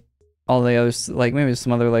 all the others, like maybe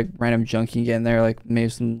some other like random junk you can get in there, like maybe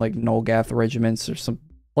some like Nolgath regiments or some,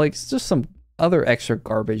 like just some other extra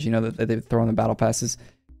garbage, you know, that they throw in the battle passes.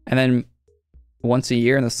 And then once a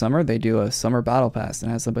year in the summer, they do a summer battle pass and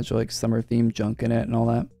it has a bunch of like summer themed junk in it and all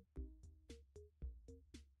that.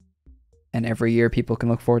 And every year people can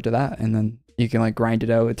look forward to that, and then you can like grind it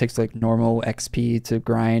out. It takes like normal XP to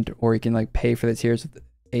grind, or you can like pay for the tiers with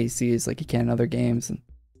ACs like you can in other games. And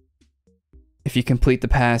if you complete the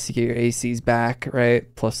pass, you get your ACs back,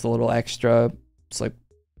 right? Plus the little extra. It's like,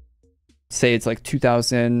 say it's like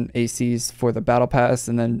 2,000 ACs for the battle pass,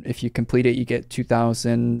 and then if you complete it, you get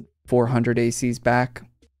 2,400 ACs back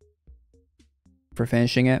for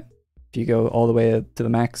finishing it. If you go all the way to the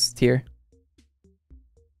max tier.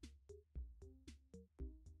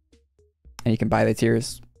 And you can buy the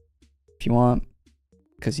tiers if you want,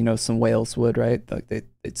 because you know some whales would, right? Like they'd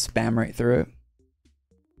spam right through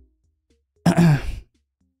it.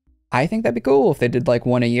 I think that'd be cool if they did like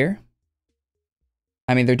one a year.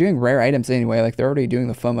 I mean, they're doing rare items anyway. Like they're already doing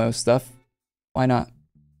the FOMO stuff. Why not?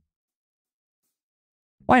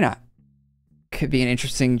 Why not? Could be an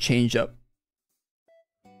interesting change up.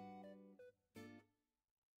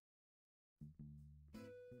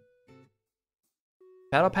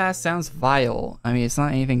 Battle Pass sounds vile. I mean, it's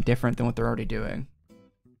not anything different than what they're already doing.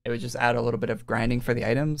 It would just add a little bit of grinding for the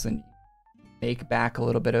items and make back a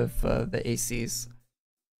little bit of the ACs.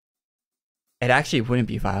 It actually wouldn't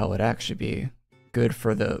be vile. It'd actually be good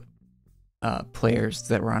for the players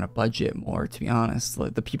that were on a budget more, to be honest.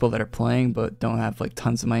 Like the people that are playing but don't have like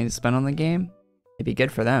tons of money to spend on the game, it'd be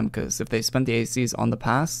good for them, because if they spend the ACs on the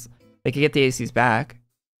pass, they could get the ACs back,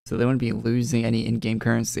 so they wouldn't be losing any in-game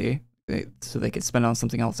currency. So they could spend on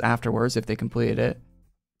something else afterwards if they completed it.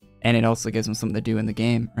 And it also gives them something to do in the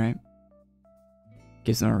game, right?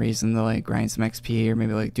 Gives them a reason to like grind some XP, or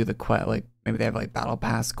maybe like do the quest, like maybe they have like battle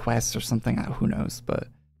pass quests or something, who knows, but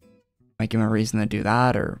might give them a reason to do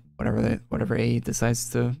that, or whatever AE decides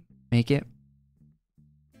to make it.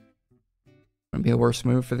 Wouldn't be the worst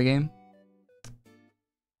move for the game.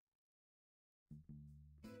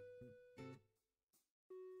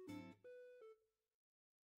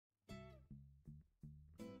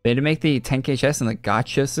 They to make the 10k chest and the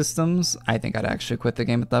gacha systems, I think I'd actually quit the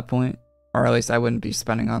game at that point. Or at least I wouldn't be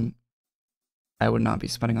spending on, I would not be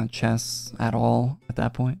spending on chests at all at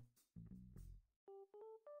that point.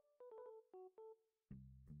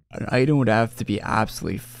 An item would have to be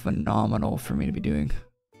absolutely phenomenal for me to be doing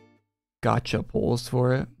gacha pulls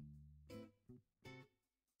for it.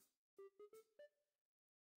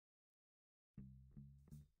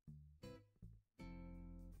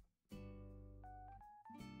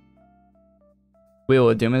 Wheel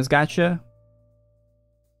of Doom is gacha?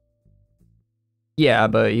 Yeah,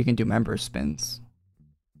 but you can do member spins.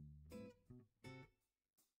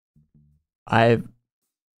 I've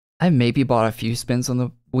maybe bought a few spins on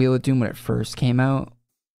the Wheel of Doom when it first came out.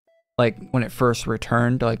 Like when it first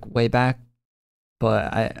returned, like way back.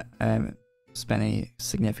 But I haven't spent a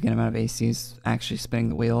significant amount of ACs actually spinning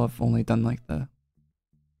the wheel. I've only done like the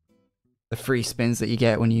free spins that you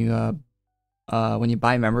get when you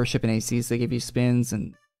buy membership in ACs. They give you spins,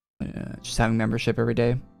 and just having membership every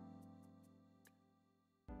day.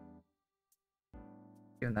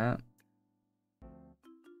 Doing that.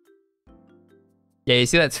 Yeah, you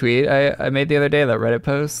see that tweet I made the other day, that Reddit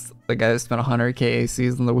post? The guy that spent 100k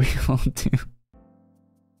ACs on the wheel too.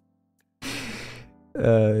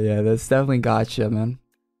 Yeah, that's definitely gotcha, man.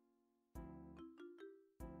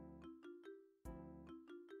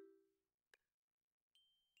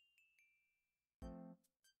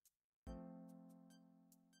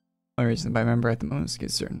 One reason I remember at the moment is to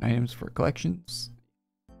get certain items for collections.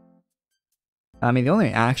 I mean, the only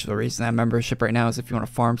actual reason I have membership right now is if you want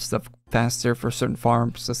to farm stuff faster for certain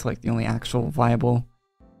farms. That's like the only actual viable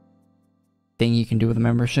thing you can do with a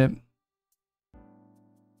membership.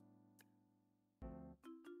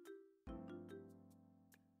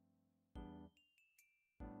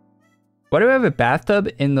 Why do I have a bathtub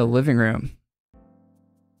in the living room?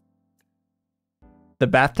 The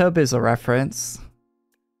bathtub is a reference.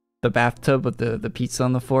 The bathtub with the pizza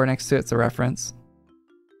on the floor next to it's a reference.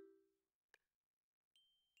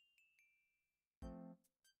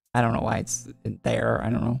 I don't know why it's there. I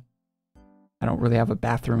don't know. I don't really have a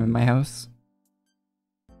bathroom in my house.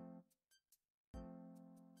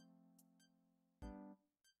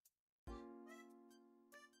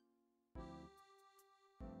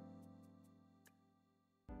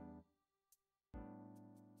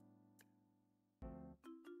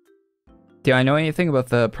 Do I know anything about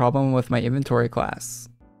the problem with my inventory class?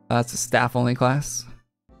 That's a staff only class.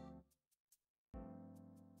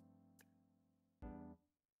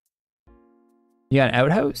 You got an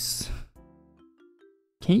outhouse?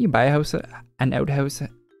 Can't you buy a house, an outhouse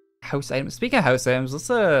house item? Speaking of house items,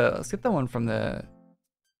 let's get that one from the.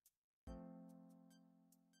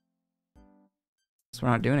 So we're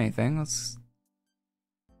not doing anything. Let's.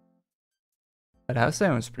 That house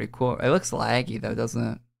item was pretty cool. It looks laggy though, doesn't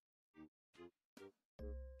it?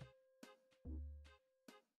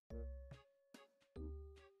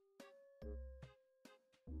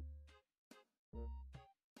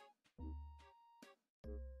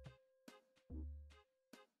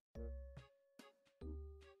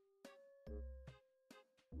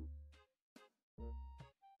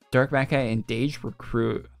 Dark Mackay and Dage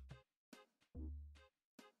recruit.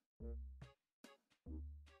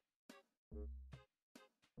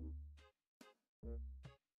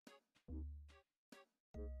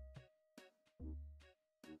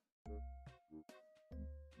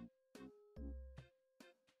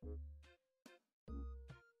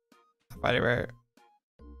 Body rare.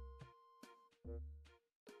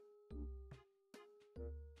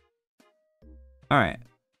 Alright.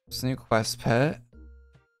 It's a new quest pet.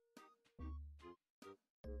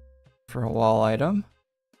 For a wall item.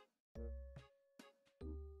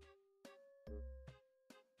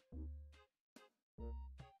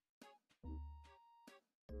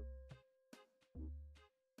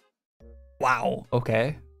 Wow.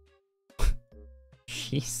 Okay.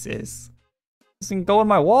 Jesus. Doesn't go on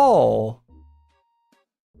my wall.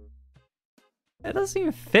 It doesn't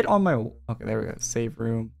even fit on my. Okay, there we go. Save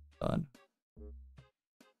room. Done.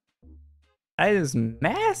 That is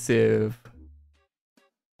massive.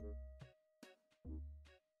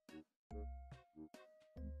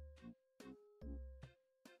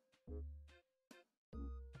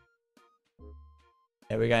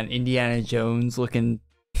 Yeah, we got an Indiana Jones looking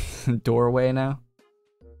doorway now.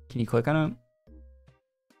 Can you click on it?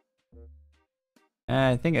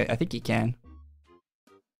 I think you can.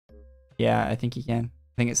 Yeah, I think you can.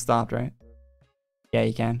 I think it stopped, right? Yeah,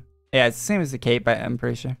 you can. Yeah, it's the same as the cape, I'm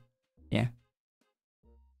pretty sure. Yeah.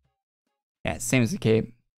 Yeah, it's the same as the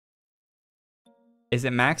cape. Is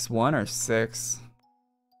it max 1 or 6?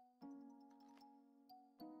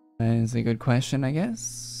 That is a good question, I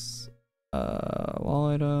guess.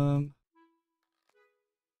 Wall item.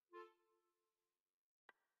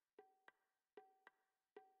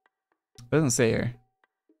 It doesn't say here.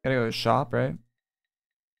 Gotta go to shop, right?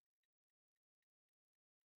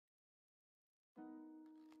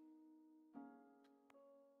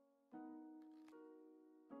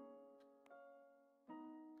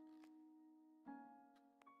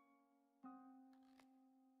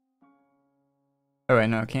 Oh wait,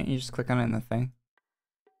 no, can't you just click on it in the thing?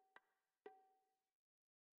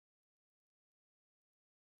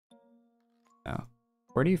 No.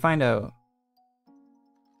 Where do you find out?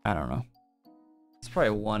 I don't know. It's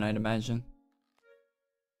probably 1, I'd imagine.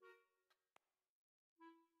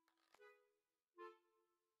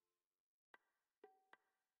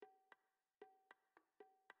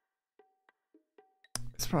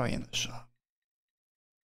 It's probably in the shop.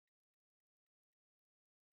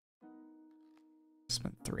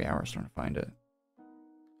 Spent 3 hours trying to find it.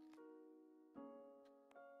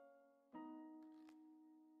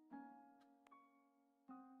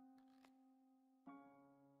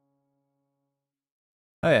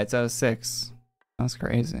 Oh yeah, it's out of 6. That's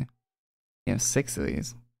crazy. You have 6 of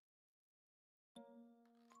these.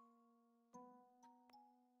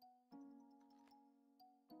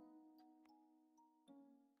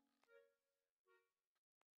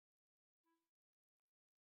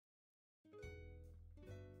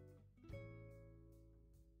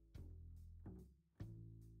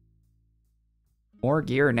 More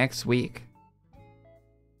gear next week.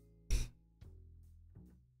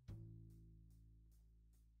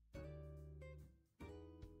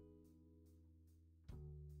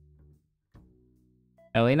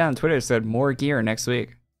 Elena on Twitter said more gear next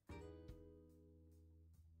week.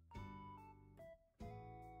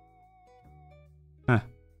 Huh.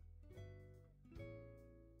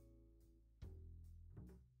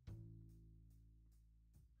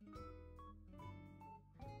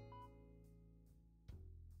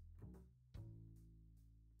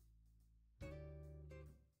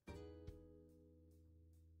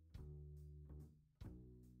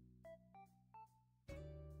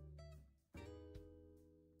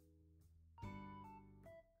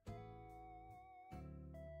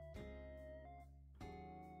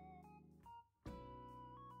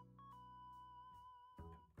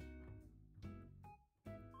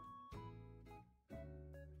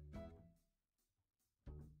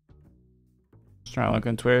 Just trying to look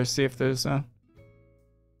on Twitter, see if there's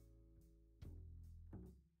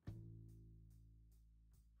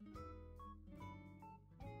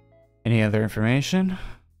any other information.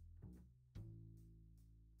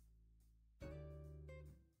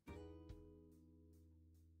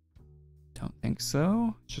 Don't think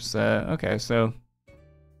so. Just okay, so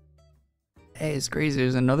hey, it's crazy.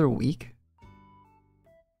 There's another week.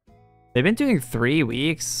 They've been doing 3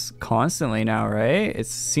 weeks constantly now, right? It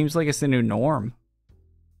seems like it's the new norm.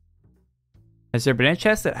 Has there been a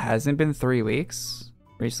chest that hasn't been 3 weeks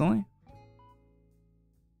recently?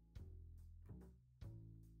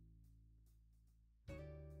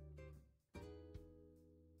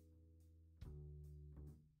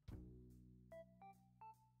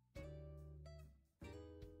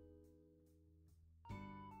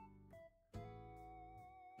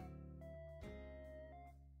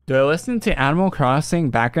 Do I listen to Animal Crossing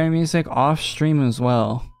background music off stream as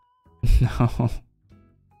well? No.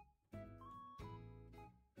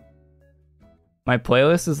 My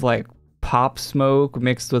playlist is like Pop Smoke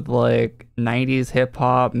mixed with like 90s hip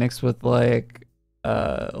hop mixed with like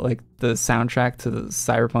the soundtrack to the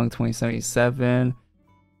Cyberpunk 2077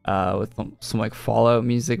 with some like Fallout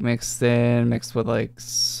music mixed with like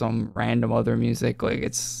some random other music. Like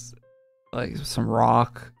it's like some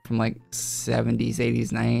rock from like 70s, 80s,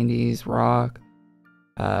 90s rock.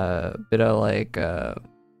 Bit of like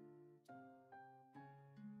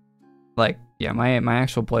yeah, my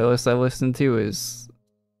actual playlist I listen to is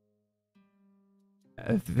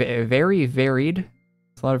very varied.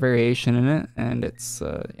 There's a lot of variation in it, and it's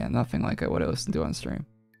yeah, nothing like what I listen to on stream.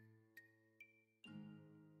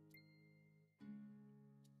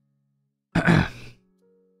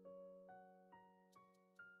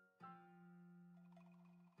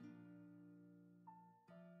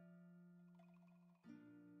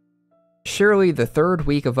 Surely the 3rd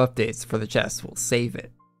week of updates for the chest will save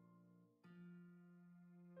it.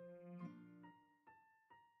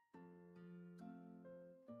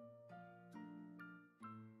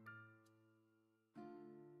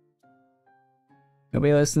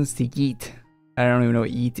 Nobody listens to Yeet. I don't even know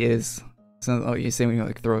what Yeet is. So, oh, you say when you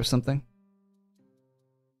like throw something?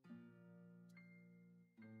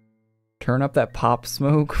 Turn up that Pop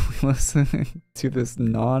Smoke. Listen to this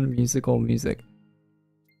non-musical music.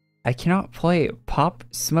 I cannot play Pop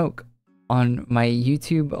Smoke on my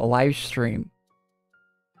YouTube live stream.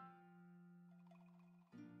 I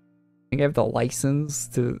think I have the license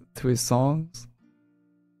to his songs.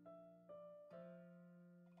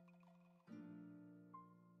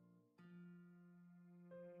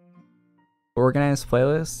 Organized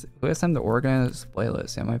playlist? Who has time to organize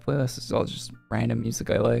playlist? Yeah, my playlist is all just random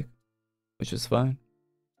music I like, which is fine.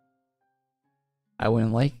 I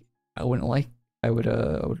would not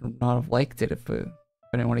have liked it if I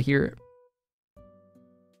didn't want to hear it.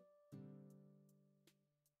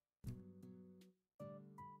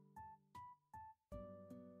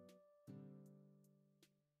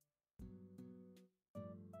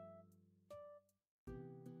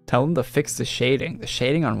 Tell them to fix the shading. The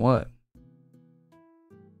shading on what?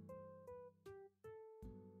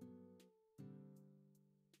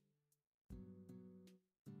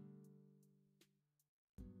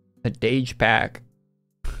 The Dage pack.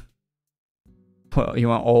 Well, you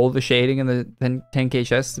want all the shading in the 10k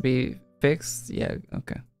chest to be fixed? Yeah,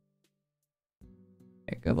 okay.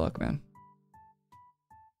 Hey, good luck, man.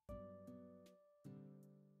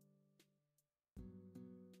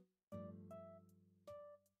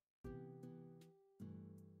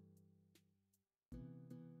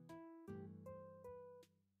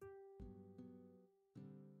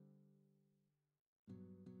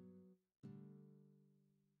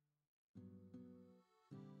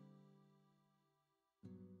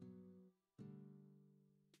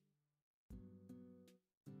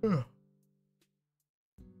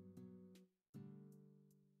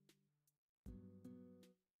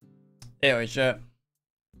 Anyway, shit.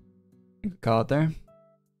 Call it there.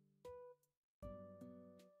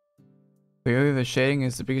 Clearly, the shading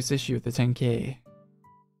is the biggest issue with the 10K.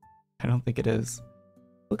 I don't think it is.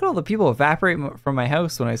 Look at all the people evaporate from my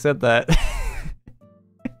house when I said that.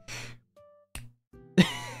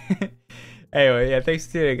 Anyway, yeah, thanks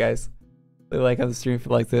for tuning in, guys. Really like how the stream, if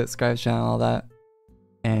you like the subscribe channel, all that.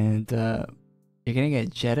 And you're getting a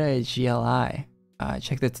Jetta GLI.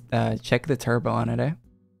 Check the turbo on it, eh?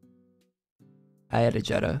 I had a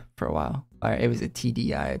Jetta for a while. It was a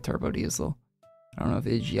TDI, a turbo diesel. I don't know if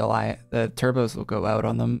the GLI, the turbos will go out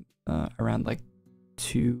on them around like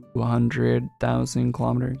 200,000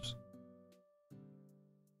 kilometers.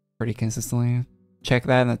 Pretty consistently. Check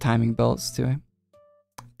that in the timing belts too.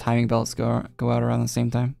 Timing belts go out around the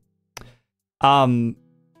same time.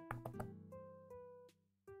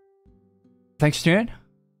 Thanks for tuning in.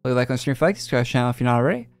 Really like on stream, like, subscribe to the channel if you're not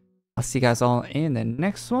already. I'll see you guys all in the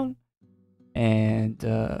next one. And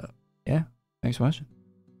yeah, thanks for watching.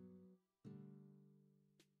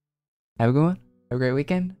 Have a good one. Have a great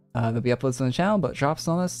weekend. There'll be uploads on the channel, but drops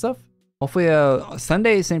and all that stuff. Hopefully,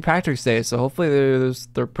 Sunday is St. Patrick's Day, so hopefully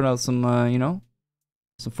they're putting out some, you know,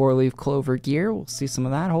 some 4-leaf clover gear. We'll see some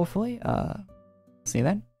of that, hopefully. See you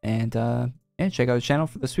then. And yeah, check out the channel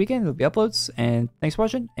for this weekend. There'll be uploads. And thanks for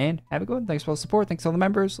watching, and have a good one. Thanks for all the support. Thanks to all the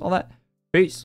members, all that. Peace.